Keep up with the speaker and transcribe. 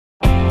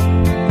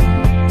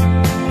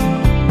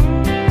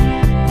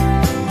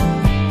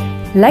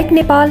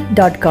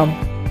likenepal.com,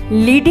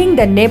 leading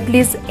the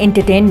Nepalese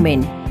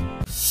entertainment.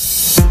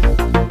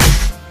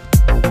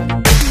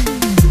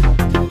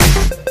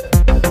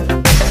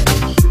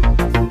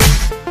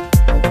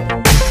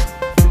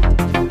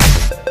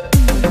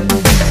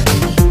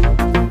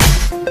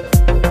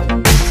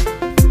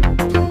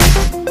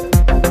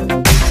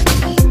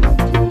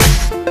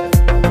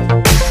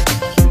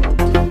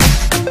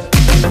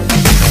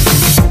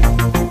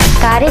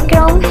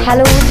 कार्यक्रम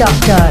hello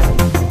doctor.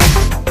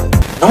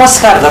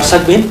 नमस्कार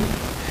दर्शकबिन,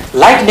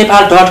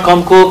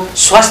 likenepal.com को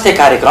स्वास्थ्य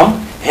कार्यक्रम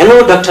हेलो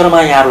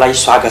डाक्टरमा यहाँहरूलाई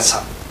स्वागत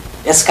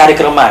छ। यस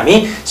कार्यक्रममा हामी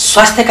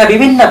स्वास्थ्यका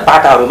विभिन्न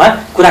पाटाहरूमा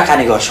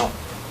कुराकानी गर्छौं।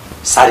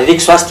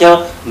 शारीरिक स्वास्थ्य,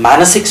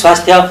 मानसिक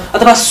स्वास्थ्य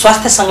अथवा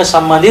स्वास्थ्यसँग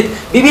सम्बन्धित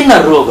विभिन्न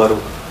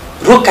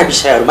रोगका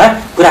विषयहरूमा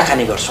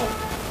कुराकानी गर्छौं।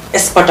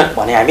 यसपटक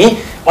भने हामी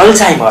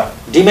अल्जाइमर,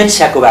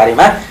 डिमेन्सियाको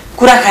बारेमा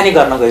कुराकानी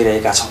गर्न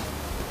गइरहेका छौं।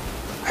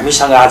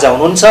 हामीसँग आज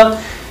हुनुहुन्छ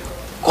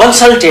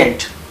consultant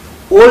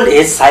old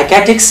age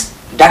psychiatrist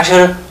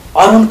doctor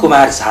Arun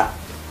Kumar Jha.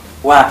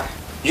 उहाँ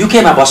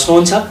युकेमा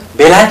बस्नुहुन्छ,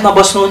 बेलायतमा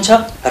बस्नुहुन्छ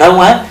र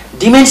उहाँ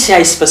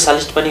डिमेन्सिया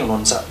स्पेशलिस्ट पनि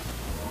हुनुहुन्छ।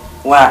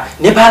 उहाँ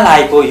नेपाल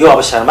आएको यो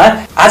अवसरमा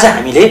आज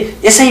हामीले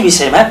यसै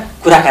विषयमा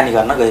कुराकानी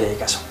गर्न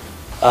गइरहेका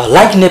छौँ।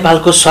 लाइक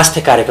नेपालको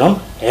स्वास्थ्य कार्यक्रम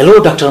हेलो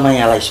डाक्टरमा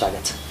यहाँलाई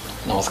स्वागत छ।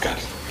 नमस्कार।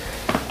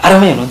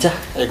 आरामै हुनुहुन्छ?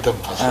 एकदम।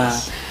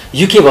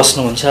 युके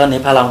बस्नुहुन्छ,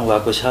 नेपाल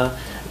आउनुभएको छ,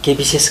 के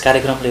विशेष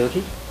कार्यक्रमले हो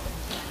कि?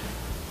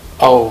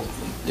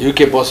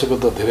 युके बसेको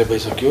त धेरै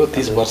भइसक्यो,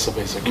 30 वर्ष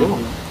भइसक्यो।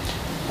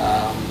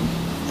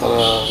 तर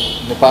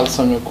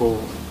नेपालसँगको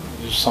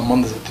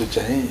सम्बन्ध त्यो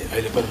चाहिँ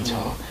अहिले पनि छ।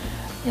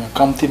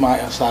 कम्तीमा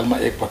सालमा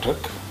एकपटक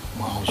म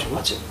आउँछु।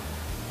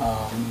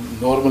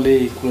 नर्मली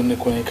कुनै न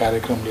कुनै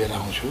कार्यक्रम लिएर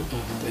आउँछु।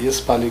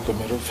 यसपालिको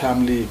मेरो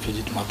फ्यामिली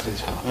भिजिट मात्रै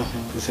छ,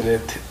 त्यसैले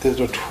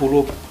त्यत्रो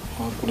ठुलो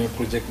कुनै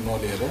प्रोजेक्ट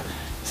नलिएर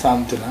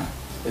सानोतिना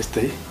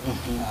यस्तै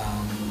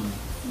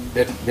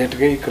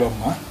भेटकै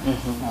क्रममा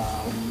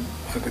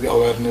अलिकति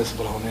अवेरनेस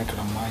बढाउने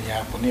क्रममा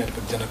यहाँ पनि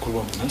अलिकति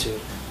जनकुलमा पनि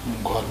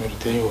घर मेरो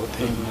त्यही हो,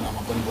 त्यही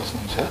आमा पनि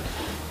बस्नुहुन्छ,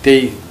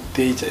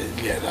 त्यही चाहिँ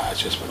लिएर आएको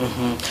छु यसबाट।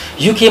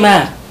 युकेमा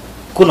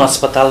कुन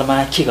अस्पतालमा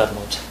के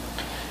गर्नुहुन्छ?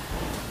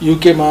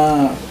 युकेमा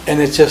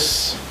एनएचएस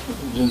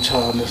जुन छ,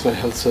 नेसनल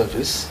हेल्थ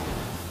सर्भिस,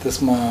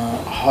 त्यसमा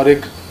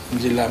हरेक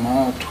जिल्लामा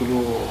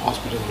ठुलो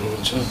हस्पिटलहरू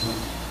हुन्छ।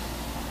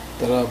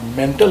 तर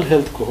मेन्टल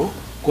हेल्थको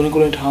कुनै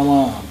कुनै ठाउँमा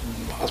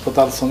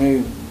अस्पतालसँगै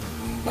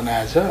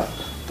बनाएछ।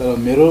 तर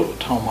मेरो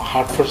ठाउँमा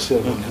हार्टफोर्ड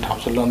भन्ने ठाउँ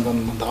छ,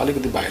 लन्डनभन्दा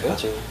अलिकति बाहिर।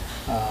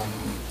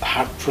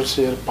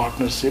 Hartford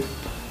partnership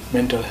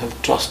mental health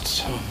trust छ।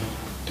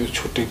 त्यो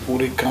छुट्टै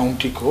पुरै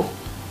काउन्टीको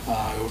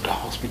एउटा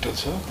हस्पिटल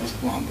छ,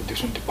 त्यसमा हाम्रो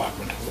डिफ्रेन्ट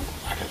डिपार्टमेन्टहरू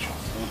राखेका छौँ।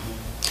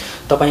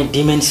 तपाईँ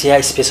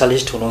डिमेन्सिया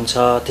स्पेशलिस्ट हुनुहुन्छ,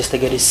 त्यस्तै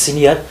गरी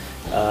सिनियर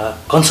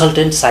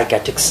कन्सल्टेन्ट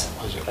साइकियाट्रिस्ट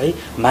है,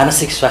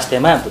 मानसिक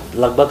स्वास्थ्यमा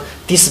लगभग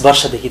 30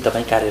 वर्षदेखि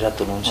तपाईँ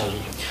कार्यरत हुनुहुन्छ।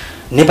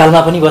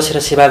 नेपालमा पनि बसेर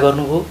सेवा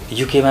गर्नुभयो,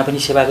 युकेमा पनि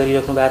सेवा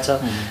गरिराख्नु भएको छ।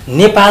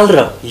 नेपाल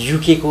र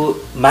युकेको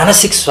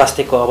मानसिक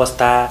स्वास्थ्यको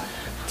अवस्था,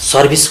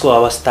 सर्भिसको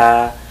अवस्था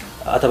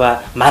अथवा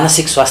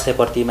मानसिक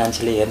स्वास्थ्यप्रति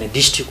मान्छेले हेर्ने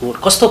दृष्टिकोण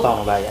कस्तो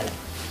पाउनु भयो यहाँले?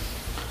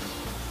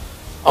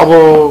 अब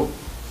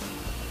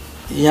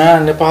यहाँ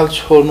नेपाल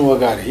छोड्नु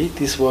अगाडि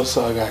 30 वर्ष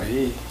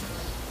अगाडि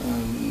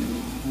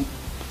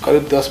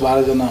करिब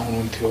 10-12 जना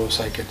हुनुहुन्थ्यो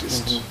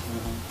साइकियाट्रिस्ट।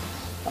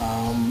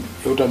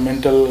 एउटा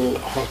मेन्टल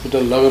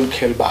हस्पिटल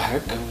लगनखेल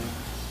बाहेक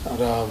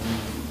र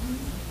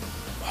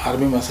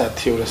आर्मीमा साथ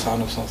थियो एउटा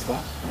सानो संस्था,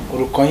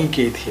 अरू कहीँ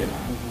केही थिएन।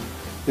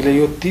 त्यसले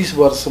यो 30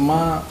 वर्षमा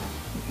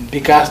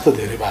विकास त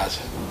धेरै भएको छ।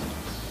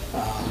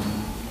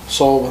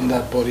 100 भन्दा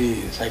बढी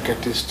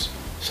साइकियाट्रिस्ट,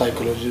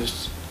 साइकोलोजिस्ट,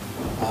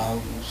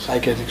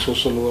 साइकियाट्रिक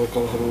सोसल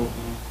वर्करहरू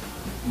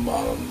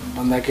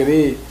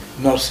भन्दाखेरि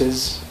नर्सेस,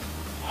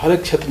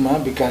 हरेक क्षेत्रमा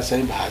विकास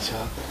चाहिँ भएको छ।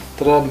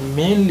 तर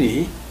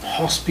मेनली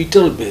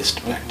हस्पिटल बेस्ड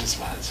प्र्याक्टिस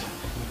भएको छ।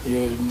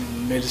 यो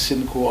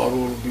मेडिसिनको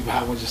अरू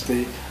विभागमा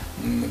जस्तै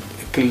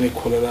क्लिनिक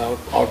खोलेर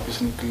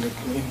आउटपेसेन्ट क्लिनिक,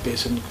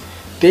 इनपेसेन्ट,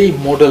 त्यही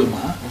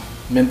मोडलमा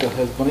मेन्टल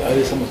हेल्थ पनि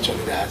अहिलेसम्म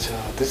चलिरहेछ।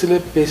 त्यसैले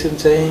पेसेन्ट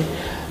चाहिँ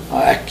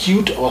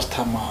एक्युट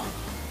अवस्थामा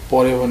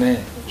पऱ्यो भने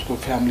उसको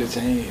फ्यामिली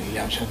चाहिँ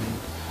ल्याउँछन्।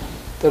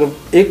 तर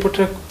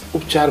एकपटक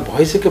उपचार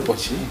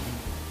भइसकेपछि,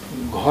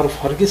 घर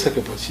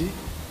फर्किसकेपछि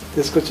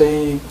त्यसको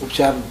चाहिँ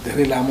उपचार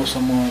धेरै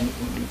लामोसम्म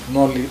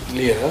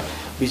नलिएर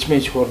बिचमै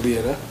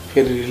छोडिदिएर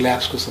फेरि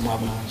रिल्याक्सको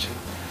सम्भावना हुन्छ।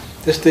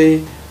 त्यस्तै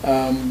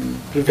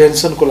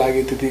प्रिभेन्सनको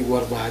लागि त्यति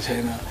वर्क भएको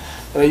छैन।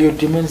 र यो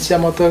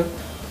डिमेन्सियामा त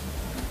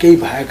केही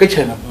भएकै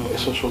छैन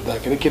यसो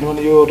सोद्धाखेरि,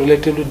 किनभने यो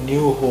रिलेटिभली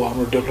न्यू हो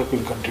हाम्रो डेभलपिङ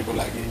कन्ट्रीको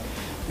लागि।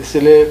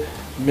 त्यसैले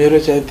मेरो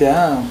चाहिँ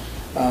त्यहाँ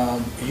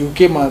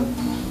युकेमा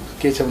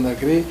के छ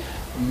भन्दाखेरि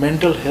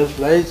मेन्टल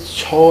हेल्थलाई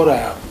 6वटा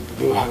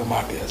विभागमा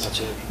बाँडिएको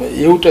छ।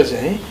 एउटा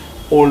चाहिँ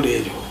ओल्ड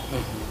एज हो,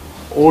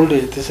 ओल्ड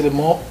एज। त्यसैले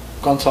म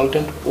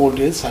कन्सल्टेन्ट ओल्ड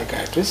एज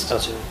साइकियाट्रिस्ट।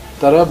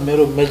 तर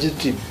मेरो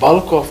majority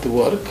bulk of the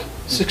work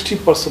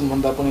 60%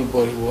 भन्दा पनि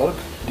बढी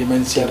वर्क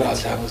डिमेन्सिया र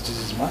अल्जाइमर्स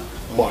डिजिजमा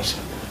पर्छ।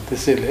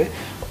 त्यसैले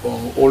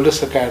older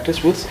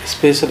psychiatrist with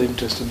special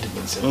interest in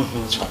dementia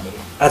छ मेरो।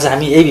 आज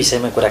हामी यही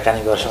विषयमा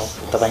कुराकानी गर्छौँ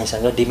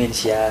तपाईँसँग,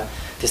 डिमेन्सिया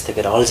त्यस्तै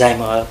गरी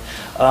अल्जाइमर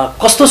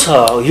कस्तो छ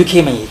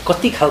युकेमै,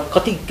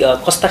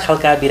 कस्ता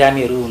खालका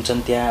बिरामीहरू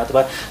हुन्छन् त्यहाँ,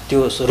 अथवा त्यो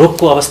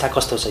रोगको अवस्था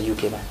कस्तो छ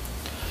युकेमा?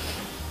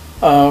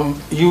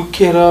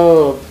 युके र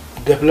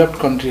डेभलप्ड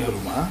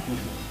कन्ट्रीहरूमा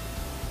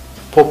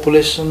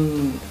पपुलेसन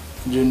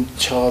जुन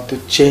छ त्यो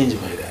चेन्ज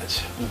भइरहेछ।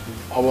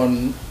 अब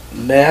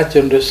नयाँ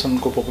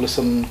जेनेरेसनको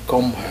पपुलेसन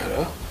कम भएर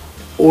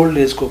ओल्ड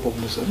एजको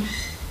पपुलेसन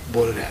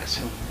बढिरहेछ।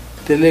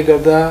 त्यसले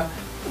गर्दा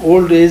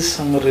ओल्ड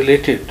एजसँग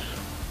रिलेटेड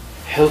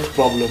हेल्थ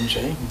प्रब्लम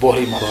चाहिँ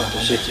बढी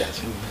मात्रामा देखिएको छ।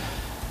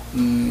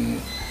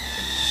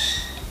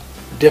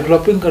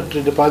 डेभलपिङ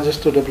कन्ट्री, नेपाल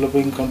जस्तो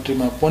डेभलपिङ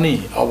कन्ट्रीमा पनि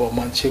अब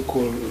मान्छेको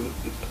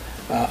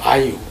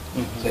आयु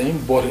चाहिँ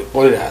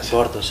बढिरहेछ,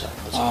 बढ्दो छ।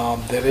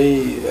 धेरै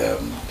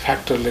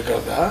फ्याक्टरले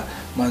गर्दा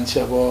मान्छे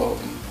अब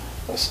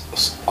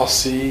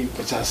 80,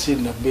 85,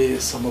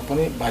 90सम्म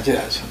पनि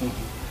बाँचिरहेछ।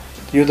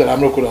 यो त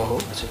राम्रो कुरा हो।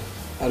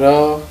 र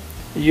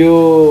यो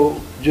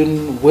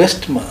जुन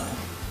वेस्टमा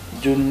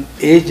जुन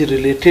एज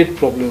रिलेटेड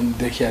प्रब्लम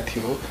देखिएको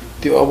थियो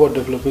त्यो अब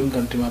डेभलपिङ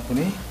कन्ट्रीमा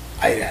पनि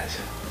आइरहेछ,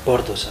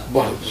 बढ्दो छ।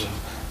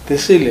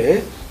 त्यसैले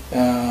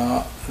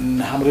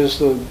हाम्रो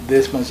जस्तो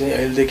देशमा चाहिँ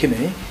अहिलेदेखि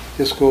नै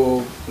त्यसको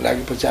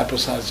लागि प्रचार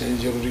प्रसार चाहिँ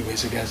जरुरी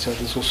भइसकेको छ।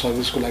 त्यसको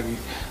सर्भिसको लागि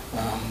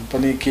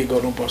पनि के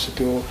गर्नुपर्छ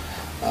त्यो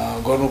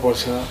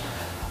गर्नुपर्छ।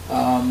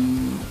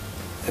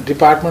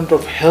 डिपार्टमेन्ट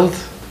अफ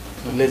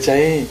हेल्थले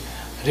चाहिँ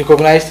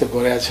रिकगनाइज त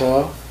गरेको छ,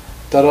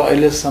 तर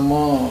अहिलेसम्म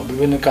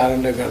विभिन्न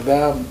कारणले गर्दा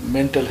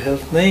मेन्टल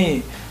हेल्थ नै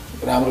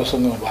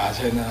राम्रोसँग भएको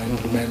छैन।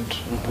 इम्प्लिमेन्ट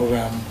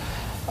प्रोग्राम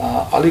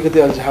अलिकति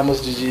अल्जाइमर्स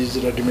डिजिज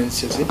र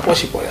डिमेन्सिया चाहिँ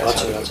पछि परेको छ,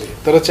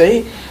 तर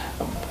चाहिँ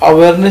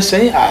अवेरनेस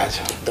चाहिँ आएछ।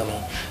 एकदमै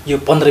यो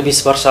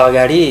 15-20 वर्ष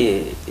अगाडि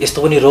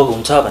यस्तो पनि रोग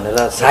हुन्छ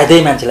भनेर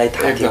सायदै मान्छेलाई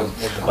थाहा थियो,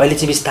 अहिले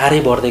चाहिँ बिस्तारै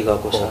बढ्दै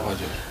गएको छ।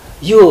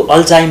 यो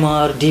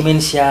अल्जाइमर,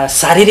 डिमेन्सिया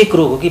शारीरिक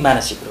रोग हो कि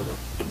मानसिक रोग हो?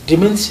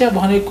 डिमेन्सिया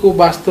भनेको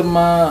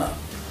वास्तवमा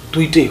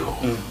दुइटै हो,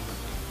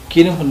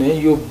 किनभने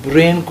यो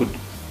ब्रेनको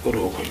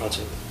रोग हो,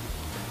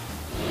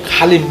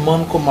 खालि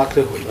मनको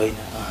मात्रै होइन।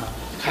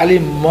 खालि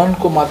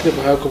मनको मात्रै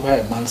भएको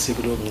भए मानसिक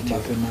रोग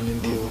मात्रै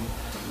मानिन्थ्यो,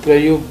 तर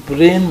यो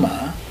ब्रेनमा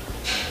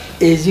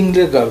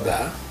एजिङले गर्दा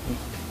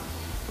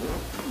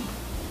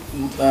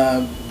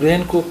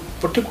ब्रेनको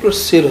पर्टिकुलर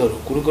सेलहरू,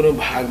 कुनै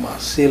भागमा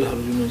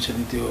सेलहरू जुन हुन्छ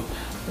नि त्यो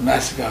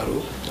नासिकाहरू,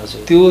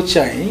 त्यो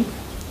चाहिँ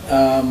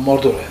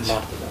मर्दो रहेछ।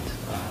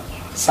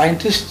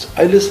 साइन्टिस्ट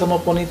अहिलेसम्म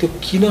पनि त्यो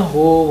किन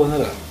हो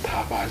भनेर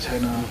थाहा पाएको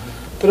छैन,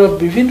 तर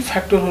विभिन्न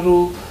फ्याक्टरहरू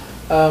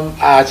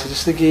आएछ।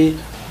 जस्तै कि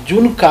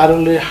जुन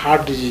कारणले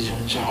हार्ट डिजिज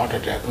हुन्छ, हार्ट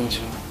एट्याक हुन्छ,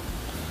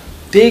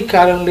 त्यही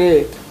कारणले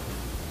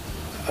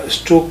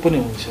स्ट्रोक पनि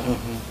हुन्छ,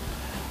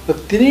 र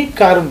तिनै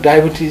कारण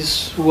डायबिटिज,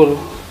 सुगर,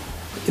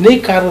 यिनै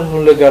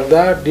कारणहरूले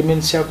गर्दा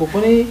डिमेन्सियाको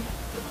पनि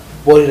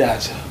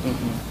बढिरहेछ।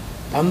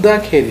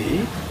 भन्दाखेरि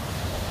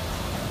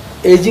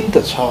एजिङ त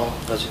छ,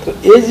 तर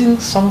एजिङ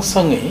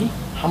सँगसँगै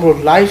हाम्रो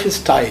लाइफ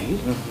स्टाइल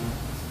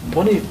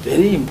पनि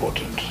भेरी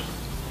इम्पोर्टेन्ट।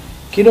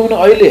 किनभने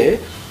अहिले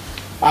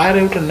आएर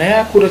एउटा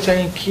नयाँ कुरा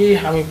चाहिँ के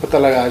हामी पत्ता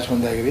लगाएको छौँ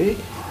भन्दाखेरि,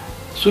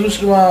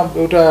 सुरुमा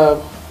एउटा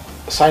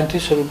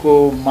साइन्टिस्टहरूको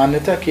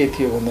मान्यता के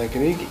थियो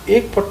भन्दाखेरि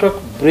एकपटक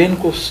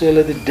ब्रेनको सेल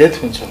यदि डेथ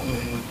हुन्छ भने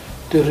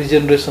त्यो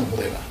रिजेनरेसन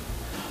हुँदैन।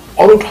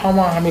 अरू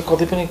ठाउँमा हामी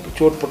कतै पनि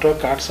चोटपटक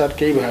काटसाट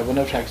केही भयो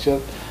भने फ्र्याक्चर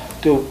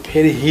त्यो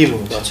फेरि हिल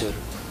हुन्छ,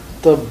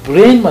 तर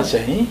ब्रेनमा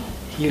चाहिँ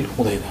हिल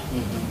हुँदैन।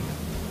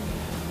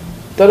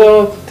 तर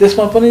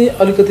त्यसमा पनि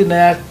अलिकति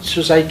नयाँ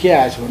सोचाइ के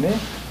आएछ भने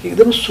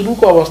एकदम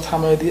सुरुको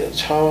अवस्थामा यदि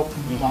छ,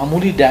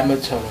 मामुली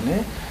ड्यामेज छ भने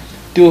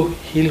त्यो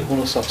हिल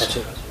हुन सक्छ।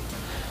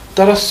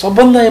 तर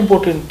सबभन्दा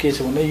इम्पोर्टेन्ट के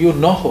छ भने यो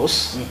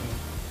नहोस्,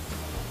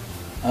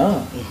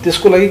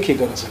 त्यसको लागि के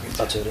गर्न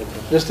सकिन्छ?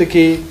 जस्तै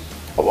कि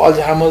अब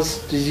अल्जाइमर्स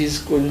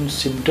डिजिजको जुन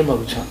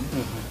सिम्पटमहरू छन्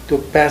त्यो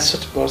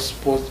 65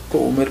 वर्षको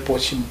उमेर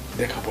पछि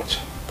देखा पर्छ।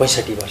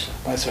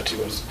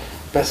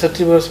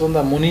 65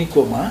 वर्षभन्दा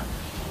मुनिकोमा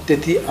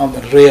त्यति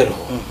रेयर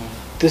हो,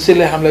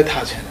 त्यसैले हामीलाई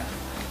थाहा छैन।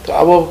 तर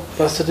अब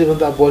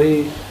 65भन्दा बढी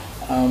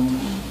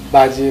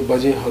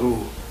बाजेबजेहरू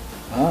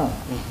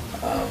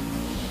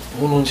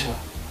हुनुहुन्छ,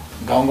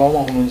 गाउँमा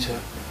हुनुहुन्छ,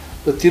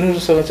 र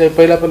तिनीहरूसँग चाहिँ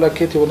पहिला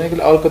के थियो भने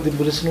अलिकति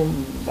बुझ्नु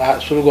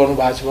सुरु गर्नु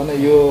भएको छ भने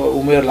यो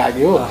उमेर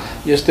लाग्यो,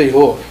 यस्तै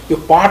हो, यो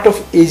पार्ट अफ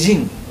एजिङ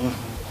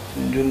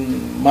जुन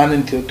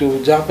मानिन्थ्यो त्यो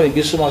जहाँ पनि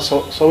विश्वमा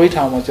सबै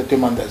ठाउँमा चाहिँ त्यो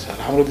मान्दछ,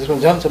 हाम्रो देशमा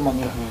झन् छ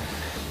मान्छ।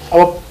 अब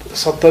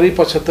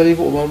 70-75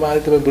 को उमेरमा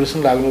तपाईँ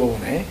बुझ्नु लाग्नुभयो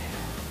भने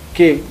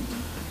के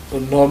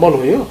नर्मल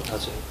हो यो?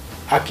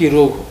 आकि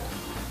रोग हो?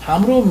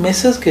 हाम्रो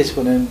मेसेज के छ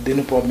भने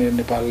दिनुपर्ने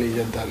नेपाली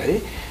जनतालाई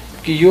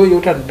कि यो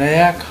एउटा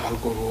नयाँ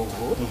खालको रोग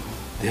हो,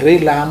 धेरै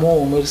लामो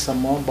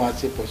उमेरसम्म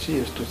बाँचेपछि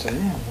यस्तो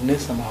चाहिँ हुने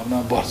सम्भावना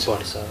बढ्छ।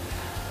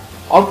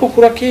 अर्को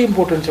कुरा के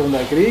इम्पोर्टेन्ट छ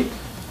भन्दाखेरि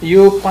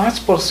यो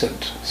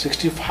 5%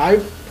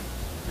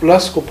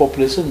 65+ को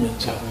पपुलेसन जुन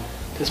छ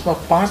त्यसमा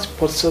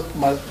 5%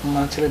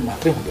 मान्छेलाई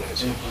मात्रै हुँदो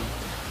रहेछ,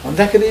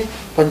 भन्दाखेरि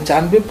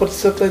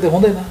 95%लाई त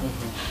हुँदैन।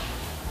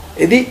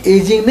 यदि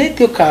एजिङ नै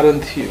त्यो कारण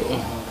थियो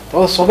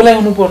तर सबैलाई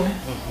हुनुपर्ने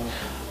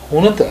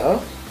हुन त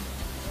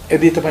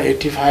यदि तपाईँ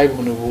 85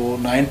 हुनुभयो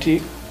 90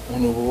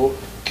 हुनुभयो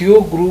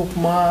त्यो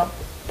ग्रुपमा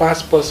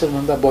 5%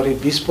 भन्दा बढी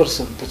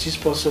 20%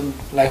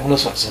 25%लाई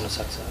हुनसक्छ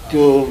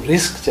त्यो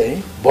रिस्क चाहिँ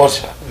बढ्छ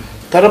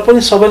तर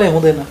पनि सबैलाई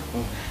हुँदैन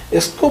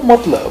यसको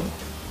मतलब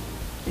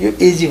यो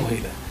एजिङ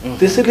होइन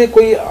त्यसैले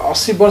कोही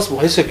 80 वर्ष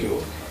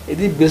भइसक्यो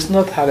यदि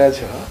बेच्न थालेको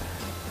छ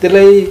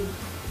त्यसलाई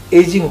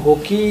एजिङ हो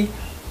कि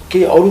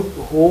केही अरू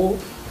हो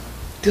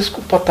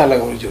त्यसको पत्ता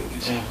लगाउनु जरुरी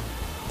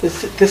छ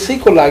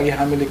त्यसैको लागि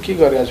हामीले के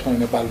गरेका छौँ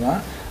नेपालमा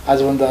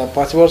आजभन्दा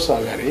 5 वर्ष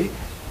अगाडि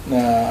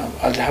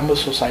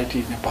Alzheimer's society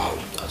Nepal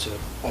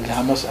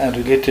Alzheimer's and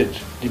related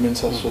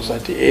dementia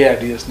society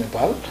ARDS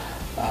Nepal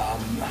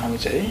हामी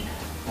चाहिँ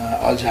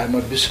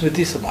अल्जाइमर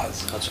विस्मृति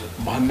समाज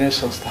भन्ने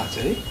संस्था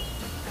चाहिँ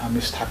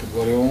हामी स्थापित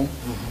गऱ्यौँ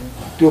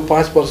त्यो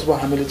 5 वर्षमा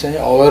हामीले चाहिँ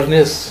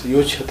अवेरनेस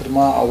यो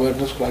क्षेत्रमा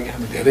अवेरनेसको लागि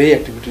हामी धेरै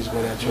एक्टिभिटिज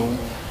गरेका छौँ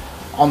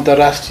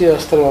अन्तर्राष्ट्रिय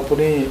स्तरमा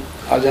पनि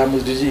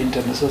अल्जाइमर्स डिजिज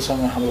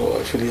इन्टरनेसनलसँग हाम्रो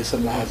एफिलिएसन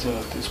भएको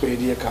छ त्यसको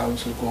एरिया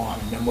काउन्सिलको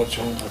हामी मेम्बर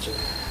छौँ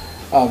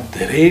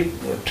धेरै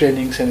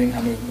ट्रेनिङ सेनिङ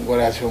हामी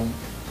गरेका छौँ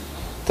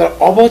तर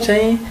अब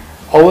चाहिँ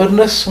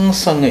अवेरनेस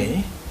सँगसँगै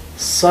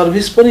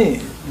सर्भिस पनि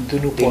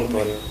दिनु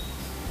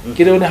पर्यो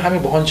किनभने हामी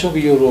भन्छौँ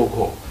कि यो रोग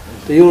हो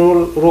त यो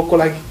रोगको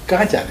लागि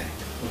कहाँ जाने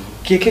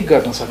के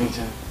गर्न सकिन्छ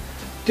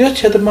त्यो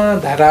क्षेत्रमा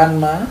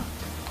धरानमा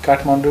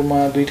काठमाडौँमा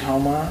 2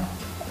 ठाउँमा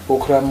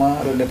पोखरामा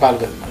र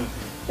नेपालगञ्जमा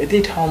यति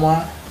ठाउँमा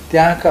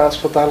त्यहाँका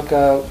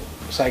अस्पतालका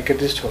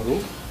साइकेट्रिस्टहरू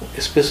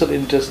स्पेसल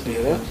इन्ट्रेस्ट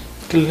लिएर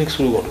क्लिनिक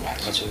सुरु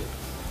गर्नुभएको छ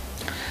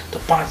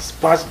त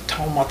 5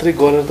 ठाउँ मात्रै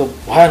गरेर त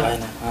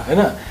भएन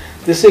हैन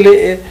त्यसैले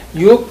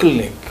यो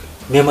क्लिनिक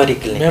मेमोरी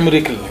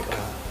क्लिनिक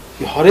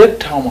यो हरेक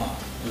ठाउँमा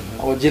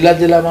अब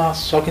जिल्लामा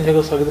सकिन्छ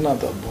कि सकिँदैन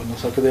त भन्न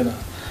सकिँदैन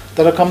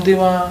तर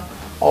कम्तीमा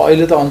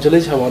अहिले त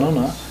अञ्चलै छ भनौँ न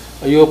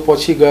यो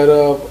पछि गएर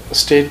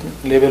स्टेट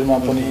लेभलमा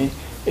पनि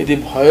यदि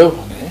भयो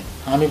भने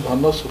हामी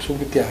भन्न सक्छौँ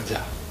कि त्यहाँ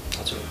जा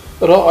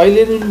र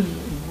अहिले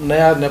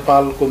नयाँ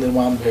नेपालको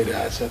निर्माण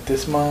भइरहेछ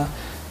त्यसमा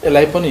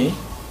यसलाई पनि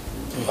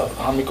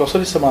हामी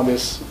कसरी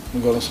समावेश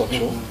गर्न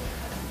सक्छौँ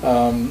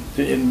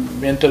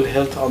मेन्टल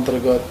हेल्थ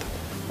अन्तर्गत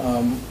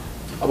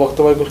अब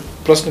तपाईँको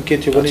प्रश्न के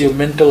थियो भने यो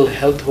मेन्टल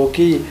हेल्थ हो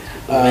कि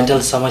मेन्टल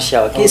समस्या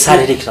हो कि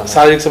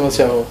शारीरिक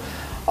समस्या हो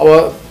अब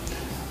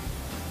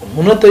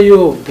हुन त यो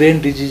ब्रेन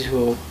डिजिज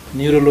हो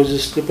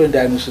न्युरोलोजिस्टले पनि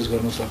डायग्नोसिस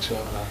गर्न सक्छ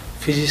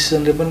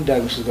फिजिसियनले पनि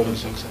डायग्नोसिस गर्न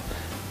सक्छ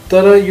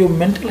तर यो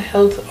मेन्टल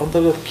हेल्थ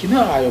अन्तर्गत किन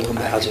आयो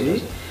भन्दाखेरि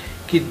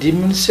कि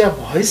डिमेन्सिया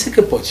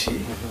भइसकेपछि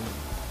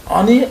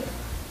अनि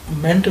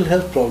मेन्टल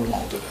हेल्थ प्रब्लम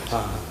आउँदो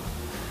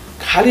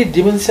रहेछ खालि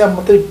डिमेन्सिया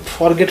मात्रै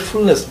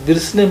फर्गेटफुलनेस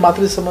बिर्सिने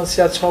मात्रै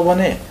समस्या छ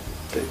भने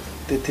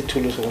त्यति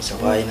ठुलो समस्या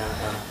होइन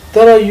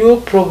तर यो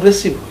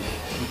प्रोग्रेसिभ हो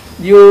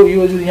यो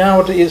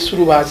यहाँबाट यो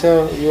सुरु भएको छ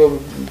यो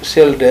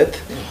सेल डेथ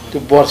त्यो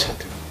बढ्छ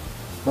त्यो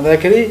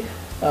भन्दाखेरि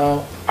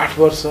 8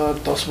 वर्ष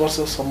 10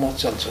 वर्षसम्म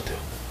चल्छ त्यो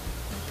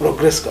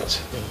प्रोग्रेस गर्छ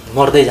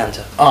मर्दै जान्छ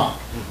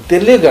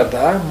त्यसले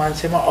गर्दा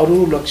मान्छेमा अरू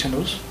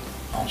लक्षणहरू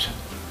आउँछन्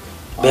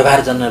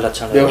व्यवहारजन्य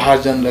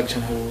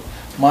लक्षणहरू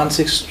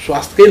मानसिक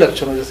स्वास्थ्यकै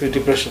लक्षणहरू जस्तै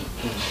डिप्रेसन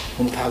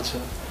हुन थाल्छ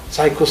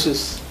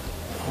साइकोसिस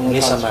हुन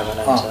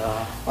थाल्छ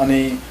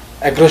अनि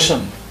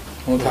एग्रेसन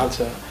हुन थाल्छ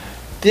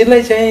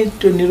त्यसलाई चाहिँ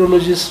त्यो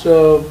न्युरोलोजिस्ट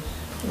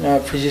र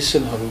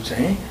फिजिसियनहरू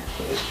चाहिँ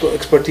यसको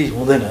एक्सपर्टिज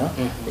हुँदैन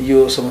यो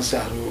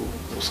समस्याहरू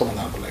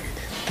समाधानको लागि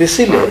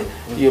त्यसैले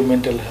यो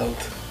मेन्टल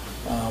हेल्थ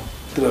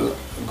तिर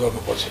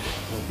गर्नुपर्छ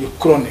यो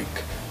क्रोनिक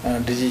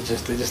डिजिज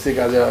जस्तै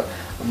आज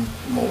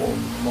म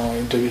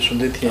इन्टरभ्यू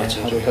सुन्दै थिएँ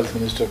हाम्रो हेल्थ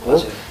मिनिस्टरको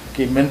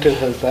कि मेन्टल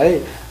हेल्थलाई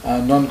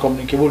नन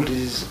कम्युनिकेबल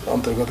डिजिज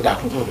अन्तर्गत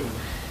राख्नु पर्यो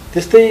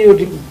त्यस्तै यो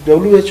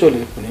WHO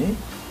ले पनि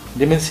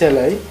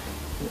डिमेन्सियालाई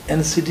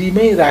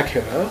NCD-मै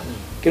राखेर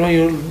किनभने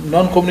यो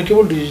नन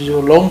कम्युनिकेबल डिजिज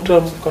हो लङ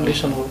टर्म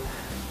कन्डिसन हो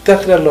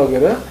त्यतिर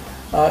लगेर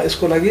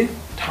यसको लागि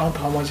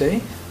ठाउँमा चाहिँ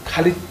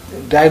खालि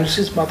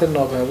डायग्नोसिस मात्र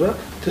नभएर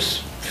त्यो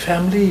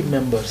फ्यामिली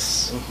मेम्बर्स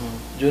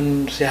जुन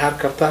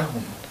स्याहारकर्ता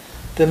हुन्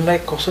तिनलाई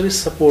कसरी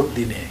सपोर्ट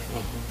दिने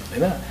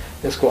हैन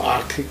यसको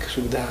आर्थिक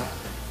सुविधा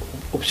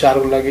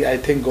उपचारको लागि आई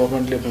थिङ्क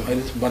गभर्मेन्टले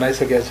अहिले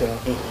बनाइसकेको छ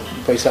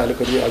पैसा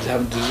अलिकति अझ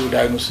डिजिज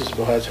डायग्नोसिस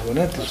भएको छ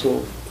भने त्यसको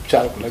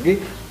उपचारको लागि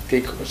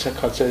केही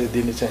खर्च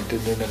दिने चाहिँ त्यो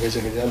निर्णय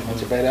भइसकेको छ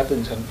मान्छे बाहिर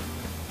पनि छन्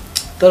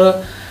तर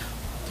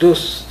त्यो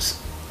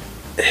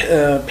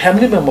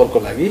फ्यामिली मेम्बरको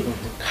लागि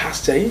खास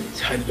चाहिँ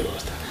छैन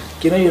व्यवस्था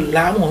किन यो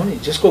लामो हो नि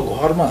जसको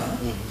घरमा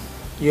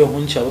यो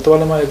हुन्छ अब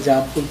तपाईँलाई म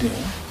एक्जाम्पल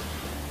दिउँ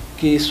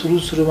कि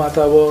सुरुमा त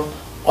अब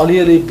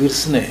अलिअलि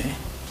बिर्स्ने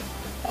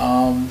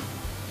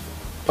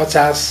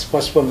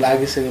 50-55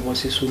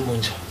 लागिसकेपछि सुरु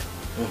हुन्छ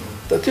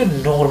त त्यो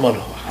नर्मल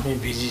हो हामी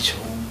बिजी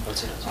छौँ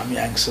हामी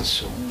एङ्क्सस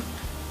छौँ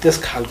त्यस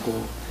खालको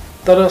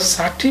तर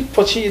 60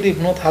 पछि यदि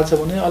हुन थाल्छ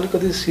भने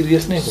अलिकति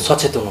सिरियस नै हो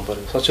सचेत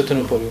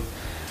हुनु पर्यो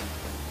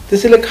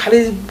त्यसैले खालि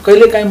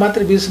कहिलेकाहीँ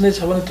मात्र बिर्सिने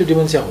छ भने त्यो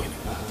डिमेन्सिया होइन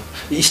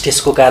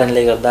स्ट्रेसको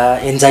कारणले गर्दा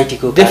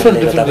एन्जाइटीको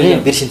कारणले गर्दा पनि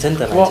बिर्सिन्छ नि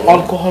त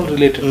अल्कोहल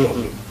रिलेटेड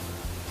प्रब्लम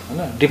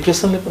हैन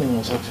डिप्रेसनले पनि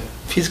हुन सक्छ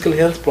फिजिकल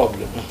हेल्थ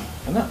प्रब्लम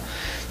हैन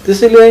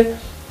त्यसैले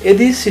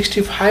यदि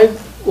 65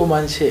 को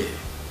मान्छे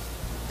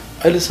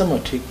अहिलेसम्म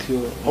ठिक थियो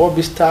अब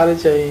बिस्तारै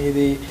चाहिँ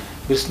यदि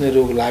बिर्स्ने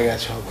रोग लागेको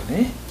छ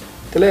भने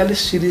त्यसलाई अलिक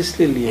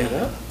सिरियसली लिएर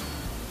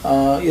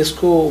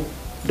यसको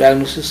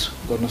डायग्नोसिस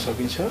गर्न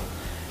सकिन्छ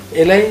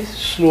यसलाई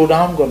स्लो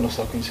डाउन गर्न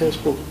सकिन्छ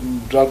यसको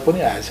ड्रग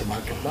पनि आएछ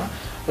मार्केटमा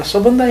र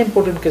सबभन्दा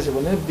इम्पोर्टेन्ट के छ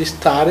भने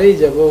बिस्तारै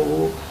जब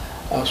ऊ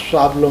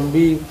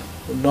स्वावलम्बी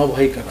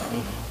नभइकन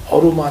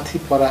अरूमाथि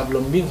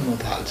परावलम्बी हुन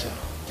थाल्छ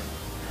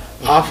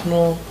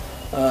आफ्नो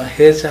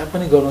हेरचाह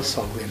पनि गर्न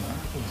सक्दैन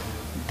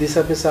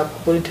दिशा पेसाबको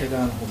पनि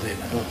ठेगान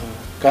हुँदैन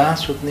कहाँ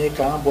सुत्ने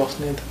कहाँ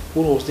बस्ने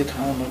कुन औषधि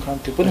खान नखान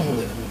त्यो पनि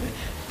हुँदैन भने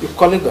यो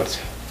कसले गर्छ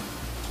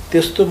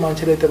त्यस्तो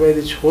मान्छेलाई तपाईँ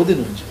यदि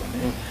छोडिदिनुहुन्छ भने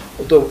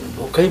ऊ त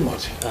भोकै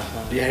मर्छ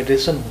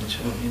डिहाइड्रेसन हुन्छ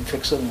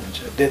इन्फेक्सन हुन्छ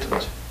डेथ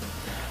हुन्छ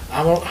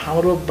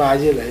हाम्रो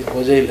बाजेलाई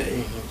बजैलाई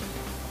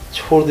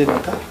छोड्दिन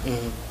त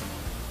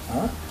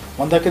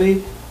भन्दाखेरि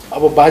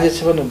अब बाजे छ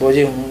भने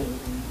बजे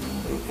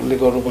हुनुले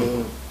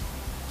गर्नुपर्यो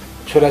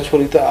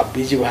छोराछोरी त अब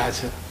बिजी भएको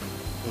छ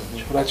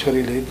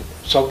छोराछोरीले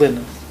सक्दैन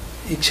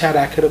इच्छा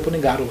राखेर पनि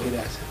गाह्रो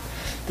भइरहेछ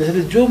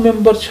त्यसैले जो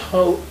मेम्बर छ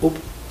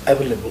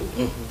एभाइलेबल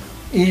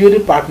युजली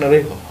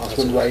पार्टनरै हो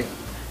हस्बेन्ड वाइफ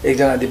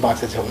एकजना यदि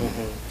बाँचेको छ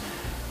भने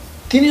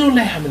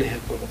तिनीहरूलाई हामीले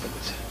हेल्प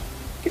गर्नुपर्छ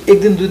एक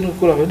दिन दुई दिनको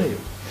कुरा होइन यो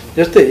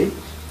जस्तै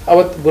अब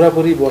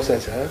बुढाबुढी बसेको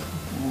छ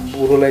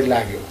बुढोलाई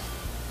लाग्यो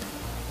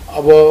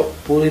अब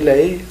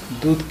बुढीलाई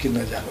दुध किन्न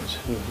जानु छ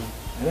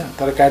होइन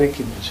तरकारी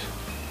किन्नु छ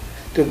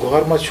त्यो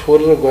घरमा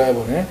छोडेर गयो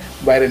भने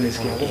बाहिर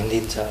निस्किन्छ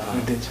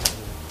हिँडिदिन्छ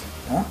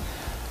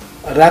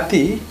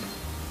राति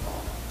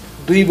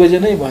 2 बजे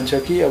नै भन्छ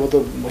कि अब त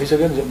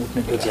भइसक्यो नि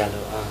उठ्ने बेला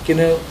किन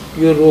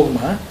यो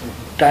रोगमा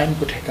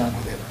टाइमको ठेकान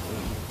हुँदैन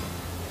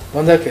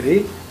भन्दाखेरि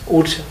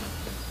उठ्छ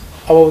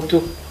अब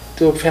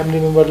त्यो फ्यामिली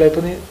मेम्बरलाई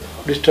पनि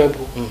डिस्टर्ब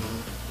हो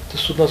त्यो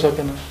सुत्न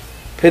सकेन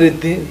फेरि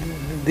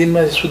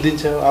दिनमा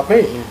सुत्दिन्छ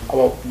आफै अब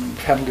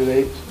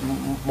फ्यामिलीलाई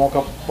मौका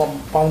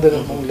पाउँदैन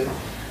उसले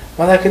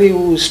भन्दाखेरि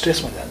ऊ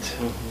स्ट्रेसमा जान्छ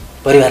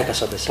परिवारका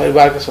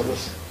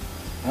सदस्य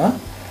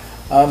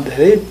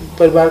धेरै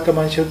परिवारका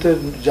मान्छेहरू त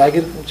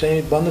जागिर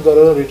चाहिँ बन्द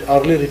गरेर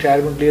अर्ली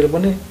रिटायरमेन्ट लिएर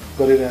पनि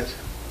गरिरहेछ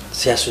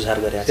स्याहार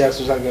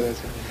सुसार गरिरहेछ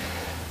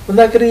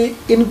भन्दाखेरि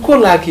यिनको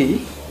लागि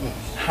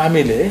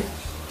हामीले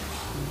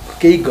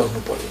केही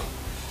गर्नु पर्यो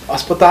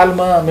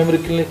अस्पतालमा मेमोरी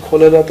क्लिनिक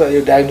खोलेर त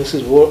यो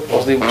डायग्नोसिस हो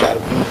औषधि उपचार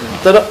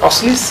तर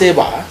असली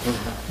सेवा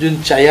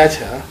जुन चाहिएको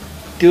छ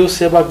त्यो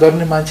सेवा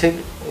गर्ने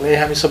मान्छेलाई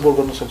हामी सपोर्ट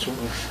गर्न सक्छौँ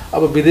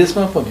अब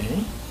विदेशमा पनि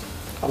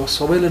अब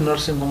सबैले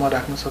नर्सिङ होममा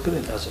राख्न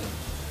सकिँदैन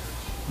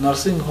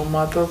नर्सिङ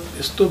होममा त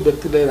यस्तो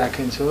व्यक्तिलाई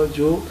राखिन्छ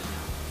जो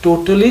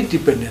टोटली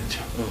डिपेन्डेन्ट छ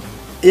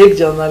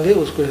एकजनाले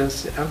उसको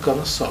हेरचाह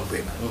गर्न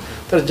सक्दैन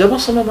तर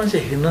जबसम्म मान्छे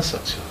हिँड्न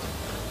सक्छ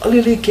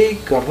अलिअलि केही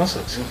गर्न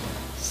सक्छ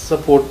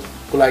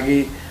सपोर्टको लागि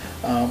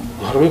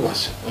घरमै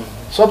बस्छ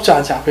सब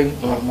चाहन्छ आफै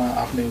घरमा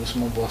आफ्नै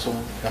उसमा बसौँ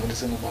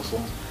फ्यामिलीसँग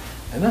बसौँ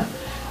होइन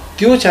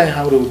त्यो चाहिँ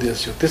हाम्रो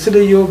उद्देश्य हो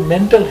त्यसैले यो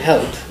मेन्टल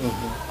हेल्थ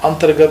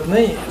अन्तर्गत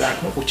नै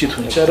राख्नु उचित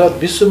हुन्छ र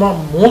विश्वमा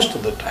मोस्ट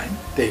अफ द टाइम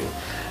त्यही हो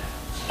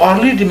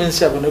अर्ली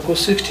डिमेन्सिया भनेको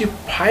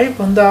 65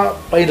 भन्दा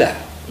पहिला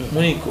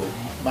मुनिको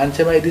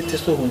मान्छेमा यदि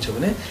त्यस्तो हुन्छ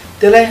भने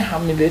त्यसलाई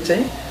हामीले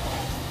चाहिँ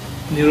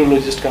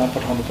न्युरोलोजिस्ट कहाँ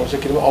पठाउनुपर्छ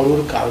किनभने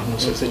अरू कारण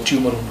हुनसक्छ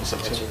ट्युमर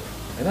हुनसक्छ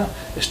होइन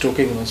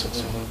स्ट्रोकै हुनसक्छ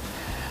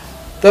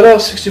तर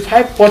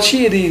 65 पछि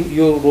यदि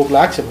यो रोग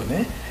लाग्छ भने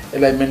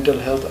यसलाई मेन्टल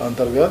हेल्थ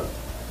अन्तर्गत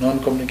नन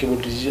कम्युनिकेबल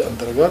डिजिज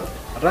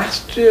अन्तर्गत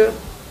राष्ट्रिय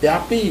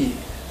व्यापी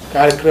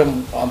कार्यक्रम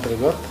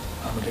अन्तर्गत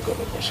हामीले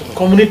गर्नुपर्छ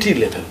कम्युनिटी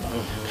लेभलमा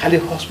खालि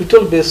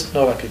हस्पिटल बेस्ड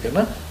नराखिकन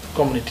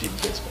कम्युनिटी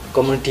बेस्ड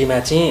कम्युनिटीमा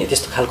चाहिँ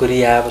त्यस्तो खालको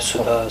रिहाब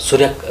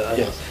सूर्य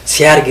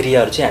स्याहार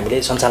गृहहरू चाहिँ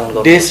हामीले सञ्चालन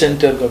गर्नु डे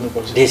सेन्टर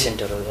गर्नुपर्छ डे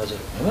सेन्टरहरू हजुर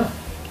होइन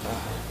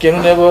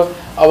किनभने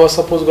अब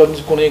सपोज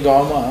गर्नु कुनै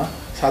गाउँमा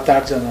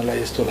 7-8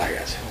 जनालाई यस्तो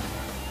लागेको छ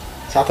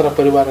 7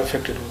 परिवार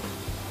एफेक्टेड हो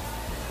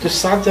त्यो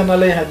 7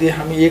 जनालाई यदि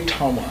हामी एक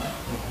ठाउँमा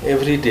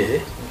एभ्री डे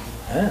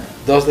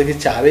 10 देखि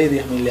 4 यदि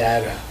हामी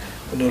ल्याएर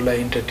उनीहरूलाई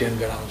इन्टरटेन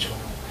गराउँछौँ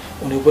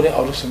उनी पनि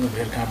अरूसँग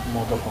भेटघाट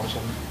मौका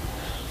पाउँछन्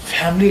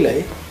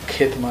फ्यामिलीलाई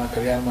खेतमा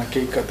करियारमा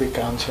केही कतै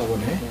काम छ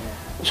भने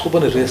उसको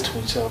पनि रेस्ट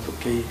हुन्छ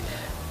केही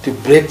त्यो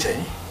ब्रेक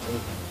चाहिँ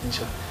हुन्छ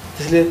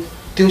त्यसले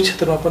त्यो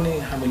क्षेत्रमा पनि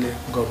हामीले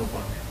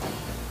गर्नुपर्ने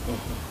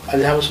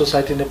अल्जाइमर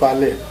सोसाइटी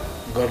नेपालले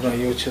गर्न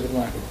यो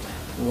क्षेत्रमा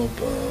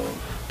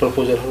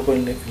प्रपोजलहरू पनि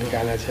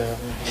निकालेको छ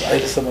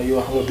अहिलेसम्म यो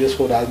हाम्रो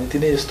देशको राजनीति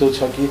नै यस्तो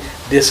छ कि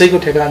देशैको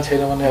ठेगान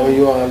छैन भने अब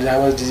यो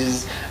अल्जाइमर डिजिज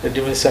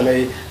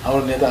डिमेन्सियालाई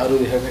हाम्रो नेताहरू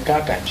हेर्ने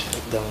कहाँ टाइम छ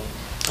एकदम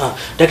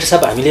डाक्टर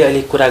साहब हामीले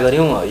अहिले कुरा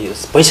गऱ्यौँ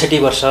 65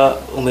 वर्ष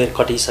उमेर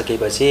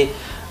कटिसकेपछि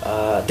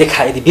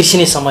यदि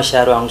बिर्सिने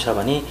समस्याहरू आउँछ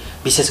भने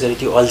विशेष गरी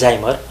त्यो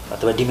अल्जाइमर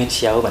अथवा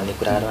डिमेन्सिया हो भन्ने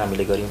कुराहरू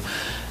हामीले गऱ्यौँ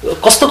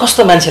कस्तो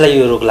कस्तो मान्छेलाई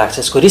यो रोग लाग्छ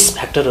यसको रिस्क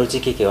फ्याक्टरहरू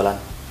चाहिँ के होला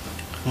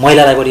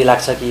महिलालाई बढी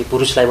लाग्छ कि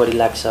पुरुषलाई बढी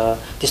लाग्छ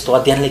त्यस्तो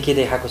अध्ययनले के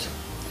देखाएको छ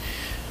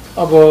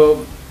अब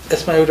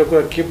यसमा एउटा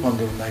कुरा के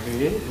भन्दै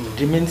भन्दाखेरि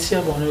डिमेन्सिया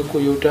भनेको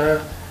एउटा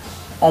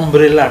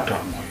अम्ब्रेला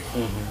टर्म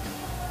हो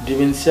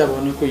डिमेन्सिया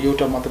भनेको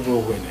एउटा मात्र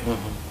रोग होइन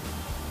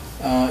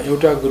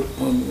एउटा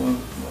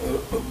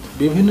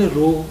विभिन्न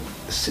रोग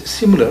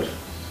सिमिलर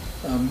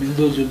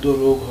मिल्दोजुल्दो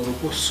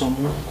रोगहरूको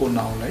समूहको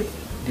नाउँलाई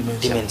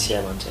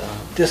डिमेन्सिया भन्छ।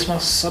 त्यसमा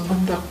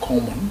सबभन्दा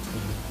कमन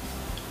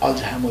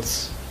अल्जाइमर्स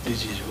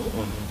डिजिज हो,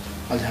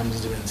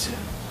 अल्जाइमर्स डिमेन्सिया।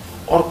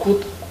 अर्को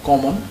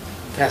कमन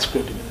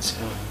भ्यास्कुलर डिमेन्सिया।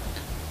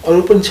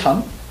 अरू पनि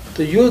छन्, त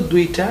यो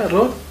दुईटा र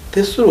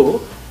तेस्रो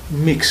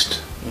मिक्स्ड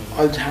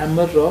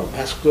अल्जाइमर र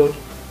भ्यास्कुलर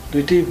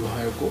दुइटै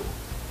भएको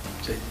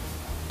चाहिँ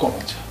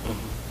कमन छ।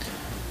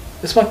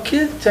 यसमा के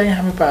चाहिँ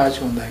हामी पाएका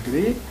छौँ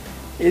भन्दाखेरि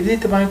यदि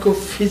तपाईँको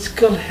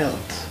फिजिकल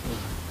हेल्थ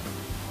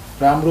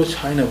राम्रो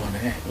छैन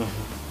भने,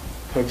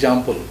 फर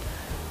इक्जाम्पल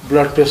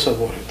ब्लड प्रेसर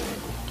बढ्यो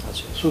तपाईँको,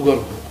 सुगर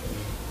हो,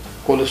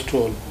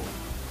 कोलेस्ट्रोल हो,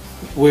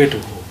 वेट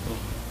हो,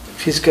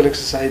 फिजिकल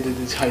एक्सर्साइज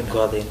यदि छैन,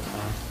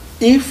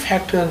 यी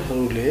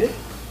फ्याक्टरहरूले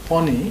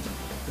पनि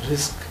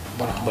रिस्क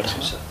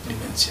बढाउँछ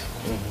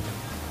डिमेन्सियाको।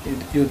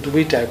 यो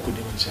दुवै टाइपको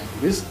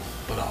डिमेन्सियाको रिस्क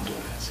बढाउँदो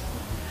रहेछ।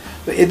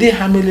 र यदि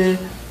हामीले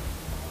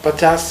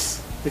 50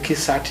 देखि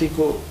 60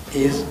 को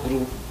एज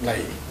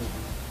ग्रुपलाई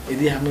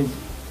यदि हामी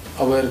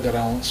अवेर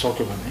गराउन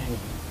सक्यो भने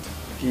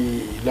कि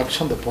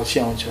लक्षण त पछि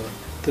आउँछ,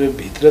 तर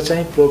भित्र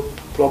चाहिँ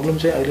प्रब्लम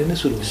चाहिँ अहिले नै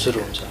सुरु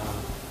हुन्छ।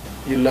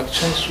 यो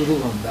लक्षण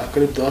सुरुभन्दा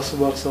करिब 10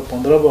 वर्ष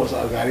 15 वर्ष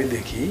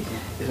अगाडिदेखि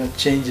यसमा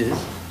चेन्जेस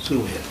सुरु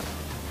भयो।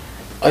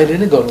 अहिले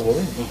नै गर्नुभयो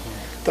नि।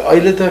 त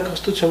अहिले त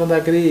कस्तो छ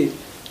भन्दाखेरि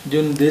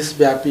जुन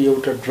देशव्यापी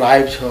एउटा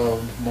ड्राइभ छ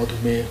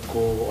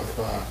मधुमेहको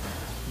अथवा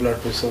ब्लड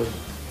प्रेसर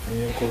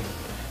को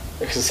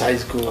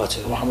एक्सर्साइजको,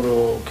 हाम्रो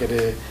के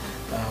अरे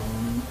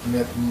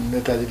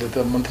नेताजीले त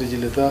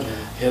मन्त्रीजीले त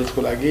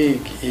हेल्थको लागि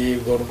के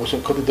गर्नुपर्छ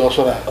कति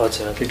 10वटा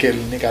के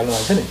निकाल्नु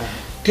भएको छ नि,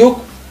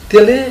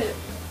 त्यसले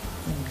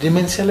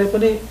डिमेन्सियालाई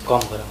पनि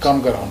कम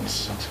गराउन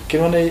सक्छ।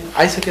 किनभने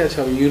आइसकेको छ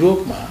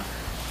युरोपमा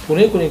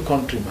कुनै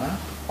कन्ट्रीमा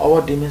अब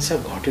dementia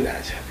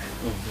घटिरहेछ।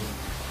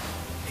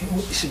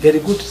 It's very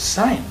good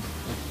sign.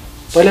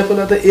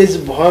 पहिला त एज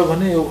भयो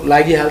भने यो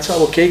लागिहाल्छ,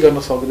 अब केही गर्न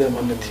सक्दैन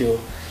भन्ने थियो।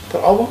 तर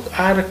अब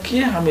आएर के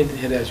हामी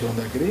हेरेका छौँ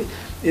भन्दाखेरि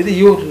यदि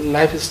यो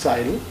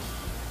लाइफस्टाइल,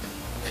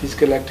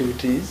 फिजिकल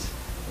एक्टिभिटिज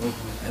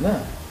हैन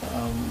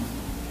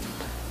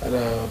र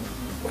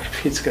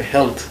फिजिकल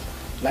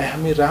हेल्थलाई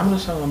हामी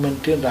राम्रोसँग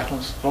मेन्टेन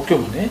राख्न सक्यौँ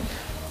भने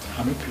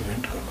हामी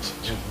प्रिभेन्ट गर्न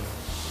सक्छौँ।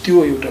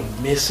 त्यो एउटा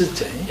मेसेज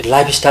चाहिँ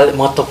लाइफस्टाइल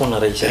महत्त्वपूर्ण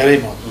रहेछ, धेरै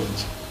महत्त्वपूर्ण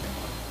छ।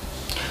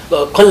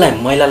 कसलाई,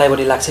 महिलालाई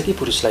बढी लाग्छ कि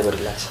पुरुषलाई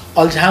बढी लाग्छ?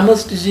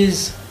 अल्जाइमर्स डिजिज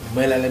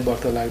महिलालाई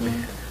बढ्ता लाग्ने,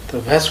 तर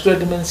भ्यास्कुलर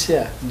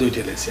डिमेन्सिया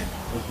दुईटैले सेम,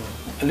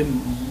 अलि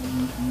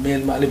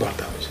मेलमा अलि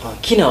बढ्ता हुन्छ।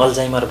 किन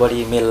अल्जाइमर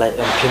बढी फिमेललाई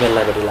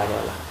बढी लाग्यो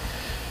होला?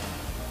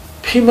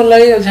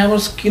 फिमेललाई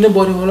अल्जाइमर्स किन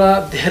बढ्यो होला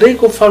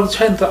धेरैको फरक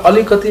छैन, तर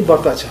अलिकति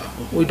बढ्ता छ।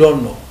 वी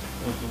डोन्ट नो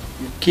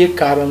के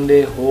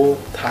कारणले हो,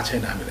 थाहा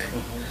छैन हामीलाई।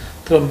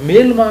 तर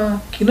मेलमा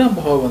किन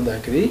भयो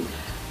भन्दाखेरि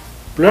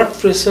ब्लड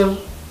प्रेसर,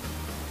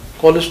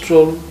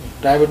 कोलेस्ट्रोल,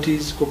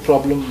 डायबिटिजको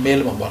प्रब्लम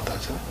मेलमा बढ्ता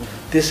छ,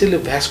 त्यसैले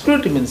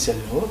भ्यास्कुलर डिमेन्सिया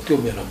हो त्यो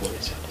मेलमा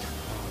बढी छ।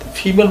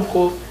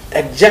 फिमेलको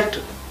एक्ज्याक्ट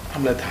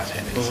हामीलाई थाहा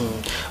छैन।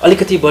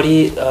 अलिकति बढी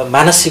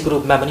मानसिक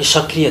रूपमा पनि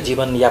सक्रिय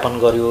जीवनयापन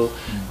गर्यो,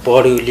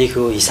 पढ्यो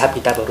लेख्यो, हिसाब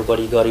किताबहरू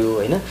बढी गर्यो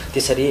होइन,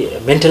 त्यसरी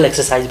मेन्टल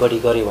एक्सर्साइज बढी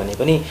गर्यो भने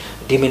पनि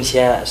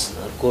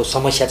डिमेन्सियाको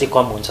समस्या चाहिँ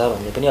कम हुन्छ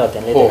भन्ने पनि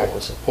अध्ययनले देखाएको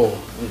छ। हो,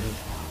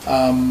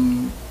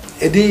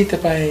 यदि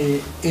तपाईँ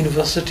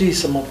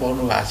युनिभर्सिटीसम्म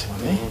पढ्नु भएको छ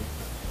भने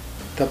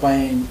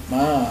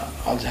तपाईँमा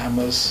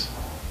अल्जाइमर्स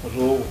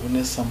रोग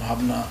हुने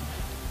सम्भावना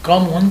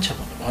कम हुन्छ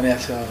भनेको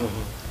छ।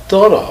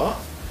 तर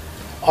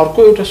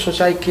अर्को एउटा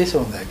सोचाइ के छ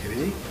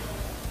भन्दाखेरि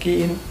कि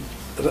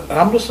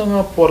राम्रोसँग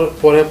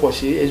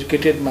पढेपछि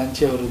एजुकेटेड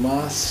मान्छेहरूमा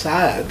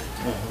सायद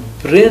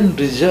ब्रेन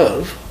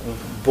रिजर्भ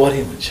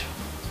बढी हुन्छ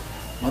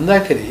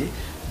भन्दाखेरि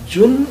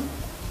जुन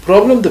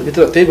प्रब्लम त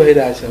भित्र त्यही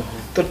भइरहेछ,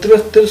 तर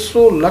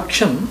तेस्रो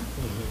लक्षण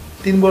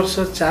 3 वर्ष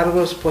 4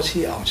 वर्ष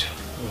पछि आउँछ।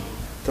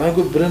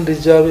 तपाईँको ब्रेन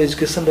रिजर्भ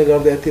एजुकेसनले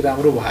गर्दा यति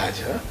राम्रो भएछ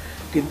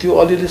कि त्यो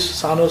अलिअलि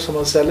सानो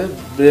समस्याले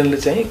ब्रेनले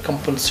चाहिँ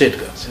कम्पन्सेट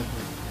गर्छ,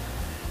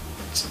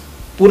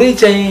 पुरै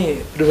चाहिँ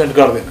प्रिभेन्ट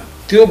गर्दैन।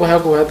 त्यो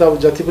भएको भए त अब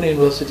जति पनि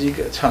युनिभर्सिटी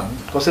छन्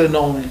कसरी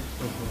नहुने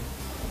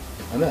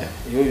होइन।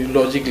 यो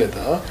लजिकले त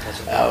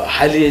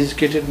हाइली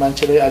एजुकेटेड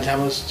मान्छेलाई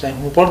अल्जाइमर्स चाहिँ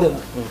हुनु पर्दैन,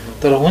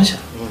 तर हुन्छ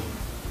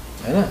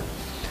होइन।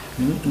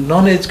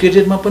 नन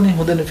एजुकेटेडमा पनि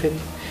हुँदैन। फेरि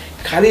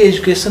खालि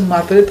एजुकेसन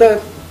मात्रै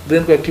त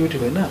ब्रेनको एक्टिभिटी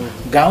होइन।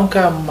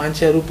 गाउँका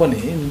मान्छेहरू पनि,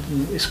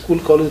 स्कुल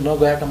कलेज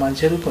नगएका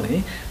मान्छेहरू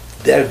पनि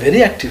they are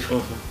very active,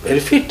 very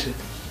fit,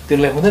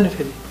 तिनीहरूलाई हुँदैन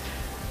फेरि।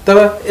 तर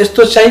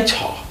यस्तो चाहिँ छ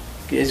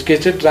कि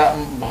एजुकेटेड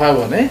भयो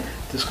भने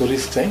त्यसको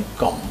रिस्क चाहिँ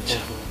कम हुन्छ।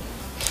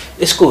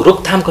 यसको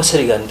रोकथाम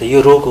कसरी गर्ने त?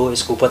 यो रोग हो,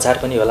 यसको उपचार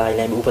पनि होला।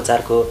 अहिले हामी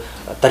उपचारको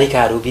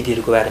तरिकाहरू,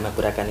 विधिहरूको बारेमा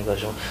कुराकानी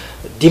गर्छौँ।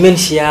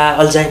 डिमेन्सिया,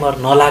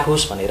 अल्जाइमर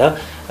नलागोस् भनेर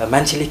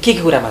मान्छेले के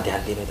कुरामा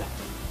ध्यान दिने त?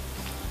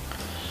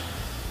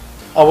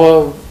 अब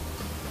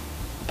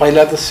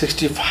पहिला त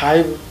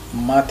 65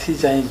 माथि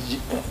चाहिँ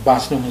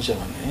बाँच्नुहुन्छ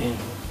भने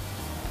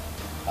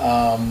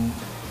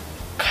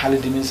खालि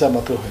डिमेन्सिया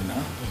मात्र होइन,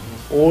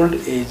 ओल्ड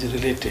एज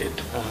रिलेटेड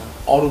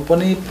अरू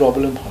पनि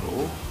प्रब्लमहरू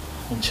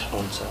हुन्छ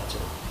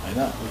होइन।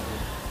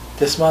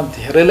 त्यसमा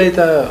धेरैलाई त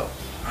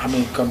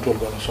हामी कन्ट्रोल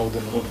गर्न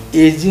सक्दैनौँ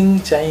एजिङ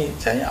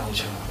चाहिँ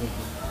आउँछ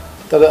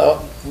तर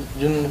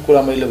जुन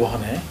कुरा मैले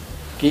भने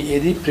कि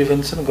यदि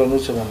प्रिभेन्सन गर्नु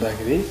छ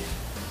भन्दाखेरि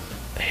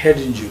हेड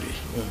इन्जुरी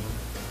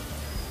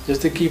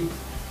जस्तै कि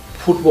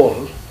फुटबल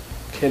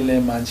खेल्ने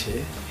मान्छे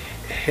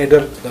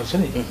हेडर गर्छ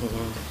नि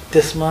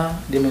त्यसमा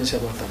डिमेन्सिया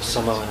बढ्दा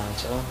सम्भावना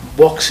हुन्छ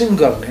बक्सिङ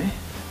गर्ने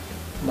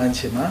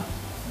मान्छेमा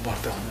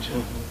बढ्दा हुन्छ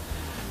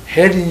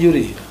हेड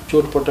इन्जुरी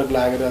चोटपटक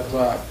लागेर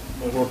अथवा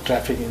रोड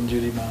ट्राफिक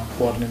इन्जुरीमा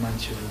पर्ने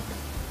मान्छेहरू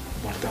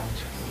बढ्दा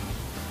हुन्छ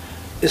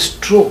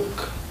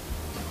स्ट्रोक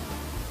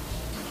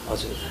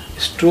हजुर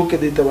स्ट्रोक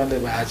यदि तपाईँले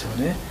भएको छ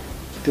भने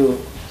त्यो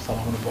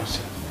सम्भावना बढ्छ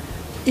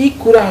यी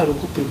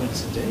कुराहरूको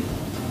प्रिभेन्सन चाहिँ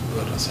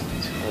गर्न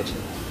सकिन्छ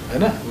हजुर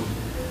होइन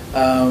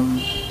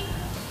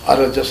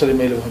अरू जसरी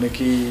मैले भने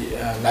कि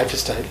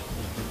लाइफस्टाइल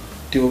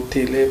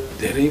त्यसले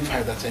धेरै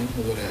फाइदा चाहिँ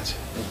हुँदो रहेछ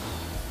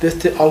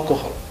त्यस्तै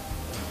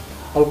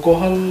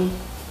अल्कोहल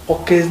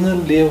ओकेजनल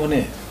लियो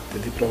भने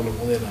त्यति प्रब्लम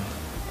हुँदैन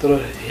तर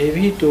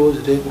हेभी डोज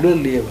रेगुलर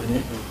लियो भने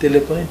त्यसले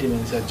पनि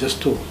डिमेन्सिया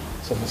जस्तो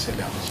समस्या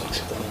ल्याउन सक्छ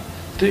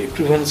त्यो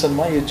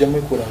प्रिभेन्सनमा यो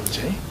जम्मै कुराहरू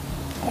चाहिँ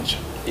आउँछ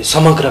यो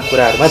समग्र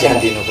कुराहरूमा ध्यान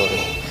दिनु पर्यो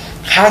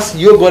खास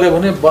यो गऱ्यो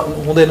भने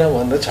हुँदैन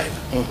भनेर छैन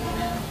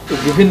त्यो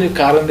विभिन्न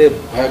कारणले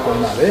भएको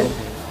हुनाले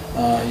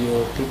यो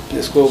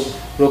यसको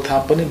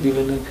रोकथाम पनि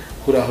विभिन्न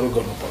कुराहरू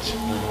गर्नुपर्छ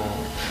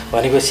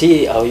भनेपछि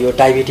अब यो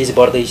डायबिटिज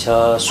बढ्दैछ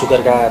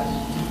सुगरका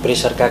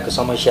प्रेसरका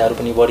समस्याहरू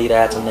पनि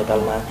बढिरहेछन्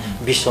नेपालमा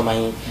विश्वमै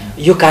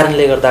यो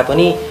कारणले गर्दा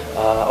पनि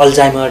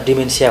अल्जाइमर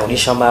डिमेन्सिया हुने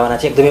सम्भावना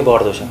चाहिँ एकदमै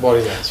बढ्दो छ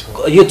बढिरहेछ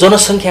यो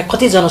जनसङ्ख्या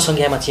कति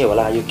जनसङ्ख्यामा चाहिँ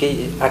होला यो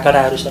केही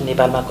आँकडाहरू छ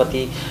नेपालमा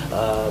कति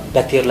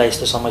व्यक्तिहरूलाई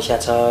यस्तो समस्या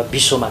छ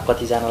विश्वमा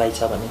कतिजनालाई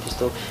छ भन्ने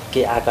त्यस्तो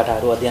केही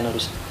आँकडाहरू अध्ययनहरू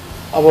छ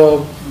अब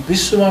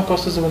विश्वमा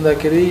कस्तो छ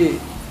भन्दाखेरि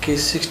कि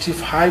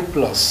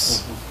 65+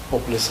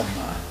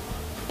 पपुलेसनमा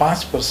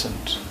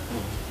 5%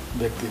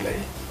 व्यक्तिलाई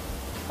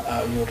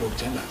यो रोग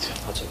चाहिँ लाग्छ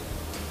हजुर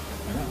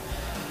होइन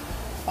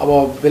अब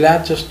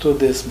बेलायत जस्तो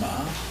देशमा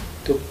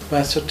त्यो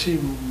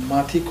 65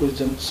 माथिको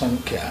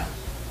जनसङ्ख्या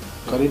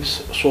करिब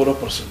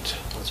 16% छ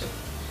हजुर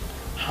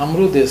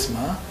हाम्रो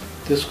देशमा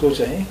त्यसको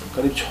चाहिँ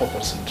करिब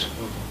 6%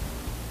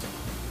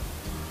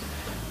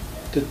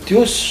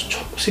 त्यो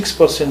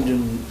 6%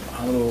 जुन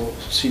हाम्रो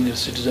सिनियर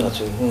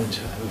सिटिजनहरू हुनुहुन्छ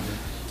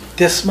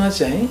त्यसमा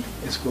चाहिँ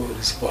यसको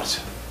रिस्क पर्छ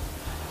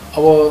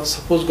अब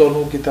सपोज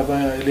गर्नु कि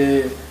तपाईँ अहिले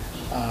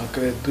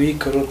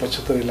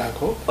 2,75,00,000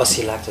 हो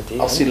 80 लाख जति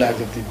 80 लाख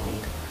जति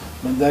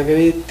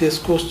भन्दाखेरि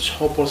त्यसको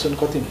 6%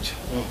 कति हुन्छ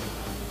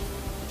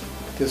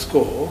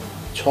त्यसको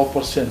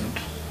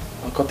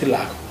 6% कति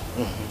लाख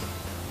हो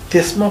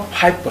त्यसमा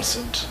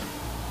 5%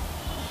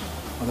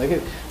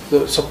 भन्दाखेरि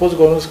सपोज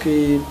गर्नुहोस् कि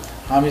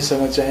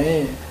हामीसँग चाहिँ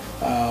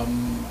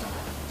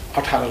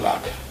 18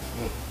 लाख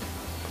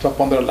अथवा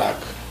 15 लाख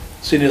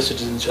सिनियर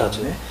सिटिजन छ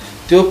भने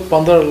त्यो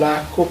 15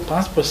 लाखको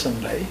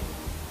 5%लाई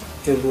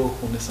यो रोग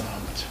हुने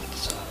सम्भावना छ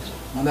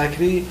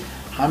भन्दाखेरि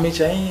हामी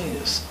चाहिँ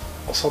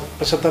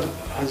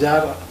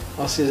 75,000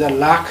 80,000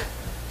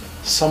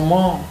 लाखसम्म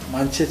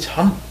मान्छे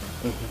छन्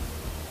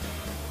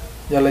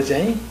जसलाई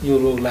चाहिँ यो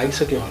रोग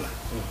लागिसक्यो होला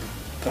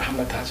तर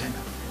हामीलाई थाहा छैन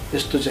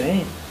यस्तो चाहिँ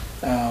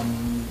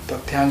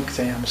तथ्याङ्क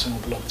चाहिँ हामीसँग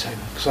उपलब्ध छैन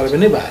सर्वे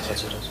नै भएको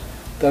छ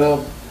तर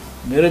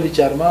मेरो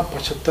विचारमा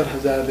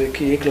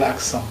 75,000देखि 1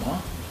 लाखसम्म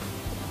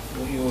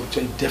यो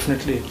चाहिँ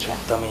डेफिनेटली छ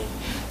एकदमै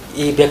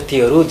यी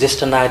व्यक्तिहरू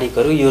ज्येष्ठ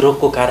नागरिकहरू यो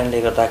रोगको कारणले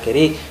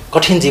गर्दाखेरि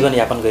कठिन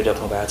जीवनयापन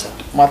गरिराख्नु भएको छ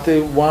मात्रै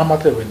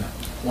होइन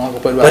उहाँको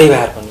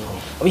परिवार पनि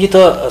अब यो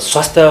त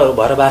स्वास्थ्य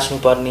भएर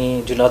बाँच्नुपर्ने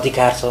जुन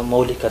अधिकार छ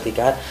मौलिक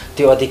अधिकार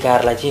त्यो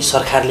अधिकारलाई चाहिँ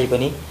सरकारले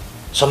पनि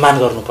सम्मान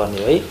गर्नुपर्ने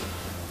हो है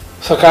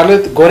सरकारले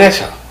गरेछ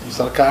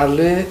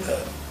सरकारले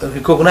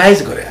रिकग्नाइज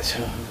गरेछ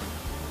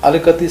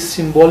अलिकति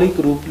सिम्बोलिक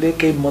रूपले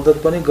केही मद्दत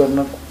पनि गर्न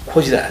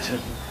खोजिरहेछ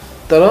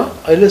तर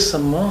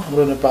अहिलेसम्म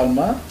हाम्रो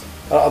नेपालमा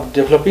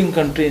डेभलपिङ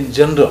कन्ट्री इन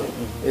जनरल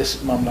यस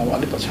मामलामा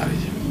अलिक पछाडि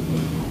छ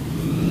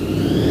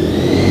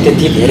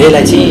त्यति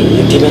धेरैलाई चाहिँ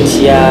यो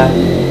डिमेन्सिया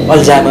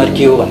अल्जाइमर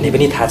के हो भन्ने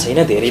पनि थाहा छैन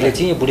धेरैले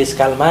चाहिँ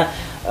बुढेसकालमा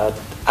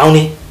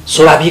आउने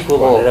स्वाभाविक हो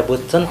भनेर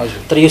बुझ्छन्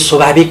तर यो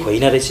स्वाभाविक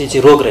होइन रहेछ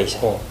चाहिँ रोग रहेछ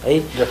है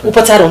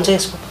उपचार हुन्छ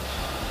यसको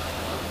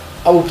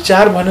अब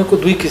उपचार भनेको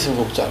दुई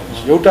किसिमको उपचार हुन्छ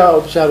एउटा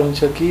उपचार हुन्छ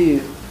कि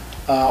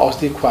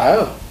औषधि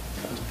खुवायो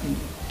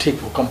ठिक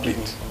हो कम्प्लिट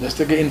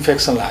जस्तै कि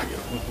इन्फेक्सन लाग्यो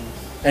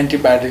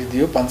एन्टिबायोटिक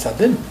दियो 5-7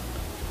 दिन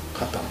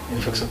खतम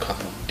इन्फेक्सन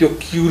खतम त्यो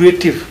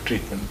क्युरेटिभ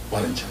ट्रिटमेन्ट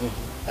भनिन्छ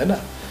होइन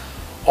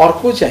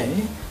अर्को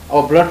चाहिँ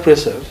अब ब्लड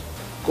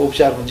प्रेसरको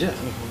उपचार हुन्छ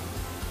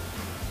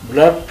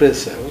ब्लड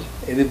प्रेसर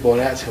यदि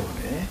बढाएको छ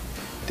भने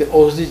त्यो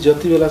औषधि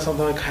जति बेलासम्म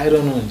तपाईँ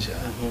खाइरहनुहुन्छ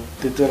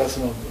त्यति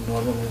बेलासम्म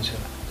नर्मल हुन्छ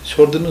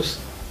छोडिदिनुहोस्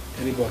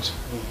फेरि बढ्छ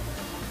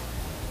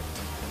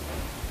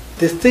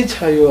त्यस्तै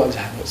छ यो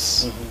अल्जाइमर्स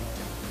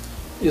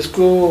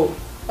यसको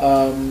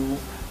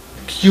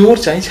क्योर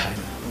चाहिँ छैन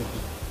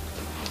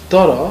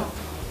तर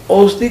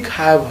औषधि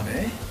खायो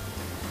भने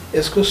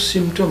यसको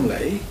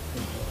सिम्पटमलाई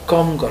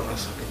कम गर्न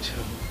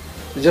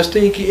सकिन्छ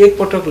जस्तै कि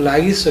एकपटक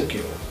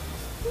लागिसक्यो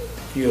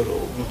यो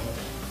रोग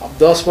अब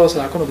 10 वर्ष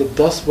राखौँ न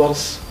 10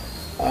 वर्ष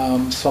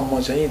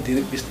सम्म चाहिँ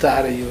धीरे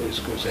बिस्तारै यो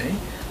यसको चाहिँ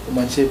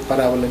मान्छे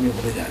परावलम्बी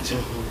हुँदै जान्छ।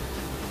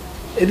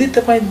 यदि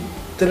तपाईँ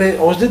त्यसलाई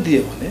औषधि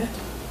दियो भने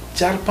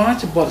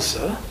 4-5 वर्ष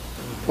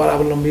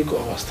परावलम्बीको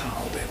अवस्था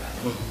आउँदैन,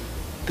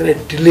 त्यसलाई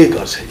डिले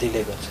गर्छ।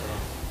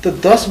 त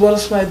 10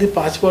 वर्षमा यदि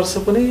 5 वर्ष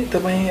पनि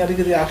तपाईँ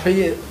अलिकति आफै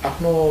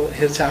आफ्नो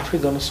हेरचाह आफै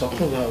गर्न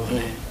सक्नुभयो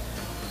भने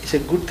इट्स ए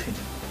गुड थिङ।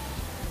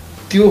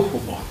 त्यो हो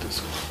महत्त्व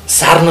यसको।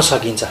 सार्न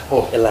सकिन्छ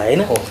यसलाई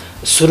होइन।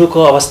 सुरुको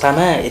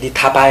अवस्थामा यदि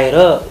थाहा पाएर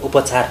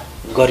उपचार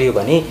गरियो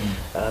भने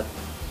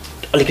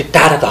अलिकति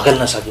टाढा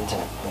धकेल्न सकिन्छ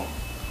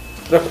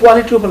र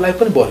क्वालिटी अफ लाइफ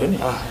पनि बढ्यो नि।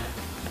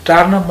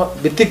 टार्न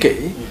बित्तिकै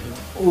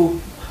ऊ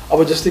अब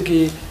जस्तै कि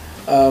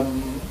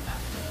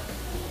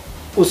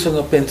उसँग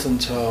पेन्सन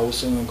छ,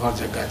 उसँग घर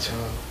जग्गा छ,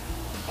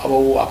 अब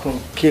ऊ आफ्नो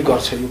के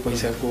गर्छ यो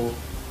पैसाको,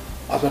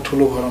 अथवा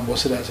ठुलो घरमा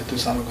बसिरहेको छ त्यो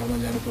सानो घरमा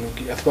जानु पऱ्यो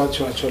कि अथवा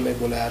छोराछोरीलाई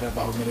बोलाएर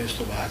बाबु मेरो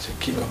यस्तो भएको छ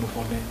के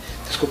गर्नुपर्ने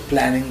त्यसको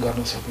प्लानिङ गर्न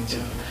सकिन्छ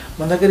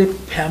भन्दाखेरि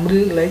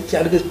फ्यामिलीलाई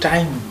चाहिँ अलिकति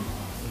टाइम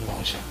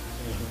पाउँछ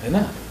होइन।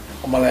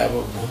 मलाई अब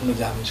घुम्न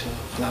जानु छ,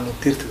 फलानु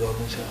तीर्थ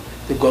गर्नु छ,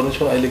 त्यो गर्नु छ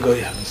अहिले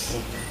गरिहाल्नुहोस्,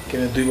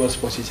 किनभने 2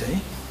 वर्षपछि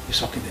चाहिँ यो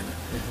सकिँदैन।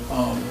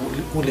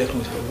 ऊ लेख्नु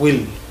छ विल,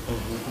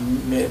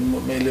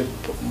 मैले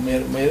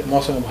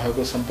मसँग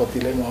भएको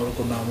सम्पत्तिलाई म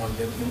अरूको नाममा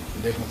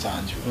लेख्न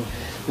चाहन्छु।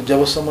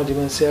 जबसम्म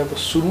डिमेन्सियाको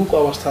सुरुको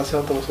अवस्था छ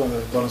तबसम्म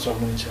गर्न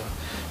सक्नुहुन्छ।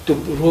 त्यो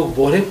रोग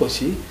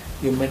बढेपछि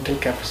यो मेन्टल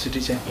क्यापेसिटी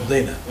चाहिँ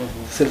हुँदैन,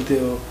 त्यसैले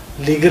त्यो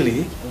लिगली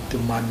त्यो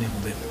मान्य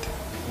हुँदैन।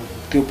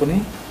 त्यो पनि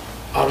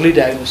अर्ली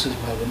डायग्नोसिस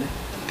भयो भने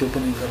त्यो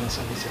पनि गर्न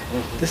सकिन्छ।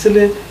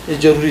 त्यसैले यो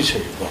जरुरी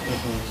छ यो गर्नु।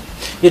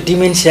 यो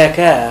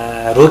डिमेन्सियाका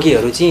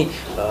रोगीहरू चाहिँ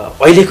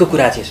अहिलेको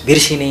कुरा चाहिँ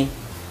बिर्सिने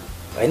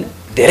होइन,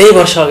 धेरै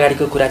वर्ष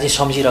अगाडिको कुरा चाहिँ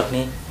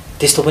सम्झिराख्ने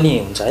त्यस्तो पनि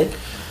हुन्छ है।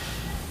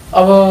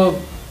 अब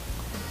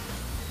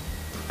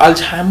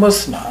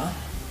अल्झाइमर्समा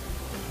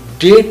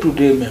डे टु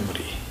डे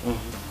मेमोरी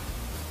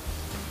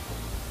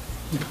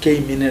केही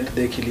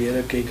मिनटदेखि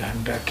लिएर केही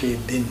घन्टा केही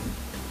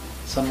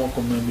दिनसम्मको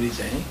मेमोरी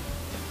चाहिँ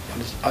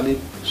अलिक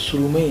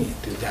सुरुमै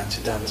त्यो जान्छ।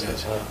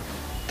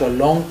 तर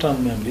लङ टर्म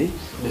मेमोरी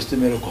जस्तो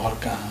मेरो घर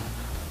कहाँ,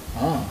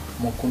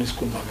 म कुन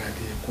स्कुलमा गएको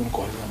थिएँ, कुन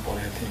कलेजमा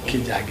पढेको थिएँ, के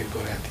जागिर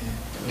गरेको थिएँ,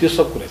 त्यो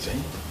सब कुरा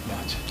चाहिँ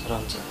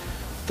रहन्छ।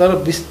 तर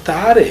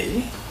बिस्तारै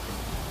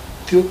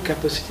त्यो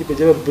क्यापेसिटी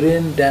जब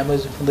ब्रेन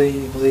ड्यामेज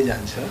हुँदै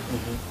जान्छ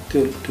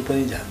त्यो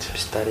पनि जान्छ,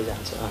 बिस्तारै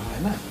जान्छ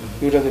होइन।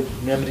 एउटा त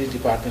मेमोरी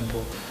डिपार्टमेन्ट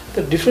हो,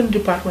 तर डिफ्रेन्ट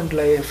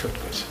डिपार्टमेन्टलाई एफेक्ट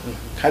गर्छ।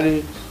 खालि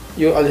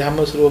यो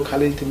अल्झाइमर्स रोग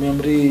खालि त्यो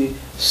मेमोरी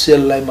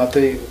सेललाई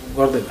मात्रै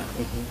गर्दैन,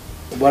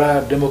 बडा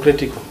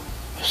डेमोक्रेटिक हो,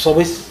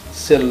 सबै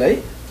सेललाई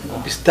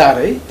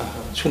बिस्तारै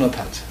छुन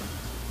थाल्छ।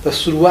 त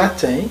सुरुवात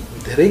चाहिँ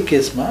धेरै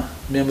केसमा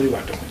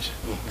मेमोरीबाट हुन्छ।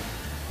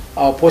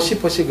 अब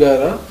पछि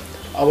गएर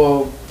अब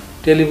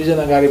टेलिभिजन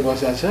अगाडि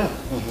बसेको छ,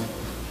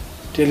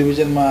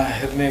 टेलिभिजनमा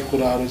हेर्ने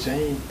कुराहरू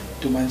चाहिँ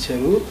त्यो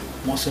मान्छेहरू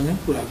मसँगै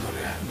कुरा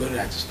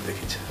गरिरहेको जस्तो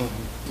देखिन्छ।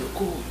 यो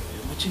को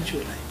म चिन्छु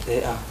होला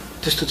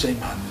त्यस्तो चाहिँ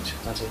मान्नुहुन्छ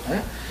है।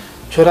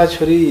 छोराछोरीलाई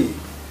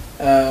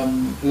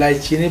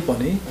चिने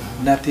पनि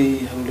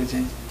नातिनीले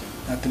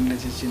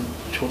चाहिँ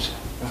छोड्छ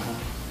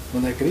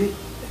भन्दाखेरि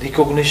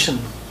रिकग्निसन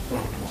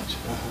प्रब्लम हुन्छ।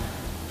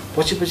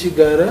 पछि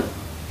गएर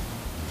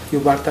यो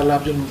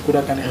वार्तालाप जुन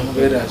कुराकानी हामी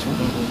गरिरहेछौँ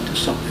त्यो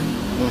सक्दैन।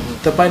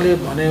 तपाईँले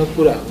भनेको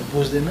कुरा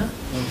बुझ्दैन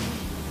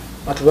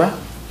अथवा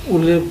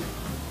उसले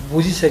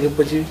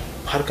बुझिसकेपछि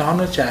फर्काउन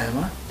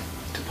चाहेमा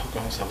त्यो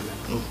फर्काउन सक्दैन।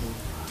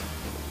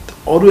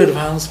 अरू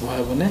एडभान्स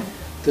भयो भने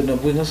त्यो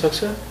नबुझ्न सक्छ,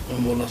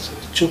 बोल्न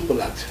सक्छ, चुप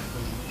लाग्छ।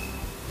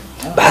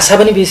 भाषा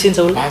पनि बिर्सिन्छ,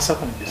 भाषा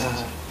पनि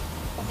बिर्सिन्छ।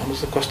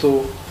 भन्नुहोस् त कस्तो,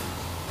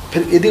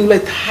 फेरि यदि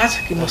उसलाई थाहा छ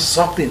कि म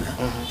सक्दिनँ,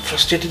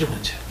 फ्रस्ट्रेटेड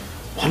हुन्छ,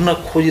 भन्न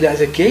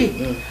खोजिरहेछ केही,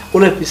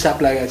 उसलाई पिसाब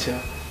लागेको छ,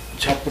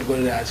 छटपट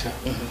गरिरहेछ,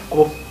 अब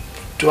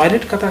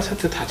टोयलेट कता छ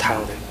त्यो थाहा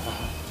हुँदैन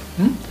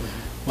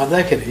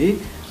भन्दाखेरि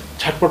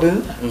छटपट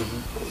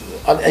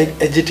अलि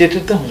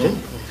एजिटेटेड त हुन्छ नि।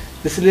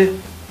 त्यसैले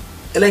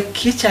यसलाई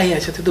के चाहिएको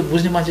छ त्यो त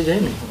बुझ्ने मान्छे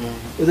चाहिँ नि,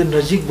 यो त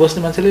नजिक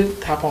बस्ने मान्छेले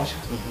थाहा पाउँछ।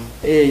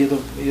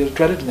 यो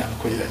टोयलेट जानु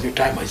खोजिरहेको छ, यो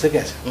टाइम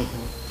भइसकेको छ,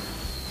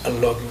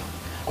 लग्यो।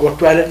 अब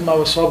टोयलेटमा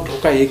अब सब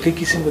ढोका एकै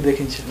किसिमको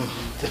देखिन्छ,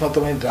 त्यसमा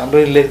तपाईँ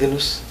राम्ररी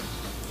लेखिदिनुहोस्,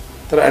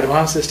 तर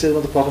एडभान्स स्टेजमा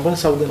त पढ्नु पनि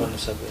सक्दैन।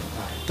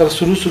 तर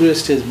सुरु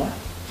स्टेजमा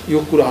यो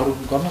कुराहरू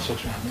गर्न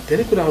सक्छौँ हामी,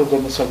 धेरै कुराहरू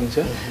गर्न सकिन्छ।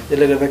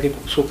 यसले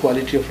गर्दाखेरि उसको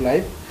क्वालिटी अफ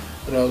लाइफ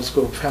र उसको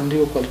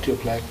फ्यामिलीको क्वालिटी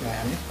अफ लाइफलाई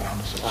हामी बढाउन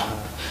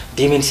सक्छौँ।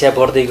 डिमेन्सिया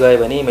बढ्दै गयो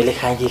भने मैले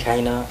खाएँ कि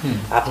खाइनँ,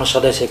 आफ्नो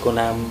सदस्यको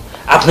नाम,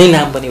 आफ्नै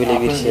नाम पनि उसले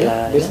बिर्सेला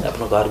होइन,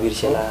 आफ्नो घर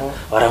बिर्सेला,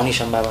 हराउने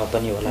सम्भावना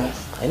पनि होला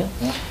होइन।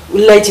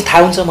 उसलाई चाहिँ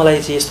थाहा हुन्छ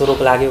मलाई चाहिँ यस्तो रोग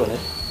लाग्यो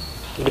भनेर,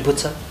 उसले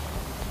बुझ्छ।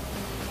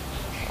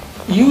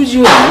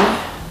 युजुअली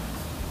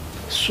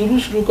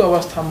सुरुको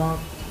अवस्थामा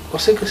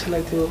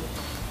कसैलाई त्यो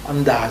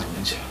अन्दाज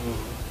हुन्छ,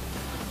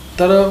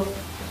 तर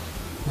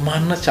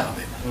मान्न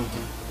चाहँदैन,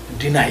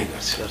 डिनाइ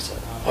गर्छ।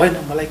 होइन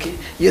मलाई के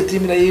यो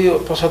तिमीलाई यो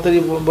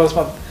 75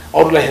 वर्षमा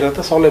अरूलाई हेर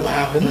त सबलाई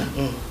भए होइन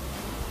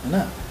होइन,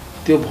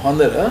 त्यो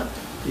भनेर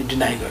यो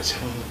डिनाइ गर्छ।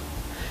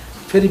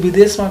 फेरि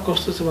विदेशमा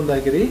कस्तो छ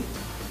भन्दाखेरि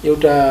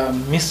एउटा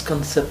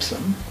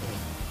मिसकन्सेप्सन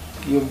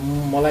यो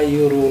मलाई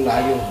यो रोग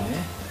लाग्यो भने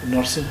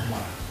नर्सिङ होममा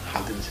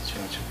हालिदिन्छ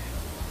छोराछोरी।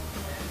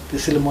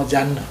 त्यसैले म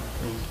जान्न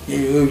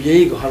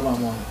यही घरमा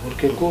म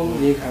हुर्केको,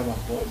 यही घरमा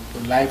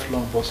लाइफ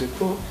लङ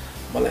बसेको,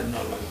 मलाई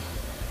नलाग्यो।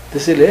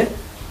 त्यसैले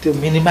त्यो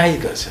मिनिमाइज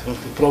गर्छ,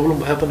 त्यो प्रब्लम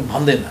भए पनि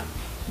भन्दैन।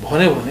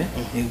 भन्यो भने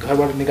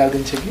घरबाट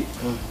निकालिदिन्छ कि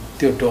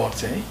त्यो डर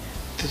चाहिँ।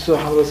 त्यस्तो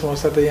हाम्रो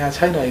समस्या त यहाँ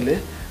छैन अहिले,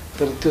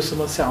 तर त्यो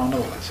समस्या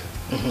आउनवाला छ।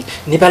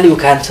 नेपाली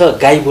उखान छ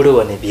गाई बुढो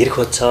भने भिर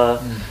खोज्छ,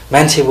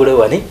 मान्छे बुढो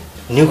भने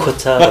न्यु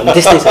खोज्छ,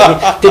 त्यस्तै छ नि।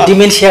 त्यो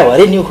डिमेन्सिया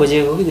भरे न्यु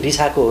खोजेको हो कि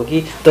रिसाएको हो कि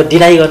त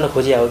डिनाइ गर्न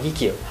खोजिया हो कि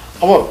के हो?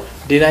 अब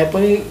डिनाइ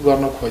पनि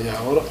गर्न खोजा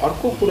हो। र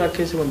अर्को कुरा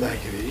के छ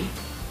भन्दाखेरि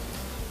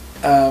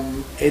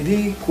यदि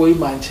कोही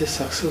मान्छे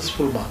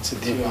सक्सेसफुल मान्छे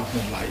थियो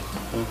आफ्नो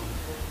लाइफमा,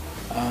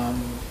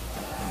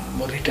 म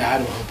रिटायर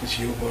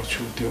भएपछि यो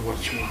गर्छु त्यो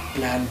गर्छु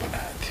प्लान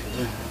बनाएको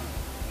थियो,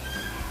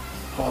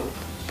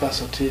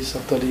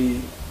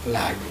 65-70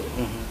 लाग्यो,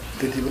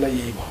 त्यति बेला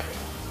यही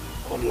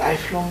भयो। अब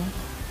लाइफ लङ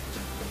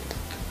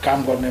काम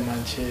गर्ने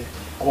मान्छे,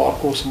 अब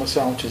अर्को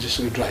समस्या आउँछ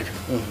जस्तो कि ड्राइभिङ।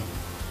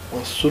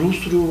 अब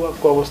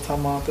सुरुको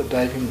अवस्थामा त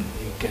ड्राइभिङ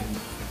क्यान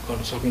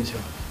गर्न सकिन्छ,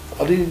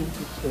 अलि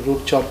रोग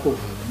चर्को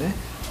भयो भने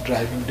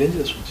ड्राइभिङ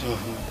डेन्जरस हुन्छ,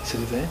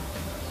 त्यसरी चाहिँ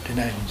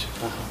डिनाइ हुन्छ।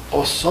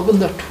 अब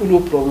सबभन्दा ठुलो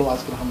प्रब्लम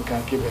आजकल हाम्रो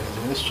कहाँ के भइरहेको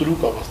छ भने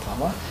सुरुको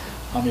अवस्थामा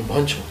हामी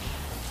भन्छौँ,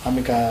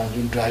 हामी कहाँ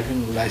जुन ड्राइभिङ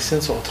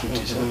लाइसेन्स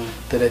अथोरिटी छ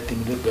त्यसलाई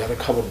तिमीले गएर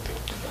खबर दियो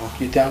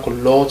कि त्यहाँको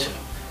ल छ,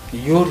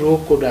 यो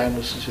रोगको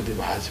डायग्नोसिस यदि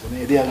भएको छ भने,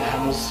 यदि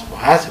डायग्नोसिस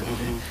भएको छ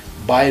भने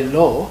बाई ल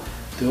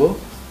त्यो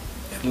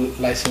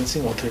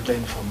लाइसेन्सिङ अथोरिटीलाई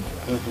इन्फर्म गर,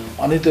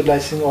 अनि त्यो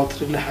लाइसेन्सिङ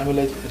अथोरिटीले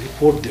हामीलाई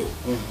रिपोर्ट दियो।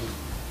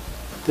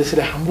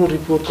 त्यसरी हाम्रो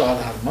रिपोर्टको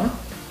आधारमा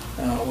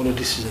उसले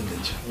डिसिजन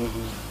दिन्छ।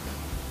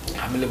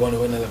 हामीले भन्यो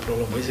भने यसलाई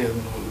प्रब्लम भइसक्यो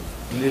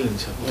भने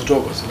लिन्छ, विथड्र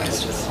गर्छ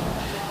लाइसेन्स।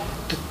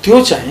 त्यो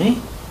चाहिँ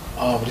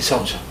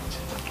रिसाउँछ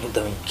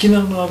एकदमै, किन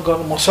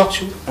गर्न म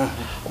सक्छु।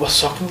 अब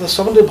सक्नु त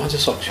सबैले भन्छ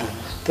सक्छु,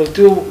 तर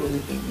त्यो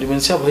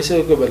डिमेन्सिया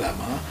भइसकेको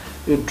बेलामा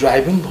यो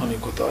ड्राइभिङ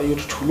भनेको त यो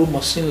ठुलो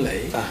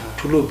मसिनलाई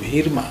ठुलो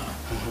भिडमा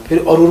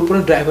फेरि अरू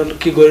पनि ड्राइभर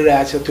के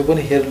गरिरहेछ त्यो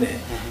पनि हेर्ने।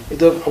 यो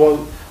त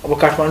अब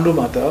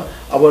काठमाडौँमा त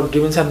अब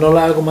डिमेन्सिया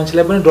नलागेको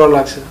मान्छेलाई पनि डर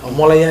लाग्छ। अब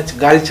मलाई यहाँ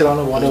गाडी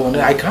चलाउनु भन्यो भने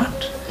आई कान्ट,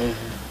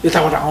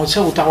 यताबाट आउँछ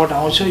उताबाट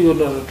आउँछ, यो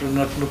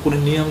न कुनै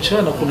नियम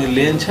छ न कुनै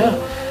लेन छ।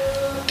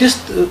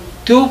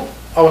 त्यो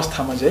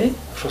अवस्थामा चाहिँ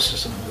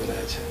फ्रस्ट्रेसन हुँदो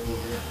रहेछ।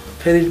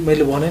 फेरि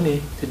मैले भने नि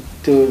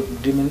त्यो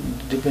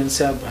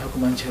डिमेन्सिया भएको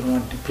मान्छेहरूमा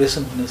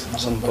डिप्रेसन हुने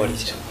सम्भावना बढी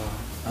छ।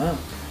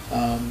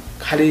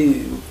 खालि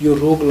यो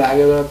रोग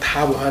लागेर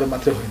थाहा भएर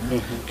मात्रै होइन,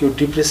 कि यो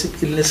डिप्रेसिभ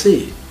इलनेसै,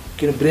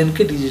 किन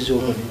ब्रेनकै डिजिज हो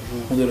पनि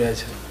हुँदो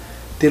रहेछ,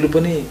 त्यसले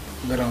पनि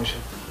गराउँछ।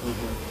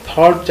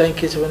 थर्ड चाहिँ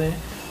के छ भने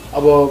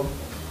अब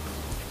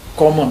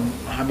कमन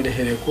हामीले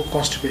हेरेको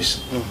कन्स्टिपेसन।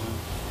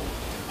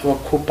 अब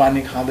खुब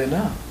पानी खाँदैन,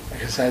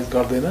 एक्सर्साइज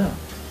गर्दैन,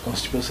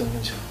 कन्स्टिपेसन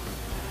हुन्छ।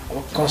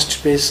 अब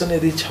कन्स्टिपेसन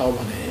यदि छ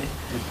भने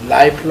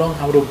लाइफ लङ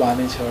हाम्रो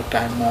बानी छ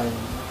टाइममा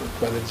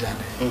टोयलेट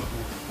जाने,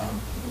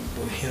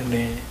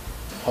 हिँड्ने,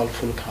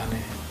 फलफुल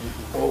खाने।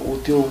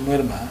 अब त्यो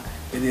उमेरमा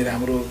यदि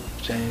राम्रो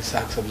चाहिँ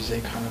सागसब्जी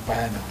चाहिँ खान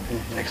पाएन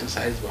भने,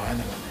 एक्सर्साइज भएन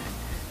भने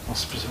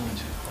कन्स्टिपेसन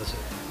हुन्छ।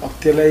 अब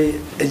त्यसलाई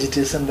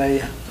एजिटेसनलाई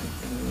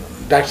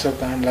डाक्टर साहब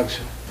कहाँ लाग्छ,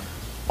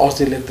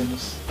 औषधि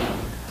लेखिदिनुहोस्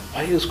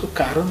भाइ, उसको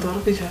कारण त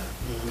अर्कै छ,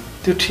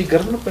 त्यो ठिक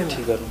गर्नु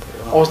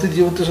पर्यो। औषधि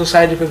दियो भने त्यसको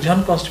साइड इफेक्ट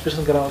झन्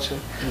कन्स्टिपेसन गराउँछ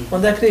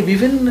भन्दाखेरि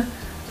विभिन्न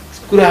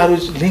कुराहरू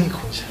लिङ्क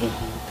हुन्छ।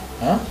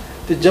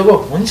 त्यो जब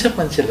हुन्छ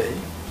मान्छेलाई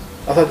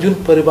अथवा जुन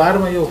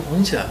परिवारमा यो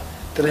हुन्छ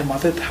त्यसलाई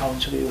मात्रै थाहा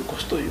हुन्छ कि यो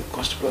कस्तो यो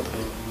कष्टप्रद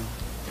हो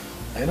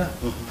होइन।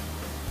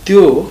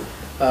 त्यो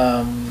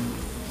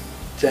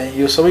चाहिँ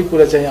यो सबै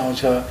कुरा चाहिँ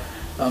आउँछ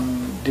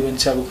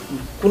डिमेन्सियाको,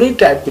 कुनै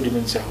टाइपको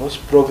डिमेन्सिया होस्,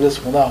 प्रोग्रेस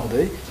हुँदा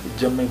हुँदै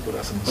जम्मै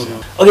कुरा समस्या।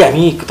 अघि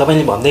हामी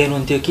तपाईँले भन्दै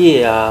हुनुहुन्थ्यो कि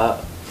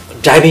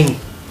ड्राइभिङ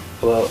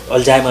अब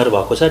अल्जाइमर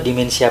भएको छ,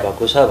 डिमेन्सिया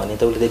भएको छ भने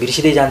त उसले त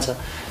बिर्सिँदै जान्छ,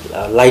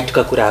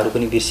 लाइटका कुराहरू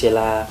पनि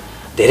बिर्सेला,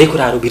 धेरै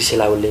कुराहरू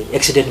बिर्सेला, उसले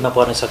एक्सिडेन्टमा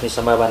पर्न सक्ने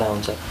सम्भावना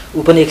हुन्छ,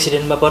 ऊ पनि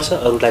एक्सिडेन्टमा पर्छ,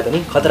 अरूलाई पनि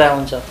खतरा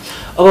हुन्छ।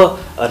 अब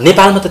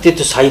नेपालमा त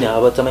त्यस्तो छैन।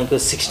 अब तपाईँको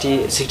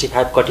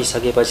 60-65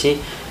 कटिसकेपछि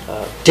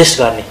टेस्ट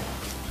गर्ने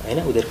होइन,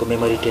 उनीहरूको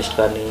मेमोरी टेस्ट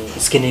गर्ने,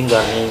 स्क्यानिङ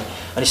गर्ने,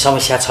 अनि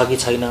समस्या छ कि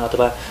छैन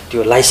अथवा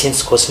त्यो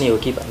लाइसेन्स खोज्ने हो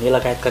कि भन्ने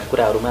लगायतका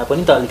कुराहरूमा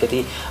पनि त अलिकति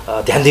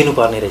ध्यान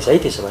दिनुपर्ने रहेछ है।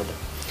 त्यसो भए त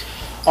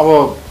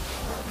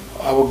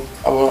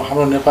अब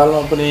हाम्रो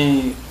नेपालमा पनि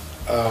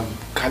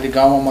खालि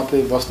गाउँमा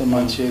मात्रै बस्ने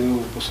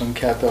मान्छेहरूको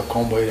सङ्ख्या त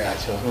कम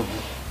भइरहेछ।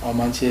 अब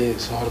मान्छे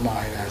सहरमा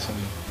आइरहेछन्,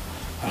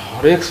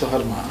 हरेक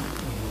सहरमा,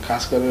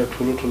 खास गरेर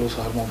ठुलो ठुलो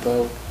सहरमा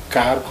त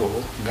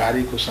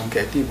गाडीको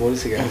सङ्ख्या यति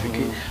बढिसकेको छ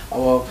कि अब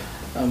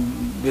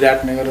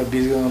विराटनगर र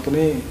वीरगञ्जमा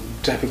पनि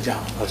ट्राफिक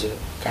जाम। हजुर,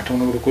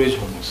 काठमाडौँको कुरै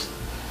छोड्नुहोस्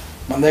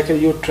भन्दाखेरि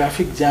यो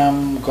ट्राफिक जाम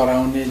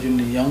गराउने जुन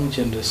यङ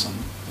जेनेरेसन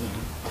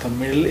अथवा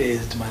मिडल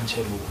एज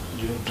मान्छेहरू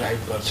जो ड्राइभ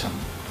गर्छन्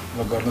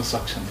र गर्न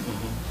सक्छन्,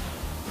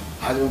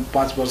 आज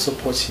 5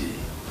 वर्षपछि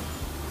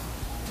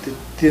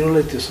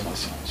तिनीहरूलाई त्यो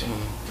समस्या हुन्छ।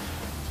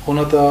 हुन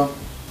त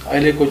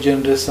अहिलेको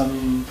जेनेरेसन,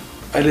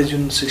 अहिले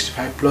जुन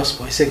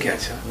 65+ भइसकेको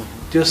छ,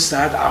 त्यो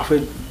साथ आफै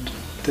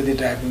त्यति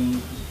ड्राइभिङ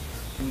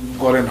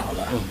गरेन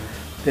होला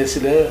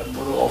त्यसैले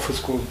बरु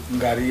अफिसको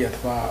गाडी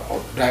अथवा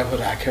ड्राइभर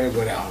राखेर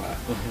गरे होला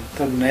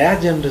तर नयाँ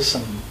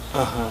जेनेरेसन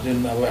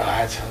जुन अब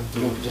आएछ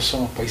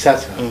जससँग पैसा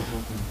छ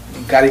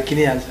गाडी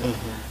किनिहाल्छ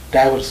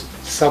ड्राइभर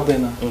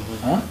सक्दैन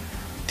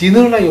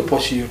तिनीहरूलाई यो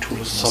पछि यो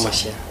ठुलो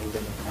समस्या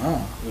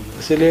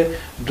त्यसैले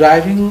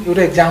ड्राइभिङ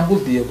एउटा इक्जाम्पल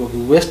दिएको कि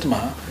वेस्टमा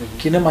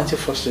किन मान्छे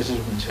फ्रस्ट्रेटेड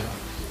हुन्छ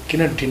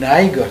किन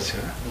डिनाई गर्छ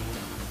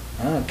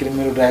किन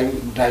मेरो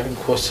ड्राइभिङ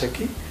खोज्छ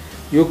कि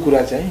यो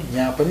कुरा चाहिँ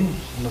यहाँ पनि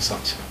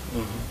हुनसक्छ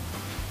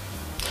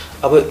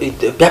अब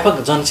व्यापक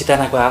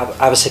जनचेतनाको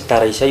आवश्यकता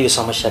रहेछ यो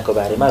समस्याको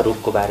बारेमा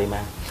रोगको बारेमा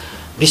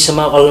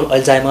विश्वमा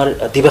अल्जाइमर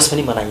दिवस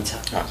पनि मनाइन्छ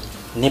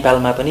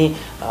नेपालमा पनि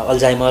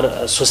अल्जाइमर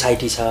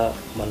सोसाइटी छ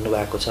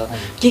भन्नुभएको छ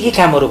के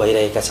कामहरू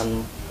भइरहेका छन्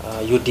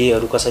यो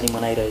डेहरू कसरी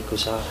मनाइरहेको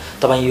छ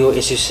तपाईँ यो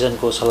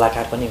एसोसिएसनको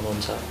सल्लाहकार पनि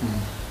हुनुहुन्छ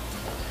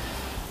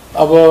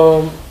अब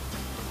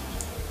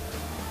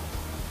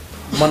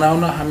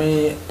मनाउन हामी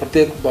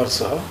प्रत्येक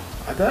वर्ष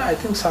आई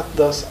थिङ्क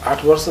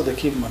 7-10-8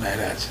 वर्षदेखि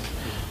मनाइरहेछ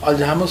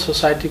अल्जाइमर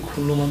सोसाइटी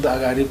खुल्नुभन्दा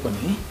अगाडि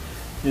पनि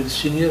जुन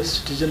सिनियर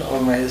सिटिजन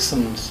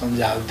अर्गनाइजेसन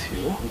सञ्जाल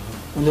थियो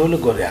उनीहरूले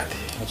गरेका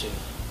थिए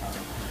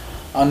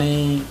अनि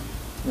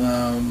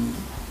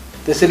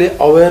त्यसैले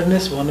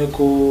अवेरनेस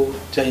भनेको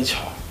चाहिँ छ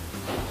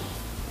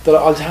तर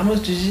अल्जाइमर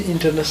डिजिज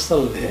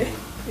इन्टरनेसनलले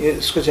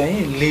यसको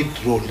चाहिँ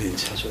लिड रोल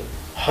लिन्छ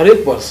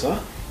हरेक वर्ष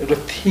एउटा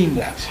थिम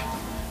राख्छ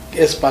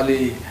यसपालि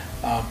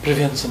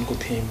प्रिभेन्सनको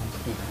थिम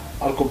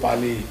अर्को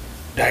पालि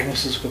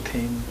डायग्नोसिसको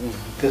थिम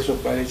तेस्रो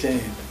पालि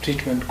चाहिँ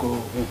ट्रिटमेन्टको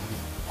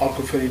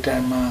अर्को फेरि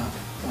टाइममा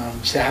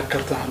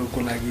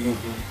स्याहारकर्ताहरूको लागि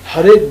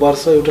हरेक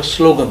वर्ष एउटा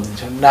स्लोगन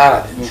दिन्छ नारा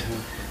दिन्छ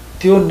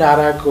त्यो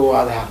नाराको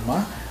आधारमा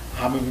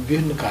हामी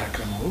विभिन्न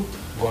कार्यक्रमहरू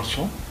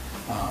गर्छौँ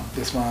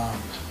त्यसमा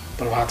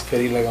प्रभात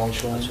फेरी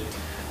लगाउँछौँ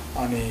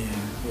अनि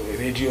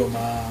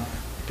रेडियोमा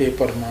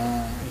पेपरमा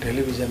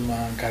टेलिभिजनमा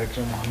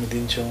कार्यक्रम हामी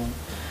दिन्छौँ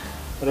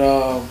र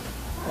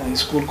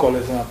स्कुल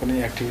कलेजमा पनि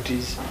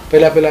एक्टिभिटिज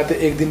पहिला त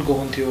एक दिनको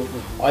हुन्थ्यो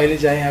अहिले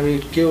चाहिँ हामी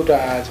के एउटा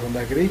आएछ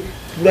भन्दाखेरि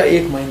पुरा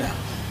 1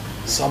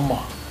 महिनासम्म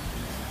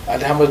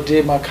अल्जाइमर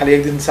डेमा खालि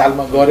एक दिन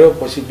सालमा गऱ्यो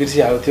पछि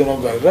बिर्सिहाल्यो त्यो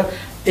नगरेर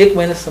 1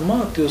 महिनासम्म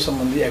त्यो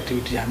सम्बन्धी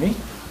एक्टिभिटी हामी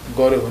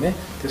गऱ्यो भने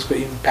त्यसको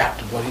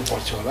इम्प्याक्ट बढी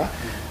पर्छ होला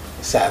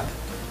सायद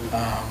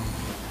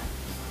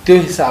त्यो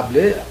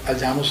हिसाबले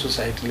अल्जाइमर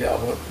सोसाइटीले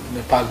अब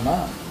नेपालमा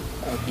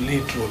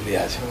लिड रोल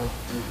लिएको छ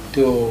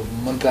त्यो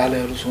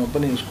मन्त्रालयहरूसँग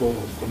पनि उसको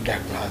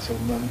कन्ट्याक्ट भएको छ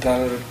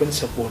मन्त्रालयले पनि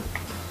सपोर्ट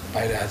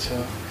पाइरहेछ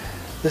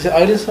जस्तै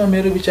अहिलेसम्म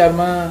मेरो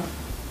विचारमा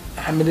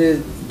हामीले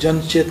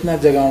जनचेतना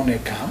जगाउने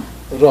काम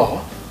र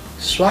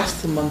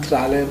स्वास्थ्य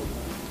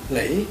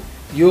मन्त्रालयलाई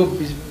यो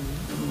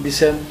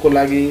विषयको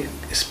लागि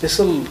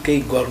स्पेसल केही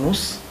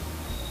गर्नुस्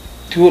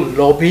त्यो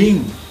लबिङ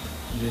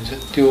जुन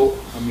छ त्यो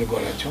हामीले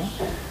गरेका छौँ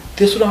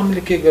तेस्रो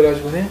हामीले के गरेका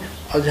छौँ भने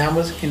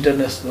अल्जाइमर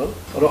इन्टरनेसनल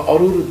र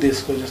अरू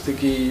देशको जस्तै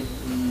कि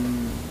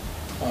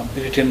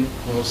ब्रिटेन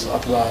होस्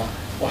अथवा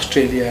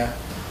अस्ट्रेलिया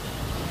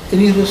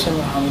यिनीहरूसँग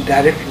हामी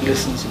डाइरेक्ट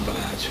रिलेसनसिप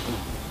बनाएको छौँ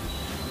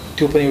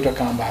त्यो पनि एउटा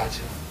काम भएको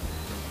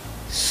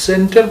छ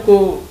सेन्टरको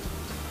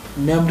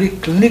मेमोरी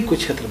क्लिनिकको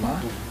क्षेत्रमा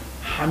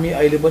हामी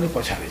अहिले पनि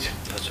पछाडि छौँ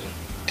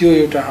त्यो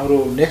एउटा हाम्रो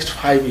नेक्स्ट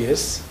 5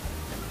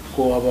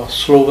 इयर्सको अब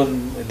स्लोगन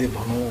यदि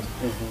भनौँ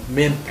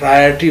मेन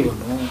प्रायोरिटी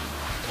भनौँ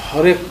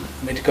हरेक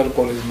मेडिकल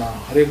कलेजमा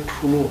हरेक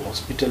ठुलो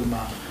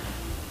हस्पिटलमा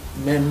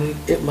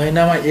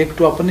महिनामा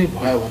 1 पनि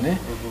भयो भने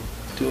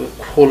त्यो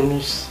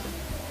खोल्नुस्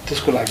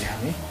त्यसको लागि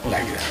हामी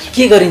लागिरहेको छौँ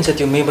के गरिन्छ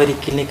त्यो मेमोरी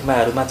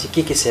क्लिनिकमाहरूमा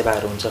चाहिँ के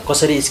सेवाहरू हुन्छ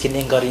कसरी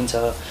स्क्यानिङ गरिन्छ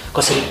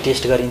कसरी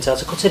टेस्ट गरिन्छ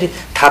कसरी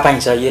थाहा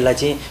पाइन्छ यसलाई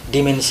चाहिँ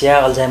डिमेन्सिया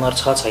अल्जाइमर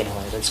छ छैन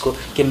भनेर यसको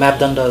के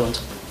मापदण्डहरू हुन्छ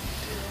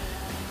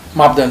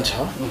मापदण्ड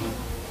छ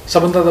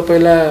सबभन्दा त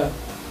पहिला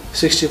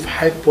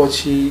 65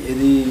 पछि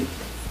यदि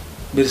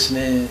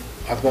बिर्सने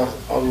अथवा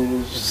अरू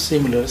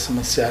सिमिलर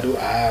समस्याहरू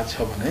आएछ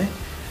भने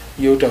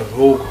एउटा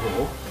रोग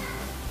हो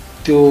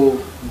त्यो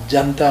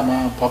जनतामा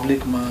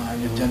पब्लिकमा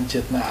यो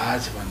जनचेतना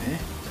आएछ भने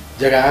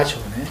जगाएछ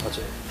भने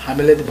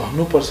हामीले त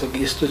भन्नुपर्छ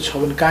कि यस्तो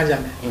छ भने कहाँ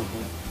जाने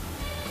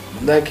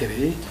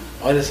भन्दाखेरि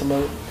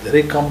अहिलेसम्म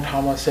धेरै कम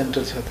ठाउँमा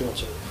सेन्टर छ त्यो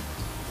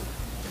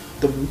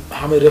त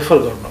हामी रेफर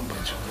गर्नु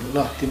पर्छ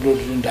ल तिम्रो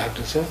जुन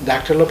डाक्टर छ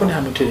डाक्टरलाई पनि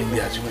हामी ट्रेनिङ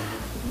दिएको छौँ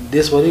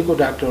देशभरिको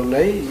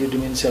डाक्टरहरूलाई यो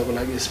डिमेन्सियाको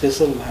लागि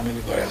स्पेसल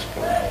हामीले गरेका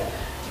छौँ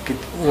कि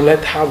उसलाई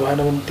थाहा भएन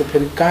भने त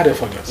फेरि कहाँ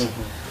रेफर गर्छ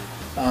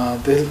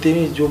त्यसले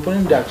तिमी जो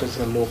पनि डाक्टर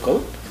छ लोकल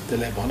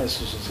त्यसलाई भन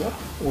यस्तो छ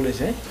उसले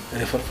चाहिँ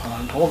रेफर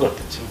फलानु ठाउँमा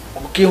गरिदिन्छ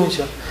अब के हुन्छ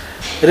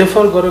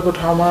रेफर गरेको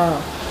ठाउँमा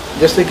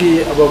जस्तै कि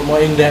अब म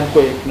इङ्ल्यान्डको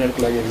 1 मिनटको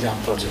लागि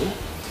एक्जाम्पल छु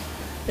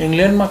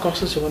इङ्ल्यान्डमा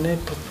कस्तो छ भने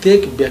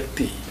प्रत्येक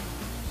व्यक्ति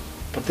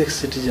प्रत्येक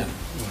सिटिजन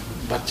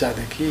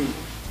बच्चादेखि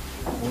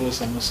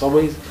बुढोसम्म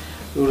सबै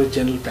एउटा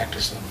जेनरल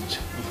प्र्याक्टिसनर हुन्छ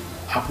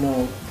आफ्नो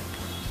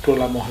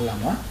टोला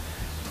मोहल्लामा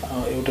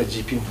एउटा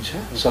जिपी हुन्छ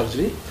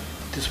सर्जरी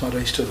त्यसमा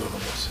रेजिस्टर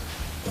गर्नुपर्छ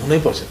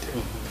हुनैपर्छ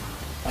त्यो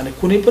अनि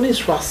कुनै पनि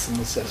स्वास्थ्य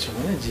समस्या छ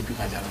भने जिपी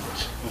कहाँ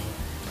जानुपर्छ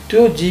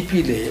त्यो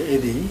जिपीले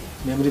यदि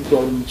मेमोरी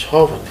प्रब्लम छ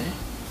भने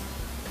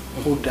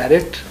ऊ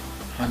डाइरेक्ट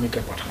हामी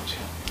कहाँ पठाउँछ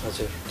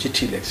हजुर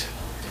चिठी लेख्छ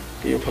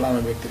कि यो फलाना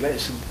व्यक्तिलाई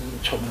यसो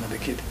 6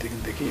 महिनादेखि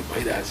त्यतिदेखि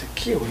भइरहेछ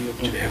के हो यो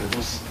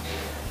हेर्नुहोस्।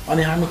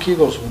 अनि हामी के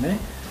गर्छौँ भने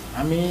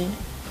हामी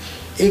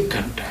 1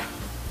 घन्टा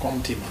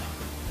कम्तीमा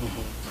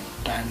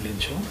टाइम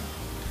लिन्छौँ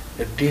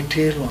र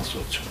डिटेलमा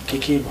सोध्छौँ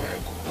के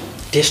भएको हो।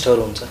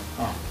 टेस्टहरू हुन्छ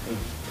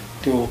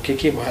त्यो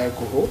के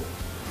भएको हो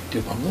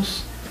त्यो भन्नुहोस्।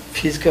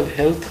 फिजिकल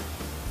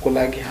हेल्थको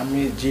लागि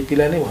हामी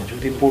जिपीलाई नै भन्छौँ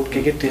रिपोर्ट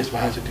के टेस्ट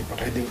भएको छ त्यो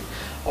पठाइदिउँ।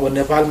 अब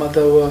नेपालमा त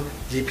अब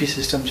जिपी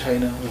सिस्टम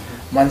छैन,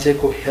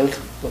 मान्छेको हेल्थ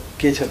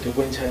के छ त्यो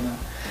पनि छैन।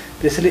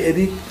 त्यसैले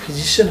यदि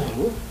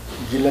फिजिसियनहरू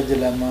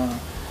जिल्लामा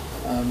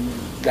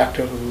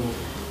डाक्टरहरू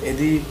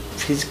यदि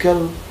फिजिकल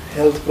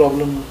हेल्थ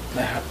प्रब्लम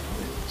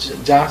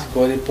जाँच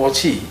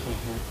गरेपछि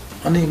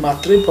अनि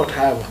मात्रै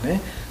पठायो भने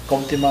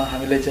कम्तीमा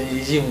हामीलाई चाहिँ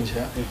इजी हुन्छ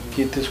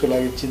कि त्यसको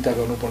लागि चिन्ता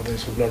गर्नु पर्दैन।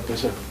 यसको ब्लड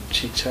प्रेसर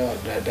ठिक छ,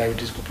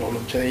 डायबिटिजको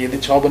प्रब्लम छ, यदि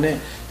छ भने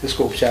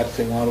त्यसको उपचार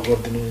चाहिँ उहाँहरू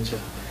गरिदिनुहुन्छ।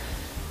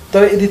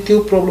 तर यदि त्यो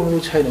प्रब्लमहरू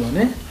छैन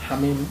भने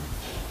हामी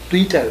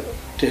 2टा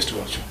टेस्ट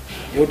गर्छौँ।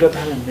 एउटा त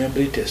हामी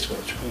मेमोरी टेस्ट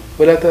गर्छौँ।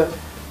 पहिला त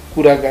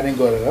कुराकानी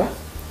गरेर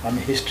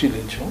हामी हिस्ट्री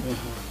लिन्छौँ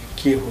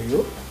के हो यो,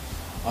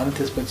 अनि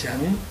त्यसपछि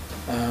हामी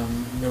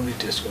मेमोरी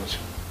टेस्ट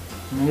गर्छौँ।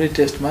 मेमोरी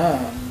टेस्टमा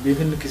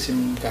विभिन्न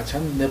किसिमका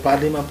छन्।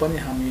 नेपालीमा पनि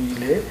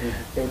हामीले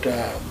एउटा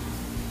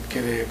के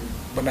अरे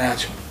बनाएका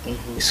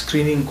छौँ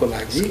स्क्रिनिङको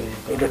लागि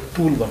एउटा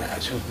टुल बनाएका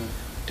छौँ।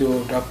 त्यो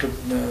डाक्टर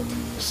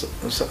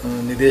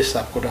निदेश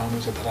सापकोटा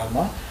हुनुहुन्छ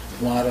धरानमा,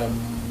 उहाँ र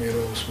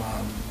मेरो उसमा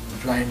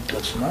जोइन्ट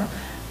टचमा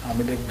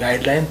हामीले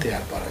गाइडलाइन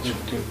तयार पारेका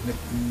छौँ। त्यो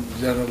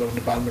जर्नल अफ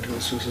नेपाल मेडिकल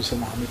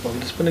एसोसिएसनमा हामी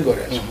पब्लिस पनि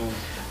गरेका छौँ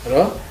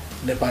र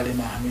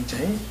नेपालीमा हामी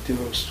चाहिँ त्यो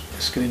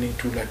स्क्रिनिङ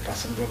टुललाई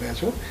ट्रान्सलेट गरेका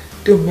छौँ।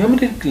 त्यो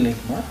मेमोरी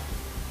क्लिनिकमा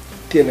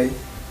त्यसलाई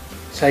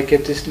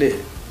साइकेट्रिस्टले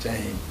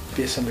चाहिँ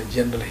पेसेन्टलाई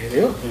जेनरल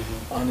हेऱ्यो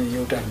अनि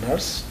एउटा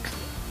नर्स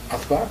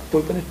अथवा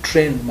कोही पनि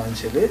ट्रेन्ड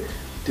मान्छेले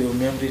त्यो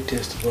मेमोरी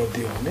टेस्ट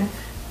गरिदियो भने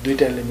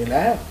 2टाले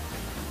मिलायो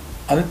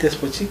अनि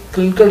त्यसपछि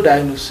क्लिनिकल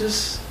डायग्नोसिस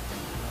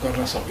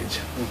गर्न सकिन्छ।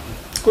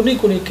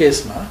 कुनै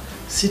केसमा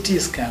सिटी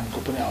स्क्यानको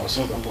पनि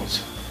आवश्यकता पर्छ,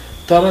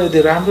 तर यदि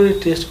राम्ररी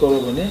टेस्ट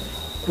गर्यो भने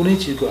कुनै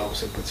चिजको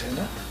आवश्यकता छैन।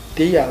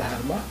 त्यही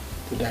आधारमा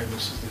त्यो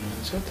डायग्नोसिस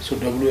दिनुहुन्छ। त्यसको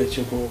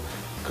WHO को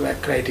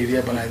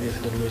क्राइटेरिया बनाइदिएको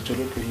छ। WHO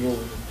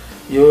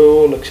ले यो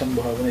लक्षण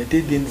भयो भने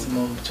यति दिनसम्म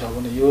छ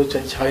भने यो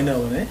चाहिँ छैन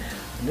भने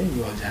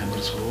यो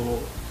अल्जाइमर्स हो,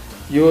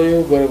 यो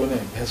गऱ्यो भने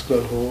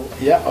भेस्कुलर हो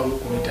या अरू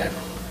कुनै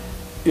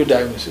टाइप यो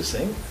डायग्नोसिस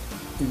चाहिँ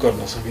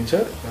गर्न सकिन्छ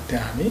र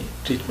त्यहाँ हामी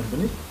ट्रिटमेन्ट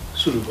पनि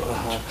सुरु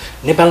गर्छौँ।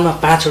 नेपालमा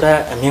 5वटा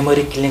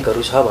मेमोरी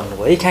क्लिनिकहरू छ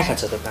भन्नुभयो, कहाँ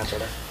छ त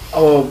 5वटा?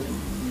 अब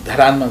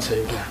धरानमा छ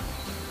एउटा,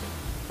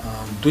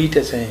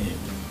 2टा चाहिँ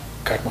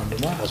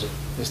काठमाडौँमा, हजुर,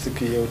 जस्तो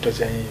कि एउटा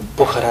चाहिँ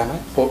पोखरामा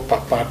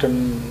पाटन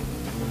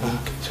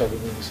छ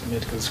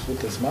मेडिकल स्कुल,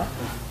 त्यसमा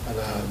र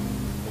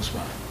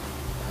उसमा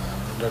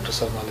डाक्टर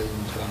शर्माले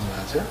चलाउनु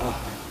भएको छ,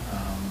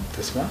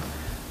 त्यसमा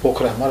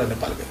पोखरामा र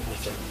नेपालको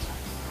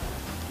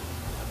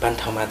 5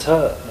 ठाउँमा छ।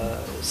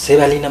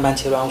 सेवा लिन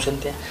मान्छेहरू आउँछन्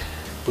त्यहाँ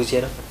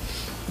बुझेर?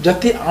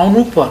 जति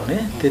आउनु पर्ने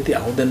त्यति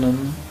आउँदैनन्।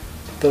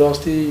 तर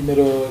अस्ति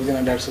मेरो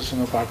एकजना डाक्टर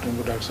साहबसँग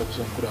पाटनको डाक्टर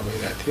साहबसँग कुरा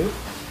भइरहेको थियो।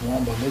 उहाँ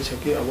भन्दैछ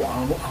कि अब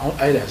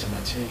आइरहेछ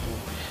मान्छे,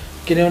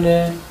 किनभने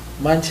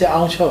मान्छे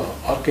आउँछ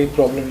अर्कै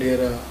प्रब्लम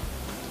लिएर,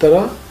 तर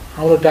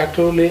हाम्रो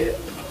डाक्टरले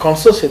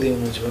कन्सियस यदि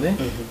हुनुहुन्छ भने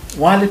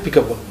उहाँले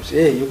पिकअप गर्नुपर्छ।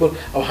 यो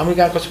अब हामी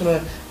कहाँ कसैको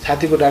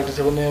छातीको डाक्टर छ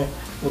भने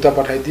उता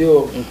पठाइदियो,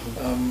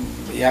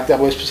 यहाँ त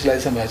अब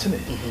स्पेसलाइजेसन भएको छ नि।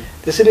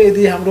 त्यसैले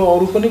यदि हाम्रो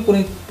अरू पनि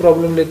कुनै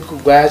प्रब्लमले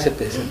गएछ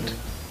पेसेन्ट,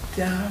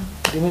 त्यहाँ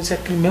डिमेन्सिया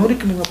मेमोरी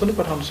क्लिनिकमा पनि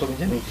पठाउन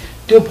सकिन्छ नि।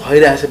 त्यो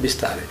भइरहेछ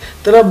बिस्तारै,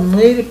 तर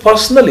मैले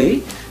पर्सनली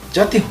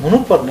जति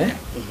हुनुपर्ने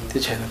त्यो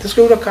छैन।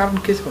 त्यसको एउटा कारण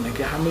के छ भने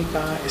कि हामी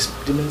कहाँ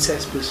डिमेन्सिया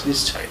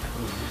स्पेसलिस्ट छैन।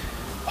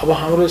 अब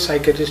हाम्रो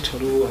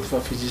साइकेट्रिस्टहरू अथवा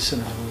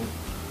फिजिसियनहरू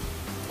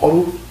अरू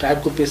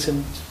टाइपको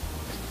पेसेन्ट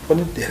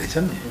पनि धेरै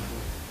छन् नि,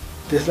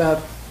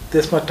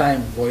 त्यसमा टाइम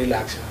बढी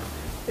लाग्छ।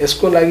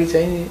 यसको लागि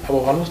चाहिँ अब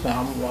भन्नुहोस् न,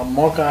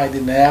 म कहाँ यदि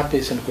नयाँ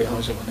पेसेन्ट कोही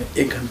आउँछ भने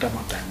 1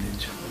 घन्टामा टाइम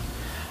लिन्छु।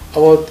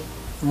 अब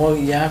म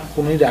यहाँ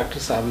कुनै डाक्टर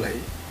साहबलाई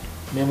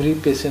मेमोरी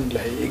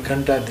पेसेन्टलाई 1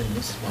 घन्टा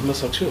दिनुहोस् भन्न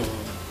सक्छु?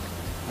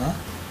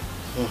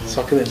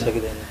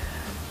 सकिँदैन।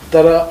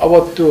 तर अब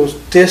त्यो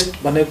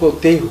टेस्ट भनेको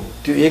त्यही हो,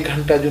 त्यो 1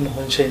 घन्टा जुन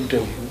हुन्छ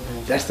interview,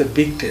 that's the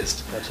big test.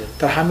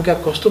 तर हामी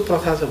कहाँ कस्तो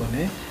प्रथा छ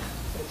भने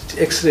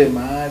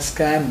एक्सरेमा,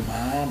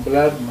 स्क्यानमा,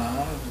 ब्लडमा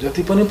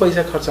जति पनि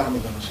पैसा खर्च हामी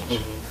गर्न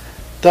सक्छौँ,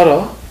 तर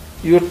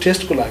यो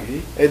टेस्टको लागि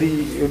यदि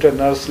एउटा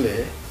नर्सले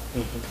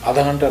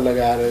आधा घन्टा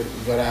लगाएर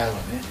गरायो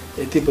भने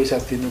यति पैसा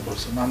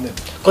तिर्नुपर्छ, मान्दैन।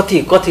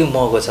 कति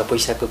महँगो छ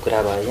पैसाको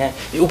कुरा भयो यहाँ?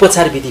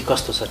 उपचार विधि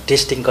कस्तो छ?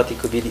 टेस्टिङ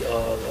कतिको विधि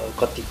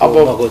कति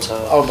महँगो छ?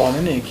 अब भने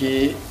नि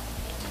कि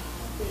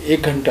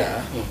 1 घन्टा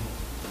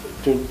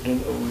त्यो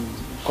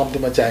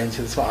कम्तीमा चाहिन्छ,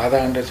 त्यसमा आधा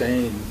घन्टा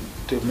चाहिँ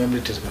त्यो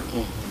मेमोरी टेस्ट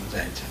गर्नु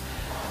चाहिन्छ।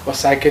 अब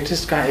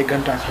साइकेट्रिस्ट कहाँ 1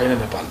 घन्टा छैन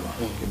नेपालमा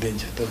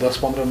दिन्छ, त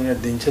 10-15 मिनट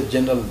दिन्छ,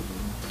 जेनरल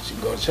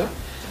गर्छ।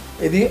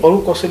 यदि अरू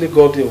कसैले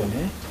गरिदियो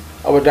भने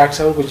अब डाक्टर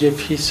साहबको जे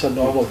फिस छ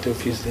नर्मल त्यो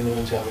फिस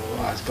दिनुहुन्छ।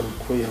 अब आजकल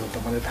खोइ अब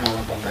तपाईँले थाहा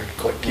नपर्दा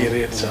के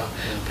रेट छ,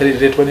 फेरि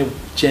रेट पनि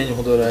चेन्ज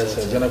हुँदो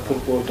रहेछ।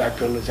 जनकपुरको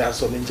डाक्टरले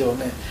 400 लिन्छ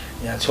भने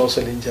यहाँ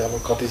 600 लिन्छ, अब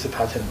कति चाहिँ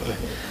थाहा छैन मलाई।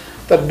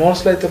 तर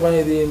नर्सलाई तपाईँ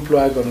यदि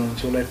इम्प्लोय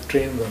गर्नुहुन्छ, उसलाई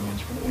ट्रेन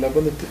गर्नुहुन्छ भने उसलाई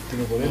पनि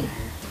दिनु पऱ्यो नि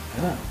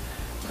होइन।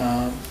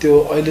 त्यो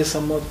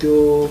अहिलेसम्म त्यो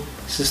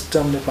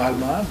सिस्टम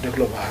नेपालमा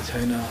डेभलप भएको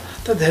छैन,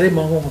 तर धेरै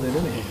महँगो हुँदैन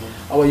नि।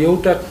 अब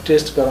एउटा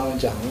टेस्ट गराउन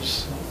जानुहोस्,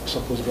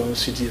 सपोज गर्नु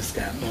सिटी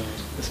स्क्यान,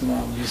 त्यसमा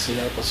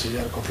 20,000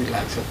 25,000 कति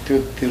लाग्छ, त्यो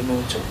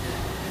तिर्नुहुन्छ।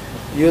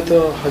 यो त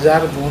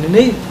 1000 मुनि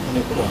नै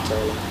हुने कुरा हुन्छ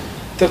होला।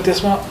 तर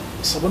त्यसमा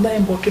सबभन्दा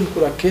इम्पोर्टेन्ट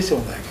कुरा के छ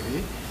भन्दाखेरि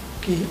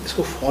कि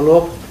यसको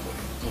फलोअप हुनु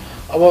पऱ्यो।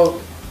 अब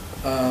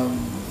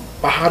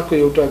पहाडको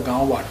एउटा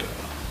गाउँबाट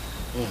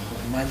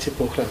मान्छे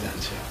पोखरा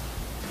जान्छ,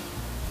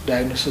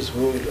 डायग्नोसिस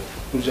हो,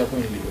 ऊर्जा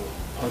पनि लियो,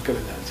 फर्केर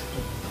जान्छ।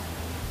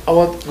 अब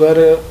गएर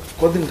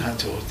कति दिन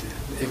खान्छ हो,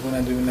 1 महिना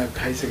 2 महिना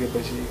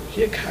खाइसकेपछि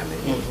के खाने,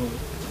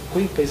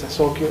 कोही पैसा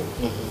सक्यो।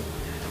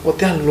 अब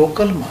त्यहाँ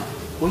लोकलमा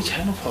कोही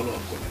छैन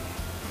फलोअप गर्ने।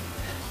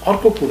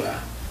 अर्को कुरा,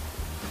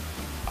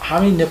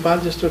 हामी नेपाल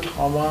जस्तो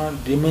ठाउँमा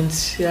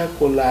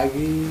डिमेन्सियाको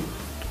लागि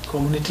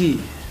कम्युनिटी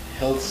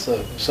हेल्थ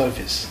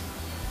सर्भिस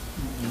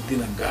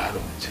दिन गाह्रो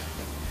हुन्छ।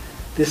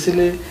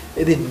 त्यसैले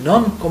यदि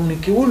नन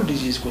कम्युनिकेबल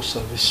डिजिजको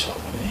सर्भिस छ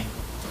भने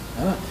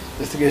होइन,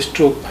 जस्तो कि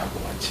स्ट्रोक भएको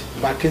मान्छे,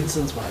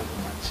 पार्किन्सन्स भएको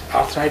मान्छे,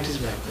 आर्थराइटिस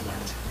भएको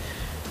मान्छे,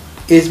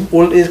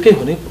 ओल्ड एजकै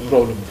हुने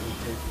प्रब्लम,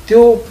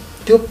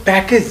 त्यो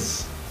प्याकेज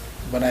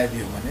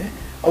बनाइदियो भने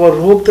अब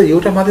रोग त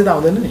एउटा मात्रै त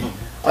आउँदैन नि।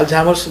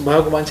 अल्जाइमर्स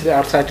भएको मान्छेले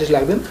आर्थराइटिस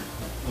लाग्दैन,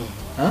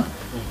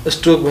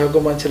 स्ट्रोक भएको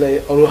मान्छेलाई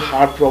अरू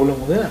हार्ट प्रब्लम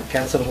हुँदैन,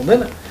 क्यान्सर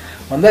हुँदैन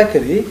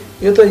भन्दाखेरि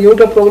यो त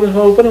एउटा प्रब्लम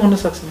पनि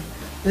हुनसक्छ।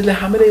 त्यसले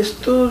हामीले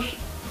यस्तो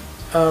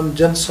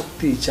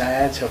जनशक्ति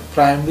चाहिएको छ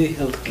प्राइमरी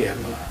हेल्थ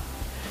केयरमा,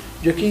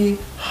 जो कि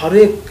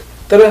हरेक,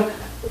 तर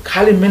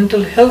खालि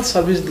मेन्टल हेल्थ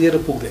सर्भिस दिएर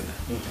पुग्दैन।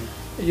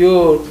 यो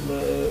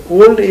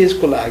ओल्ड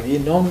एजको लागि,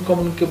 नन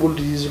कम्युनिकेबल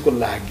डिजिजको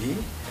लागि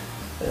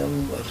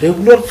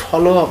रेगुलर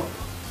फलोअप,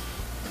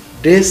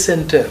 डे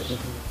सेन्टर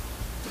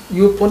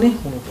यो पनि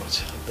हुनुपर्छ।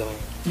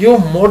 यो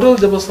मोडल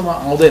जबसम्म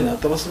आउँदैन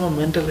तबसम्म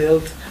मेन्टल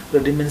हेल्थ र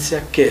डिमेन्सिया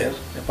केयर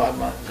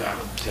नेपालमा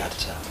गाह्रो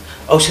हुन्छ।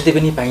 औषधि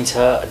पनि पाइन्छ,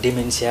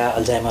 डिमेन्सिया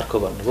अल्जाइमरको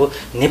भन्नुभयो,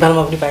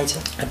 नेपालमा पनि पाइन्छ?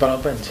 नेपालमा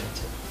पाइन्छ,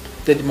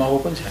 त्यति महँगो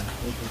पनि छैन।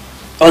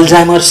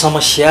 अल्जाइमर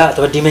समस्या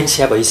अथवा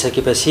डिमेन्सिया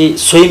भइसकेपछि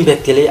स्वयं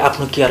व्यक्तिले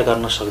आफ्नो केयर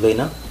गर्न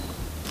सक्दैन,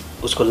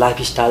 उसको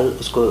लाइफस्टाइल,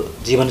 उसको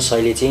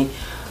जीवनशैली चाहिँ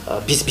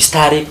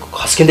बिस्तारै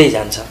खस्किँदै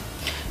जान्छ।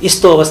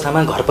 यस्तो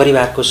अवस्थामा घर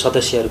परिवारको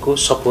सदस्यहरूको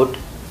सपोर्ट,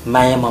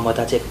 माया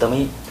ममता चाहिँ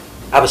एकदमै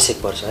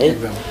आवश्यक पर्छ है।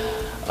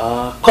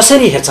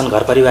 कसरी हेर्छन्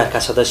घर परिवारका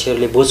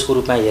सदस्यहरूले? बोझको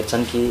रूपमा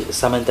हेर्छन् कि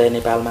सामान्यतया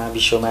नेपालमा,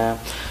 विश्वमा,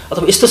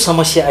 अथवा यस्तो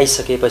समस्या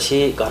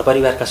आइसकेपछि घर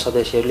परिवारका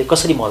सदस्यहरूले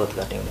कसरी मद्दत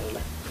गर्ने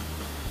उनीहरूलाई?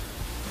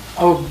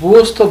 अब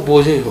बोझ त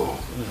बोझै हो।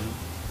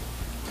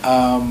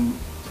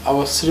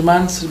 अब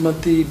श्रीमान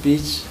श्रीमती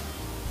बिच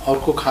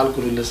अर्को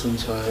खालको रिलेसन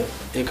छ,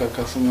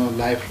 एकअर्कासँग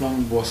लाइफ लङ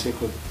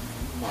बसेको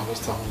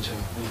अवस्था हुन्छ।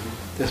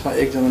 त्यसमा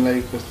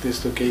एकजनालाई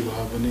त्यस्तो केही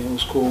भयो भने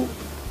उसको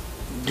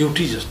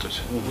ड्युटी जस्तो छ,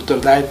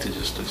 उत्तरदायित्व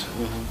जस्तो छ,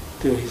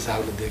 त्यो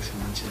हिसाबले देख्छ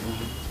मान्छे।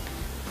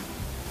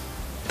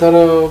 तर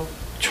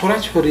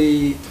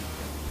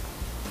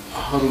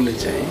छोराछोरीहरूले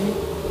चाहिँ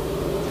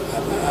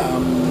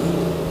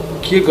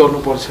के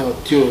गर्नुपर्छ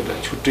त्यो एउटा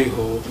छुट्टै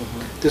हो,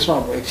 त्यसमा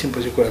अब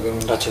एकछिनपछि कुरा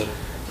गरौँ।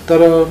 तर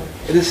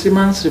यदि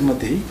श्रीमान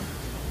श्रीमती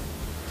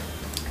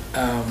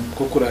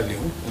को कुरा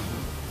लिउँ,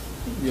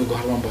 यो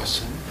घरमा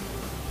बस्छन्,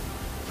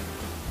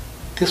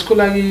 त्यसको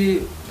लागि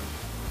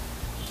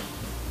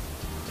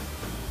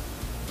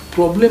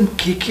प्रब्लम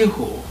के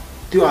हो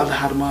त्यो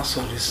आधारमा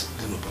सर्भिस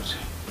दिनुपर्छ।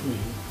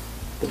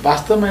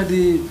 वास्तवमा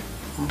यदि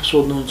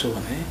सोध्नुहुन्छ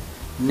भने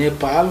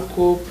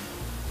नेपालको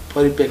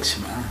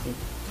परिप्रेक्ष्यमा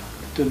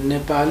त्यो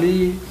नेपाली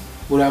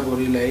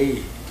बुढाबुढीलाई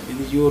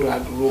यदि यो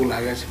रोग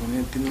लागेको छ भने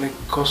तिनीलाई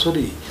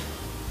कसरी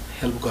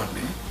हेल्प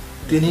गर्ने,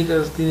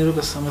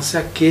 तिनीहरूको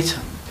समस्या के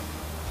छन्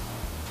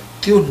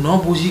त्यो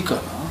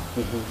नबुझिकन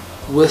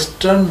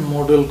वेस्टर्न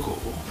मोडलको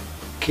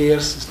केयर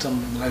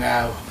सिस्टम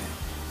लगायो भने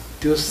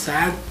त्यो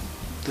सायद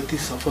त्यति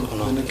सफल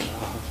हुँदैन कि।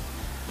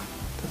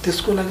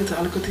 त्यसको लागि त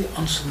अलिकति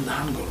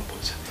अनुसन्धान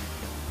गर्नुपर्छ,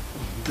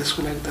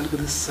 त्यसको लागि त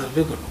अलिकति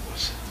सर्वे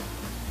गर्नुपर्छ,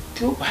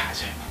 त्यो भएको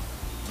छैन।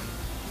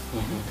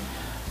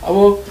 अब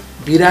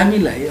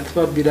बिरामीलाई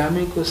अथवा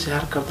बिरामीको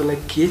स्याहारकर्तालाई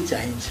के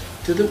चाहिन्छ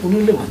त्यो त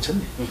उनीहरूले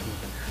भन्छन् नि।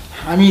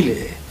 हामीले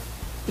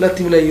ल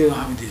तिमीलाई यो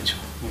हामी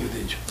दिन्छौँ, यो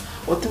दिन्छौँ,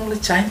 अब तिमीलाई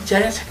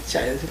चाहिएको छ कि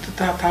चाहिएको छ त्यो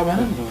थाहा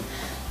भएन नि।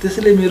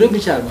 त्यसैले मेरो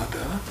विचारमा त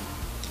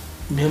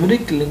मेमोरी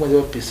क्लिनिकमा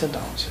जब पेसेन्ट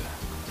आउँछ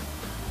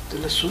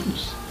त्यसलाई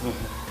सोध्नुहोस्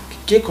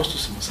के कस्तो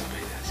समस्या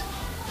भइरहेछ।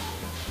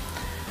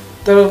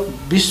 तर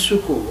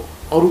विश्वको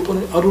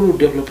अरू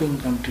डेभलपिङ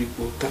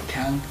कन्ट्रीको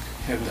तथ्याङ्क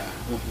हेर्दा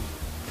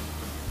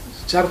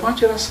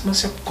 4-5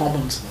 समस्या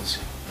कमन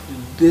समस्या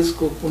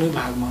देशको कुनै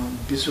भागमा,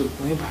 विश्वको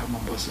कुनै भागमा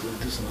बसेर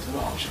त्यो समस्याहरू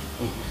आउँछ।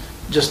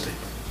 जस्तै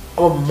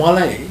अब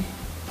मलाई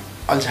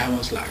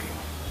अल्जाइमर्स लाग्यो,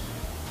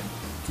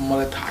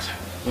 मलाई थाहा छ,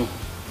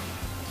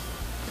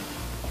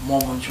 म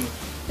भन्छु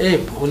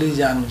ए भोलि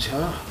जानु छ,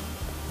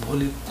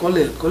 भोलि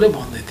कसले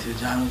भन्दै थियो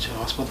जानु छ,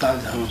 अस्पताल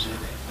जानु छ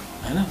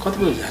होइन, कति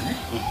बजी जाने?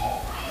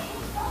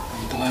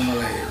 तपाईँ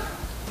मलाई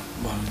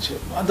भन्नुहुन्छ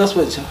 10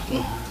 बजे छ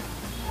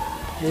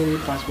फेरि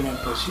 5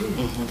 मिनटपछि म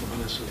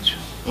तपाईँलाई सोध्छु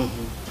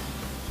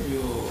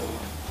यो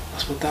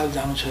अस्पताल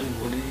जानु छ अरे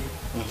भोलि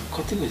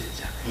कति बजे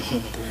जाने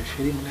तपाईँ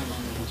फेरि मलाई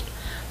भन्नुहुन्छ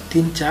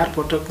 3-4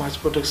 पटक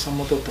 5 पटकसम्म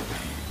त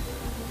तपाईँ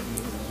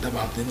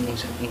दबाब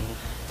दिनुहुन्छ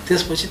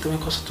त्यसपछि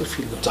तपाईँ कस्तो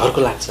फिल गर्नुहुन्छ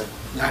झर्को लाग्छ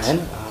हैन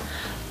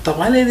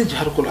तपाईलाई यदि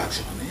झर्को लाग्छ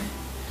भने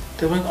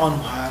तपाईको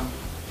अनुहार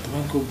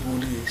तपाईको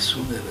बोली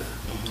सुनेर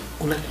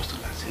उलाई कस्तो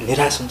लाग्छ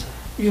निराश हुन्छ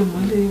यो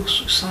मैले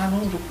सानो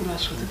र कुरा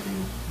सोधेको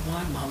यो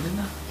मलाई भन्दैन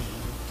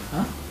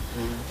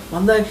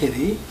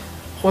भन्दाखेरि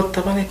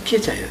तपाईलाई के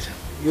चाहिएको छ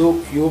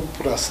यो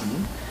प्रश्न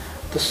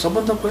त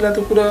सबभन्दा पहिला त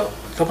कुरा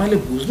तपाईले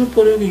बुझ्नु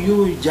पर्यो कि यो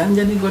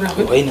जानी गरे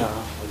होइन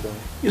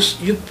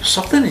यो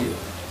सक्दैन यो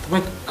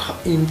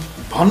तपाई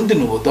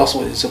भनिदिनु हो 10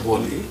 बजे छ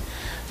भोलि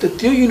त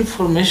त्यो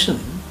इन्फर्मेसन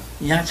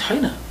यहाँ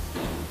छैन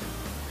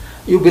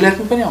यो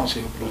बेलायतमा पनि आउँछ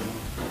यो प्रब्लम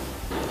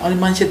अनि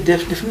मान्छे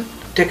डेफिनेसन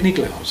टेक्निक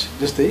लगाउँछ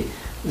जस्तै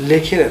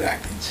लेखेर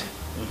राखिदिन्छ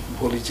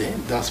भोलि चाहिँ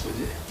 10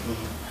 बजे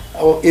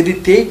अब यदि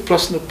त्यही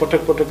प्रश्न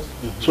पटक पटक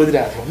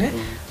सोधिरहेको भने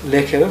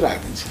लेखेर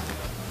राखिदिन्छ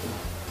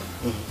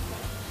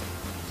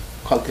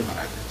खल्तीमा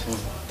राखिदिन्छ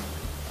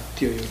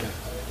त्यो एउटा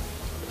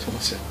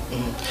समस्या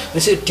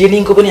त्यसै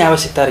ट्रेनिङको पनि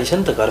आवश्यकता रहेछ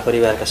नि त घर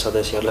परिवारका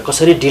सदस्यहरूलाई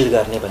कसरी डिल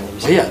गर्ने भन्ने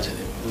विषय भइहाल्छ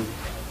नि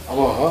अब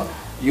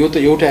यो त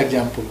एउटा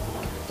एक्जाम्पल हो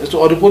जस्तो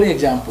अरू पनि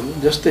एक्जाम्पल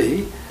जस्तै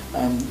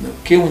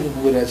के हुनु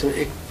गइरहेछ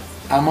एक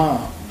आमा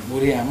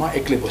बुढी आमा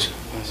एक्लै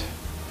बसिरहेको छ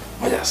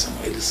मजासँग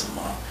अहिलेसम्म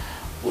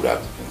पुरा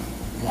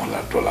मोहल्ला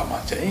टोलामा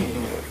चाहिँ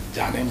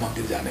जाने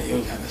मन्दिर जाने यो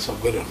जाने सब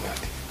गरिरहनु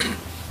भएको थियो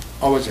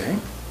अब चाहिँ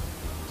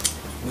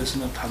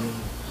बस्न थाल्नु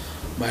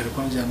बाहिर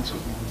पनि जान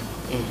सक्नुहुन्न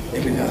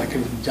एक्लै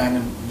जाँदाखेरि जाने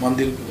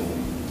मन्दिर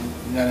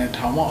जाने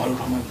ठाउँमा अरू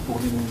ठाउँमा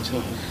पुग्नुहुन्छ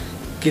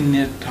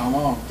किन्ने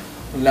ठाउँमा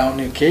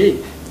ल्याउने केही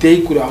त्यही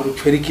कुराहरू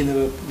फेरि किनेर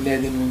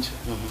ल्याइदिनुहुन्छ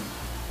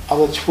अब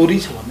छोरी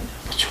छ भने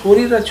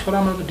छोरी र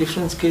छोरामा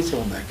डिफ्रेन्स के छ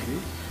भन्दाखेरि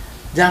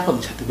जहाँ पनि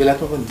छ त्यो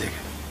बेलायतमा पनि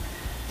देखेँ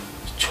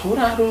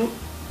छोराहरू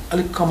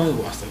अलिक कमै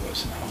वास्ता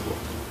गर्छन् हाम्रो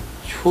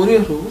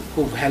छोरीहरूको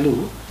भ्यालु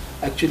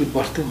एक्चुअली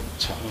बढ्दै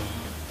छ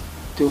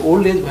त्यो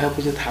ओल्ड एज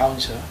भएपछि थाहा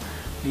हुन्छ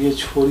यो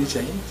छोरी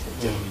चाहिँ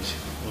जरुरी छ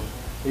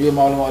यो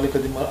मामलामा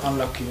अलिकति म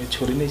अनलक्की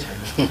छोरी नै छैन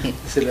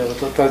त्यसैले अब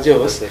तर जे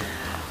होस्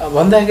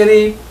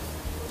भन्दाखेरि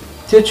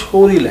त्यो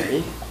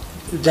छोरीलाई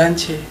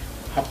जान्छे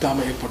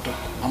हप्तामा एकपटक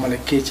आमालाई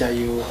के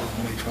चाहियो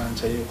मलाई खाना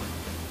चाहियो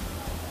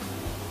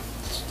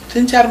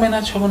 3-4 महिना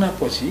 6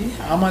 महिनापछि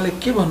आमाले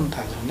के भन्नु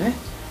थाल्छ भने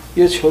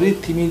यो छोरी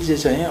तिमी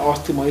चाहिँ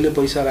अस्ति मैले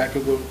पैसा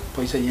राखेको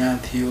पैसा यहाँ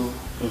थियो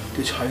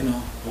त्यो छैन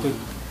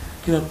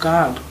किन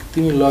कहाँ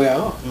तिमी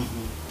लगायो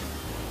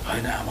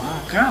होइन आमा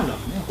कहाँ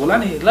लग्ने होला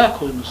नि ल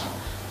खोज्नुहोस्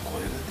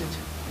खोजेर दिन्छ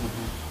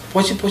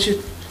पछि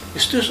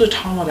यस्तो यस्तो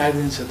ठाउँमा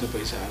राखिदिन्छ त्यो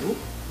पैसाहरू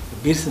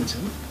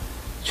बिर्सिन्छन्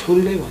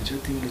छोरीलाई भन्छ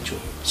तिमीले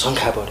चोर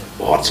शङ्का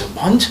भर्छ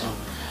भन्छ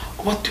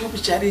अब त्यो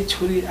बिचारी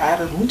छोरी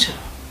आएर रुन्छ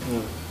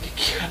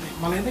के गर्ने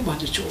मलाई नै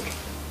भन्छ चोर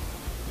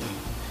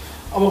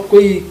अब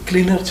कोही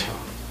क्लिनर छ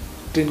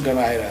क्लिन गर्न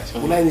आइरहेको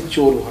छ उसलाई यदि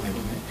चोर भन्यो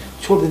भने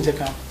छोडिदिन्छ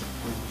काम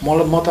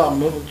मलाई म त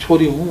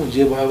छोरी हुँ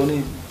जे भयो भने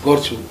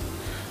गर्छु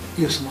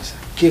यो समस्या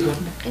के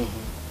गर्ने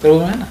तर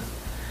होइन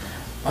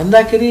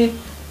भन्दाखेरि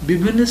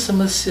विभिन्न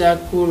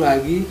समस्याको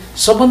लागि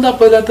सबभन्दा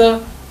पहिला त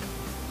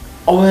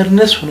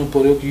अवेरनेस हुनु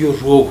पर्यो कि यो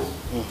रोग हो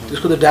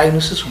त्यसको त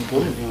डायग्नोसिस हुनु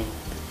पर्यो नि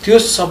त्यो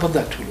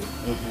सबभन्दा ठुलो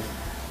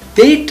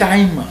त्यही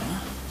टाइममा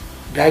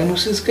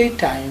डायग्नोसिसकै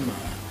टाइममा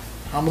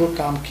हाम्रो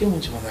काम के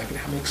हुन्छ भन्दाखेरि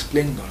हामी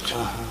एक्सप्लेन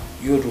गर्छौँ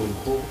यो रोग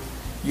हो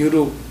यो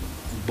रोग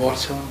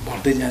बढ्छ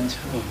बढ्दै जान्छ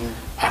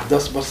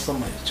 8-10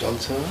 वर्षसम्म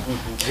चल्छ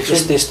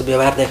यस्तो यस्तो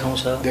व्यवहार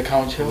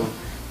देखाउँछ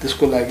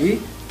त्यसको लागि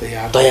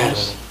तयार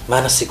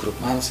मानसिक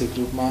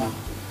रूपमा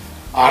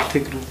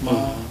आर्थिक रूपमा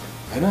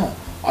हैन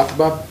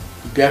अथवा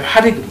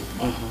व्यावहारिक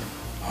रूपमा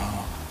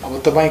अब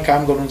तपाईँ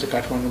काम गर्नुहुन्छ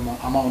काठमाडौँमा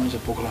आमा हुनुहुन्छ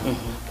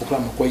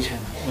पोखरामा कोही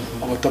छैन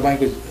अब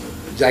तपाईँको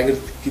जागिर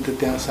कि त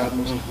त्यहाँ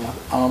सार्नुहोस्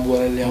आमा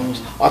बुवालाई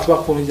ल्याउनुहोस् अथवा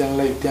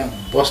कुनैजनालाई त्यहाँ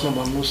बस्न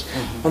भन्नुहोस्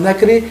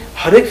भन्दाखेरि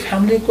हरेक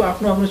फ्यामिलीको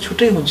आफ्नो आफ्नो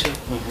छुट्टै हुन्छ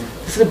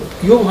त्यसैले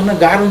यो भन्न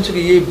गाह्रो हुन्छ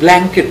कि यही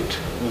ब्ल्याङ्केट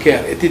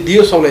केयर यति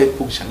दियो सबलाई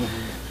पुग्छ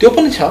त्यो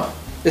पनि छ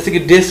जस्तै कि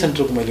डे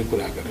सेन्टरको मैले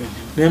कुरा गरेँ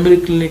मेमोरी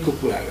क्लिनिकको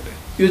कुरा गरेँ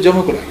यो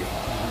जम्मैको लागि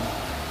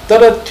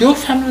तर त्यो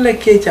फ्यामिलीलाई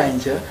के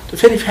चाहिन्छ त्यो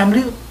फेरि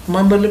फ्यामिली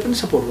मेम्बरले पनि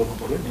सपोर्ट गर्नु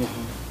पर्यो नि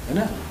हैन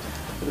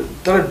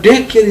तर day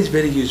care is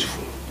very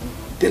useful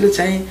त्यसले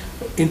चाहिँ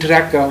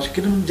इन्टरेक्ट गराउँछ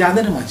किनभने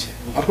जाँदैन मान्छे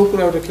अर्को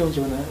कुरा एउटा के हुन्छ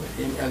भने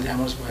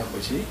एल्जाइमर्स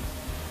भएपछि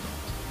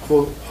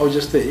अब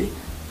जस्तै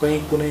कहीँ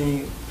कुनै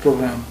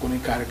प्रोग्राम कुनै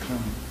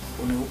कार्यक्रम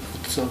कुनै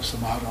उत्सव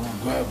समारोहमा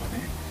गयो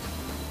भने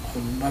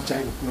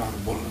नचाहेको कुराहरू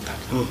बोल्न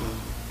थाल्छ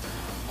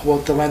अब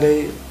तपाईँले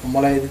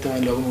मलाई यदि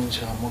तपाईँ लग्नुहुन्छ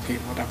म केही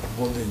फटाफट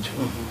बोलिदिन्छु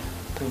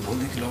तपाईँ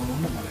भोलिदेखि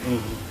लग्नुहुन्न मलाई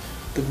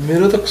त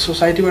मेरो त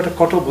सोसाइटीबाट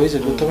कटअफ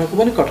भइसक्यो तपाईँको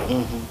पनि कटअफ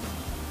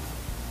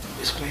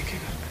यसको लागि के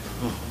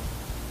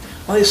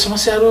गर्ने यो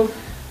समस्याहरू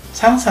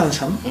सानो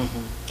छन्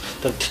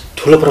तर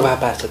ठुलो प्रभाव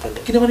पार्छ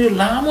त्यसले किनभने यो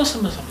लामो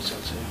समयसम्म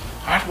चल्छ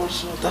 8 वर्ष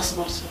 10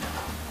 वर्ष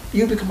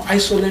you become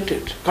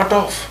isolated cut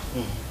off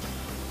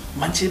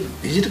मान्छे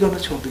भिजिट गर्न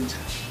छोडिदिन्छ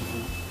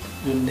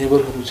जुन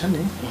नेबरहरू छन्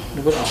नि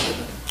नेबर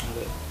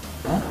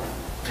आउँदैन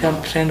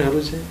फ्रेन्डहरू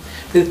चाहिँ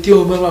फेरि त्यो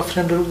उमेरमा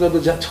फ्रेन्डहरू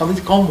जब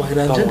छँदै कम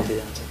भइरहन्छ नि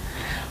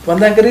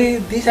भन्दाखेरि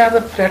this are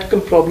the practical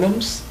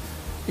problems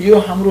यो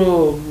हाम्रो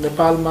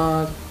नेपालमा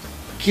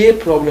के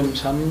प्रब्लम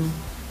छन्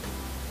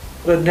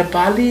र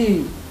नेपाली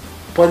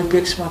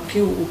परिप्रेक्ष्यमा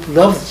के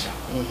उपलब्ध छ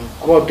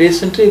डे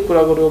सेन्टरै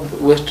कुरा गरौँ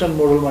वेस्टर्न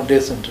मोडलमा डे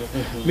सेन्टर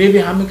मेबी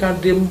हामी कहाँ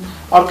डे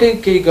अर्कै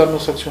केही गर्न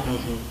सक्छौँ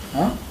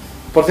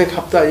प्रत्येक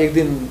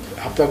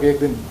हप्ताको एक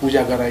दिन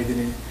पूजा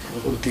गराइदिने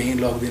त्यहीँ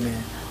लगिदिने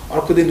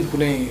अर्को दिन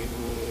कुनै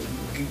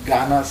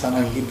गाना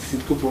साना गीत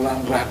सितको प्रोग्राम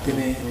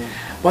राखिदिने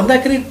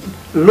भन्दाखेरि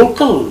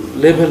लोकल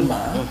लेभलमा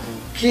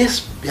के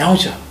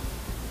भ्याउँछ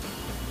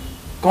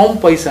कम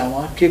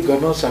पैसामा के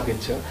गर्न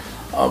सकिन्छ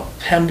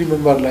फ्यामिली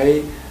मेम्बरलाई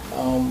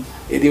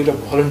यदि एउटा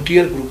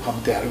भलन्टियर ग्रुप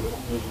हामी तयार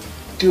गरौँ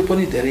त्यो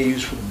पनि धेरै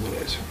युजफुल हुँदो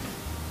रहेछ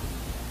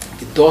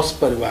कि 10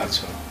 परिवार छ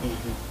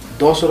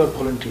 10 वटा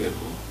भलन्टियर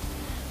हो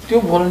त्यो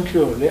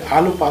भलन्टियरहरूले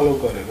आलो पालो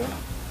गरेर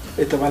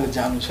तपाईँले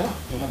जानु छ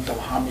अनि तब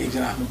हामी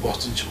एकजना हामी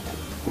बस्दिन्छौँ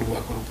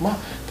पूर्वको रूपमा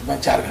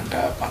तपाईँ 4 घन्टा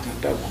 5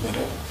 घन्टा घुमेर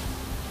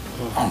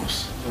आउनुहोस्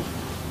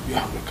यो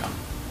हाम्रो काम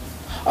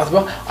अथवा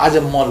आज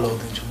म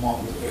लगिदिन्छु म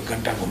 1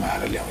 घन्टा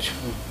घुमाएर ल्याउँछु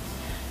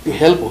यो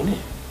हेल्प हो नि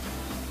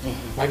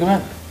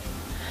भाग्यमान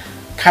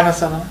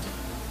खानासाना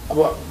अब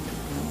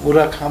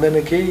बुढा खाँदैन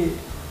केही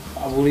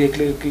अब बुढी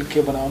एक्लै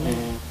के बनाउने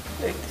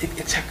एक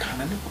छाक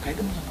खाना नै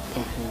पकाइदिनु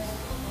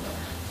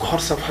घर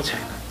सफा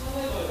छैन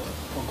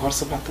घर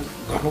सफा त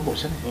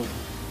गर्नुपर्छ नि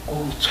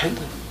छैन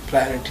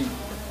प्रायोरिटी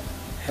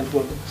हेल्प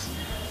गर्नुहोस्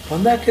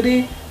भन्दाखेरि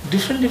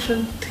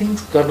डिफ्रेन्ट थिङ्स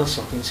गर्न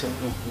सकिन्छ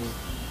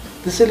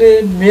त्यसैले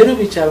मेरो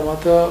विचारमा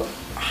त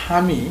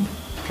हामी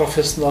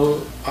प्रोफेसनल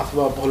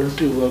अथवा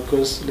भलन्टियर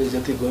वर्कर्सले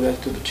जति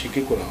गरिरहेको त्यो त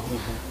ठिकै कुरा हो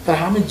तर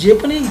हामी जे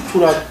पनि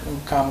कुरा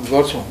काम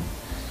गर्छौँ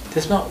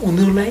त्यसमा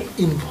उनीहरूलाई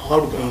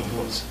इन्भल्भ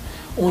गराउनुपर्छ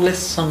उनलाई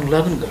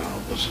संलग्न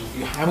गराउनुपर्छ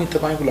यो हामी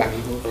तपाईँको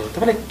लागि हो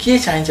तपाईँलाई के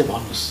चाहिन्छ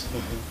भन्नुहोस्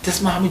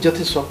त्यसमा हामी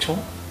जति सक्छौँ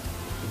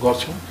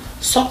गर्छौँ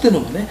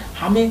सक्दैनौँ भने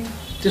हामी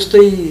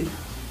त्यस्तै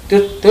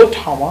त्यो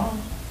ठाउँमा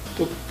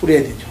त्यो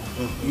पुर्याइदिन्छौँ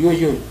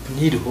यो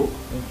निड हो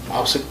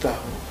आवश्यकता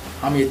हो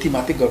हामी यति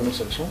मात्रै गर्न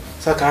सक्छौँ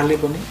सरकारले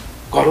पनि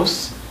गरोस्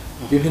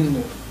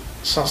विभिन्न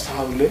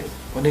संस्थाहरूले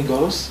पनि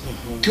गरोस्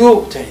त्यो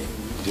चाहिँ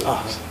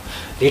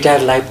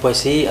रिटायर लाइफ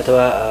पछि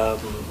अथवा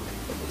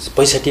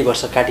 65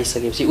 वर्ष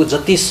काटिसकेपछि ऊ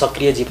जति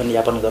सक्रिय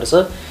जीवनयापन गर्छ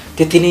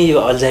त्यति नै यो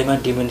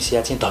अल्जाइमर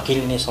डिमेन्सिया चाहिँ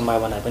धकिलिने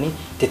सम्भावना पनि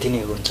त्यति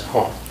नै हुन्छ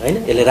होइन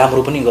यसले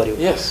राम्रो पनि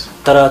गर्यो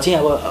तर चाहिँ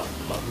अब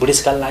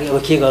बुढेसकाल लाग्यो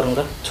अब के गर्नु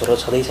र छोरो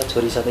छँदैछ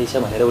छोरी छँदैछ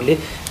भनेर उसले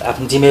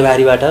आफ्नो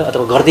जिम्मेवारीबाट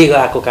अथवा गर्दै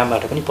गएको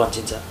कामबाट पनि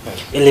पन्छिन्छ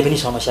यसले पनि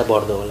समस्या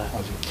बढ्दो होला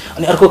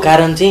अनि अर्को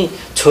कारण चाहिँ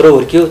छोरो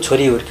हुर्क्यो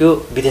छोरी हुर्क्यो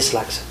विदेश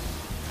लाग्छ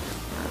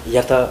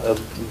या त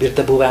वृद्ध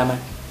बुबाआमा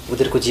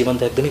उनीहरूको जीवन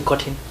त एकदमै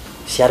कठिन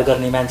स्याहार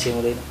गर्ने मान्छे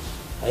हुँदैन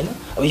हैन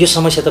अब यो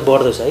समस्या त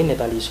बढ्दो छ है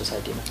नेपाली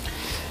सोसाइटीमा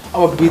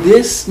अब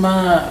विदेशमा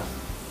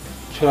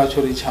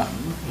छोराछोरी छन्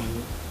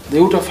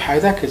एउटा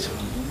फाइदा के छ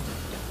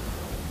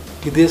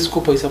विदेशको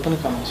पैसा पनि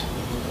कमाउँछ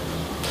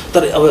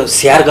तर अब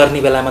स्याहार गर्ने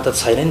बेलामा त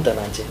छैन नि त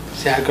मान्छे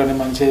स्याहार गर्ने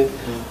मान्छे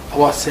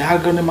अब स्याहार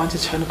गर्ने मान्छे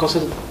छैन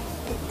कसरी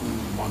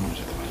भन्नुहुन्छ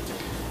तपाईँ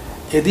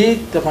यदि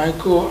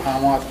तपाईँको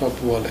आमा अथवा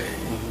बुवालाई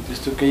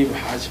त्यस्तो केही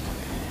भएको छ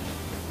भने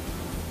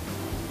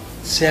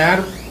स्याहार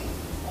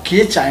के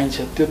चाहिन्छ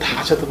त्यो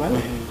थाहा छ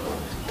तपाईँलाई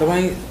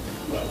तपाईँ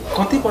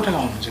कतिपटक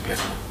आउनुहुन्छ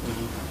भेट्न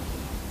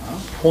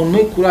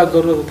फोनमै कुरा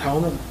गरेर त थाहा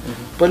हुँदैन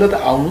पहिला त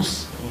आउनुहोस्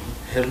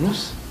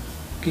हेर्नुहोस्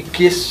कि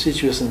के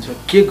सिचुएसन छ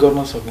के गर्न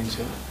सकिन्छ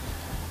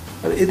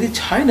र यदि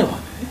छैन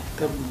भने त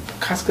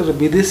खास गरेर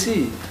विदेशी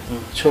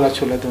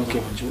छोराछोरीलाई त म के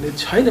भन्छु भने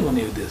छैन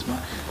भने यो देशमा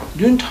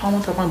जुन ठाउँमा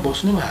तपाईँ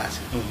बस्नु भएको छ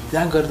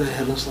त्यहाँ गरेर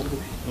हेर्नुहोस्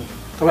अलिकति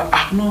तपाईँ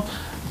आफ्नो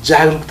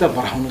जागरुकता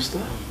बढाउनुहोस् त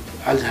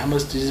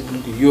अल्जाइमर्स डिजिज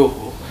भनेको यो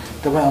हो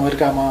तपाईँ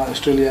अमेरिकामा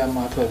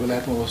अस्ट्रेलियामा अथवा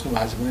बेलायतमा बस्नु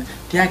भएको छ भने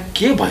त्यहाँ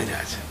के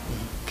भइरहेछ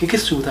के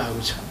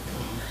सुविधाहरू छन्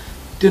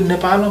त्यो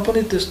नेपालमा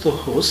पनि त्यस्तो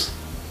होस्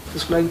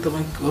त्यसको लागि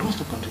तपाईँ गर्नुहोस्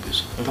न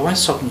कन्ट्रिब्युसन तपाईँ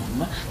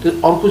सक्नुहुन्न त्यो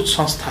अर्को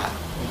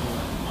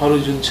संस्थाहरू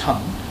जुन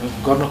छन्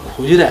गर्न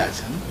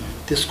खोजिरहेछन्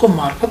त्यसको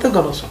मार्फत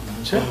गर्न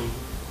सक्नुहुन्छ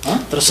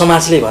तर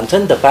समाजले भन्छ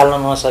नि त पाल्न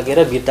नसकेर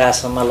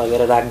वृद्धाश्रममा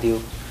लगेर राखिदियो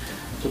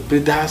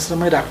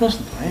वृद्धाश्रममै राख्नुहोस्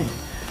न तपाईँ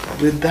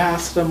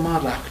वृद्धाश्रममा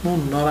राख्नु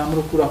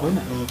नराम्रो कुरा होइन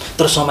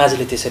तर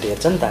समाजले त्यसरी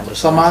हेर्छ नि त हाम्रो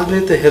समाजले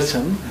त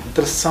हेर्छन्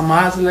तर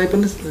समाजलाई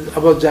पनि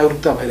अब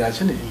जागरुकता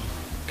भइरहेछ नि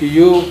कि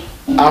यो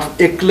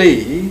एक्लै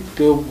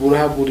त्यो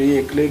बुढाबुढी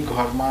एक्लै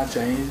घरमा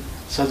चाहिँ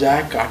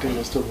सजाय काटे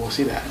जस्तो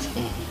बसिरहेछ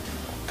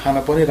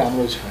खाना पनि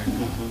राम्रो छैन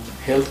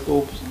हेल्थको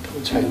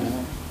छैन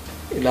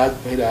इलाज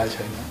भइरहेको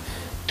छैन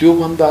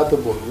त्योभन्दा त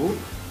बरु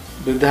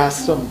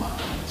वृद्धाश्रममा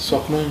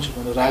सक्नुहुन्छ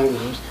भने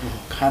राखिदिनुहोस्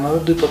खाना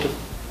त 2 पटक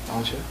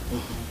आउँछ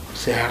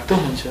स्याहार त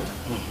हुन्छ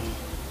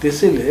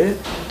त्यसैले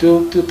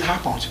त्यो थाहा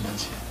पाउँछ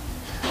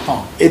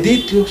मान्छे यदि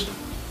त्यो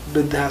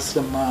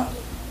वृद्धाश्रममा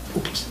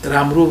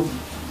राम्रो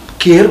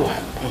केयर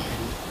भयो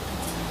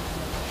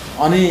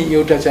अनि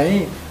एउटा चाहिँ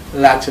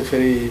लाग्छ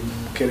फेरि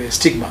के अरे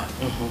स्टिग्मा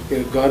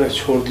गएर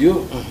छोडिदियो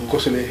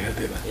कसैले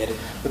हेर्दैन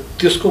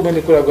त्यसको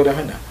मैले कुरा गरेँ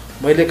होइन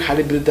मैले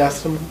खालि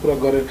वृद्धाश्रमको कुरा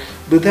गरेँ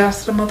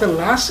वृद्धाश्रममा त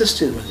लास्ट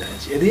स्टेजमा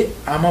जान्छ यदि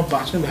आमा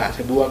बाँच्नु भएको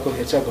छ बुवाको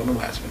हेरचाह गर्नु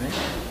भएको छ भने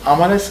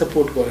आमालाई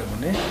सपोर्ट गर्यो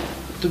भने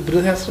त्यो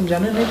वृद्धाश्रम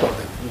जानै नै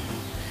पर्दैन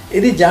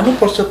यदि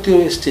जानुपर्छ त्यो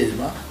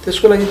स्टेजमा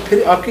त्यसको लागि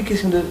फेरि अर्कै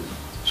किसिमले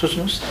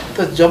सोच्नुहोस्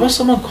त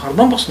जबसम्म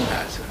घरमा बस्नु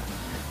भएको छ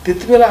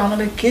त्यति बेला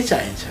आमालाई के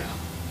चाहिन्छ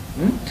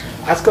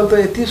आजकल त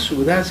यति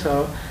सुविधा छ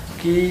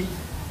कि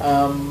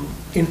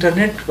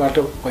इन्टरनेटबाट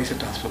पैसा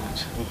ट्रान्सफर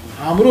हुन्छ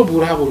हाम्रो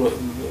बुढाबुढो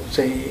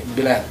चाहिँ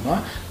बेलायतमा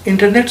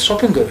इन्टरनेट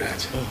सपिङ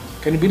गरिरहेछ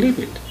क्यान बिलिभ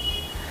इट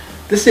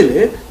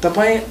त्यसैले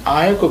तपाईँ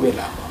आएको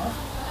बेलामा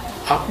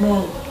आफ्नो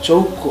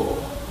चौकको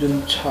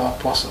जुन छ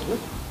पसल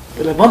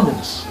त्यसलाई बन्द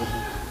दिनुहोस्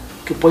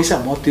कि पैसा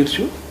म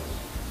तिर्छु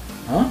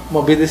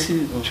म विदेशी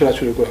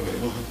छोराछोरीको कुरा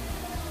गरेँ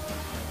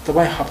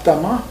तपाईँ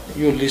हप्तामा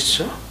यो लिस्ट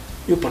छ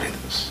यो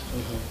पठाइदिनुहोस्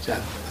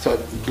अथवा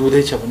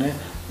दुधै छ भने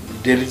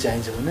डेली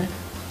चाहिन्छ भने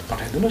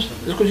पठाइदिनुहोस्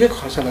यसको जे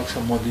खर्च लाग्छ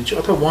म दिन्छु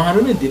अथवा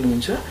उहाँहरू नै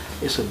दिनुहुन्छ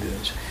यसो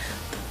दिनुहुन्छ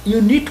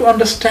you need to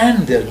understand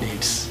there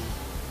needs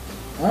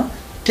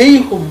त्यही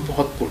हो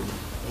महत्त्वपूर्ण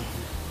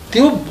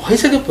त्यो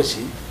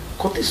भइसकेपछि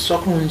कति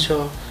सक्नुहुन्छ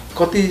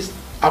कति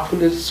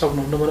आफूले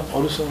सक्नुहुन्न भने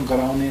अरूसँग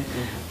गराउने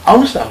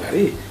आउनुहोस् न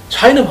अगाडि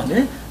छैन भने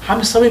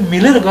हामी सबै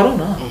मिलेर गरौँ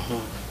न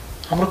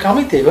हाम्रो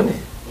कामै त्यही हो नि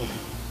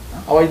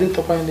अब अहिले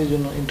तपाईँले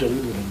जुन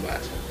इन्टरभ्यू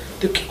दिनुभएको छ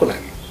त्यो के को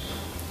लागि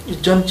यो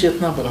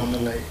जनचेतना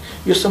बनाउनलाई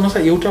यो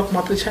समस्या एउटा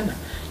मात्रै छैन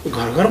यो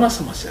घर घरमा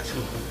समस्या छ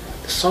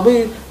सबै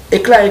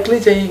एक्लै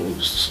चाहिँ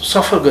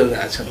सफर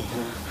गरिरहेछन्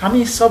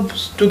हामी सब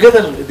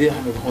टुगेदर यदि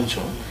हामी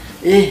भन्छौँ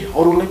ए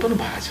अरूलाई पनि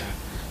भएको छ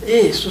ए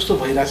यस्तो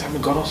भइरहेछ हामी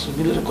गरौँ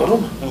मिलेर गरौँ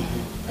न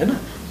होइन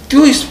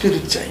त्यो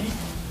स्पिरिट चाहिँ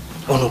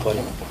हुनु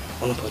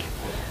पर्यो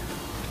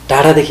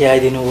टाढादेखि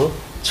आइदिनु हो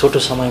छोटो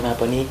समयमा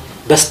पनि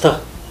व्यस्त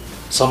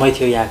समय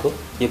थियो यहाँको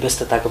यो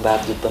व्यस्तताको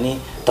बावजुद पनि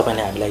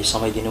तपाईँले हामीलाई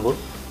समय दिनुभयो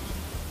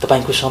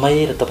तपाईँको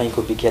समय र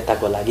तपाईँको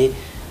विज्ञताको लागि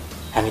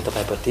हामी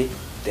तपाईँप्रति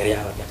धेरै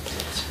आभार व्यक्त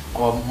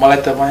गर्छौँ अब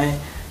मलाई तपाईँ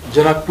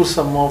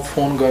जनकपुरसम्म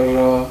फोन गरेर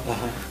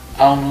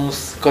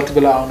आउनुहोस् कति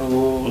बेला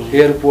आउनुभयो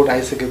एयरपोर्ट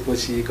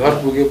आइसकेपछि घर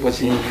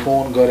पुगेपछि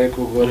फोन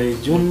गरेको गरे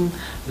जुन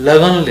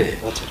लगनले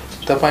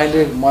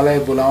तपाईँले मलाई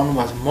बोलाउनु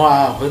भएको छ म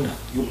होइन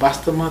यो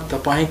वास्तवमा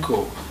तपाईँको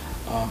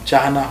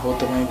चाहना हो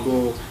तपाईँको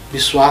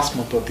विश्वास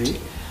म प्रति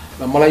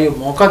र मलाई यो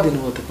मौका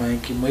दिनुभयो तपाईँ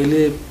कि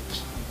मैले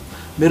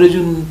मेरो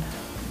जुन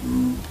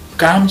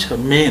काम छ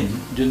मेन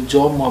जुन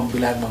जब म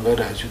बेलायतमा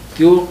गरिरहेको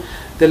छु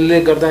त्यसले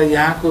गर्दा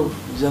यहाँको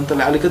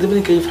जनतालाई अलिकति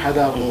पनि केही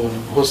फाइदा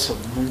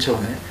हुन्छ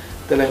भने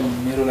त्यसलाई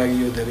मेरो लागि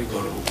यो धेरै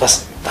गौरव हस्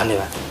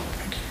धन्यवाद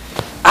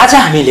आज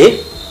हामीले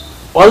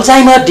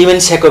अल्जाइमर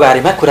डिमेन्सियाको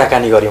बारेमा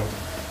कुराकानी गऱ्यौँ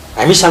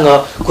हामीसँग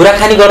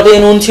कुराकानी गर्दै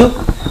हुनुहुन्थ्यो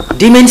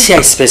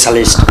dementia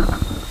specialist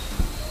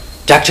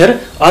doctor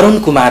Arun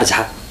Kumar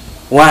Jha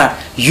उहाँ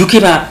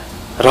युकेमा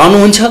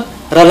रहनुहुन्छ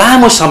र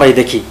लामो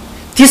समयदेखि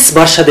 30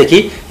 वर्षदेखि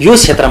यो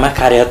क्षेत्रमा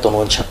कार्यरत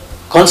हुनुहुन्छ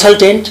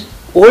consultant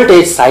old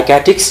age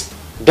साइकाट्रिक्स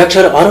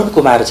doctor Arun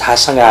Kumar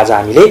झासँग आज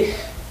हामीले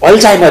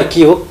अल्जाइमर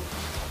के हो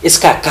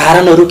यसका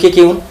कारणहरू के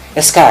हुन्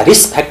यसका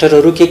रिस्क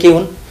फ्याक्टरहरू के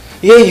हुन्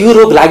यो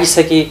रोग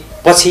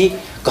लागिसकेपछि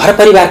घर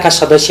परिवारका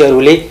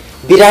सदस्यहरूले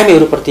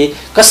बिरामीहरूप्रति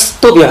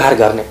कस्तो व्यवहार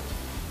गर्ने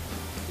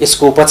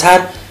यसको उपचार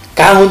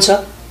कहाँ हुन्छ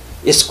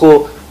यसको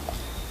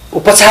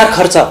उपचार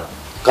खर्च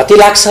कति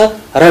लाग्छ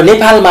र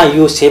नेपालमा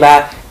यो सेवा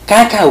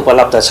कहाँ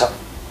उपलब्ध छ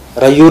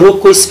र यो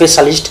रोगको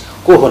स्पेशलिस्ट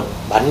को हुन्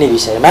भन्ने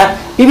विषयमा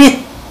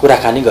विविध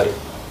कुराकानी गर्यौं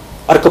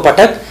अर्को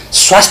पटक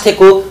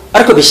स्वास्थ्यको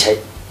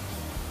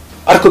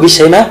अर्को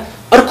विषयमा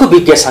अर्को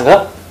विज्ञसँग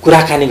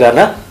कुराकानी गर्न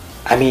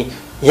हामी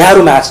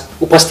यहाँहरुमाझ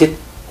उपस्थित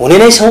हुने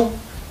नै छौं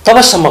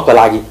तबसम्मको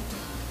लागि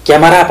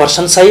क्यामेरा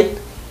पर्सन सहित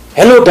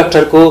हेलो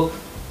डाक्टरको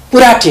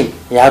पुरा टिम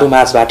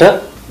यहाँहरुमाझबाट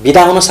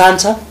बिदा हुन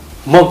चाहन्छ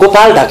म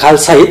गोपाल ढकाल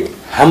सहित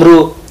हाम्रो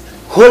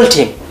होल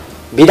टिम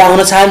बिदा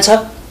हुन चाहन्छ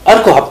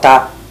अर्को हप्ता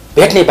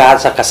भेट्ने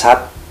बाचाका साथ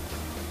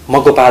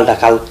म गोपाल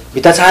ढकाल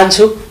बिदा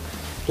चाहन्छु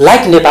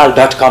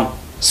likenepal.com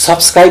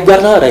सब्स्क्राइब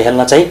गर्न र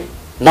हेर्न चाहिँ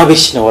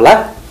नबिर्सिनु होला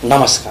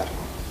नमस्कार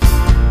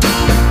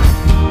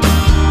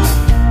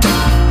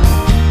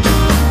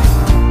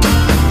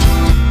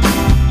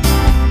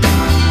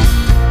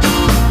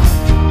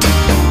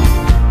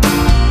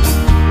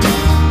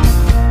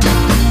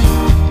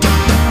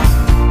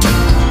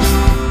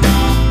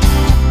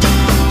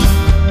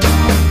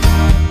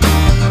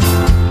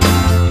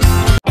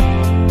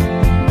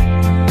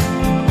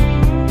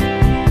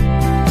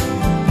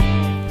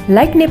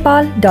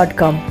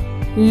likenepal.com,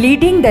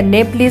 leading the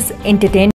Nepalese entertainment.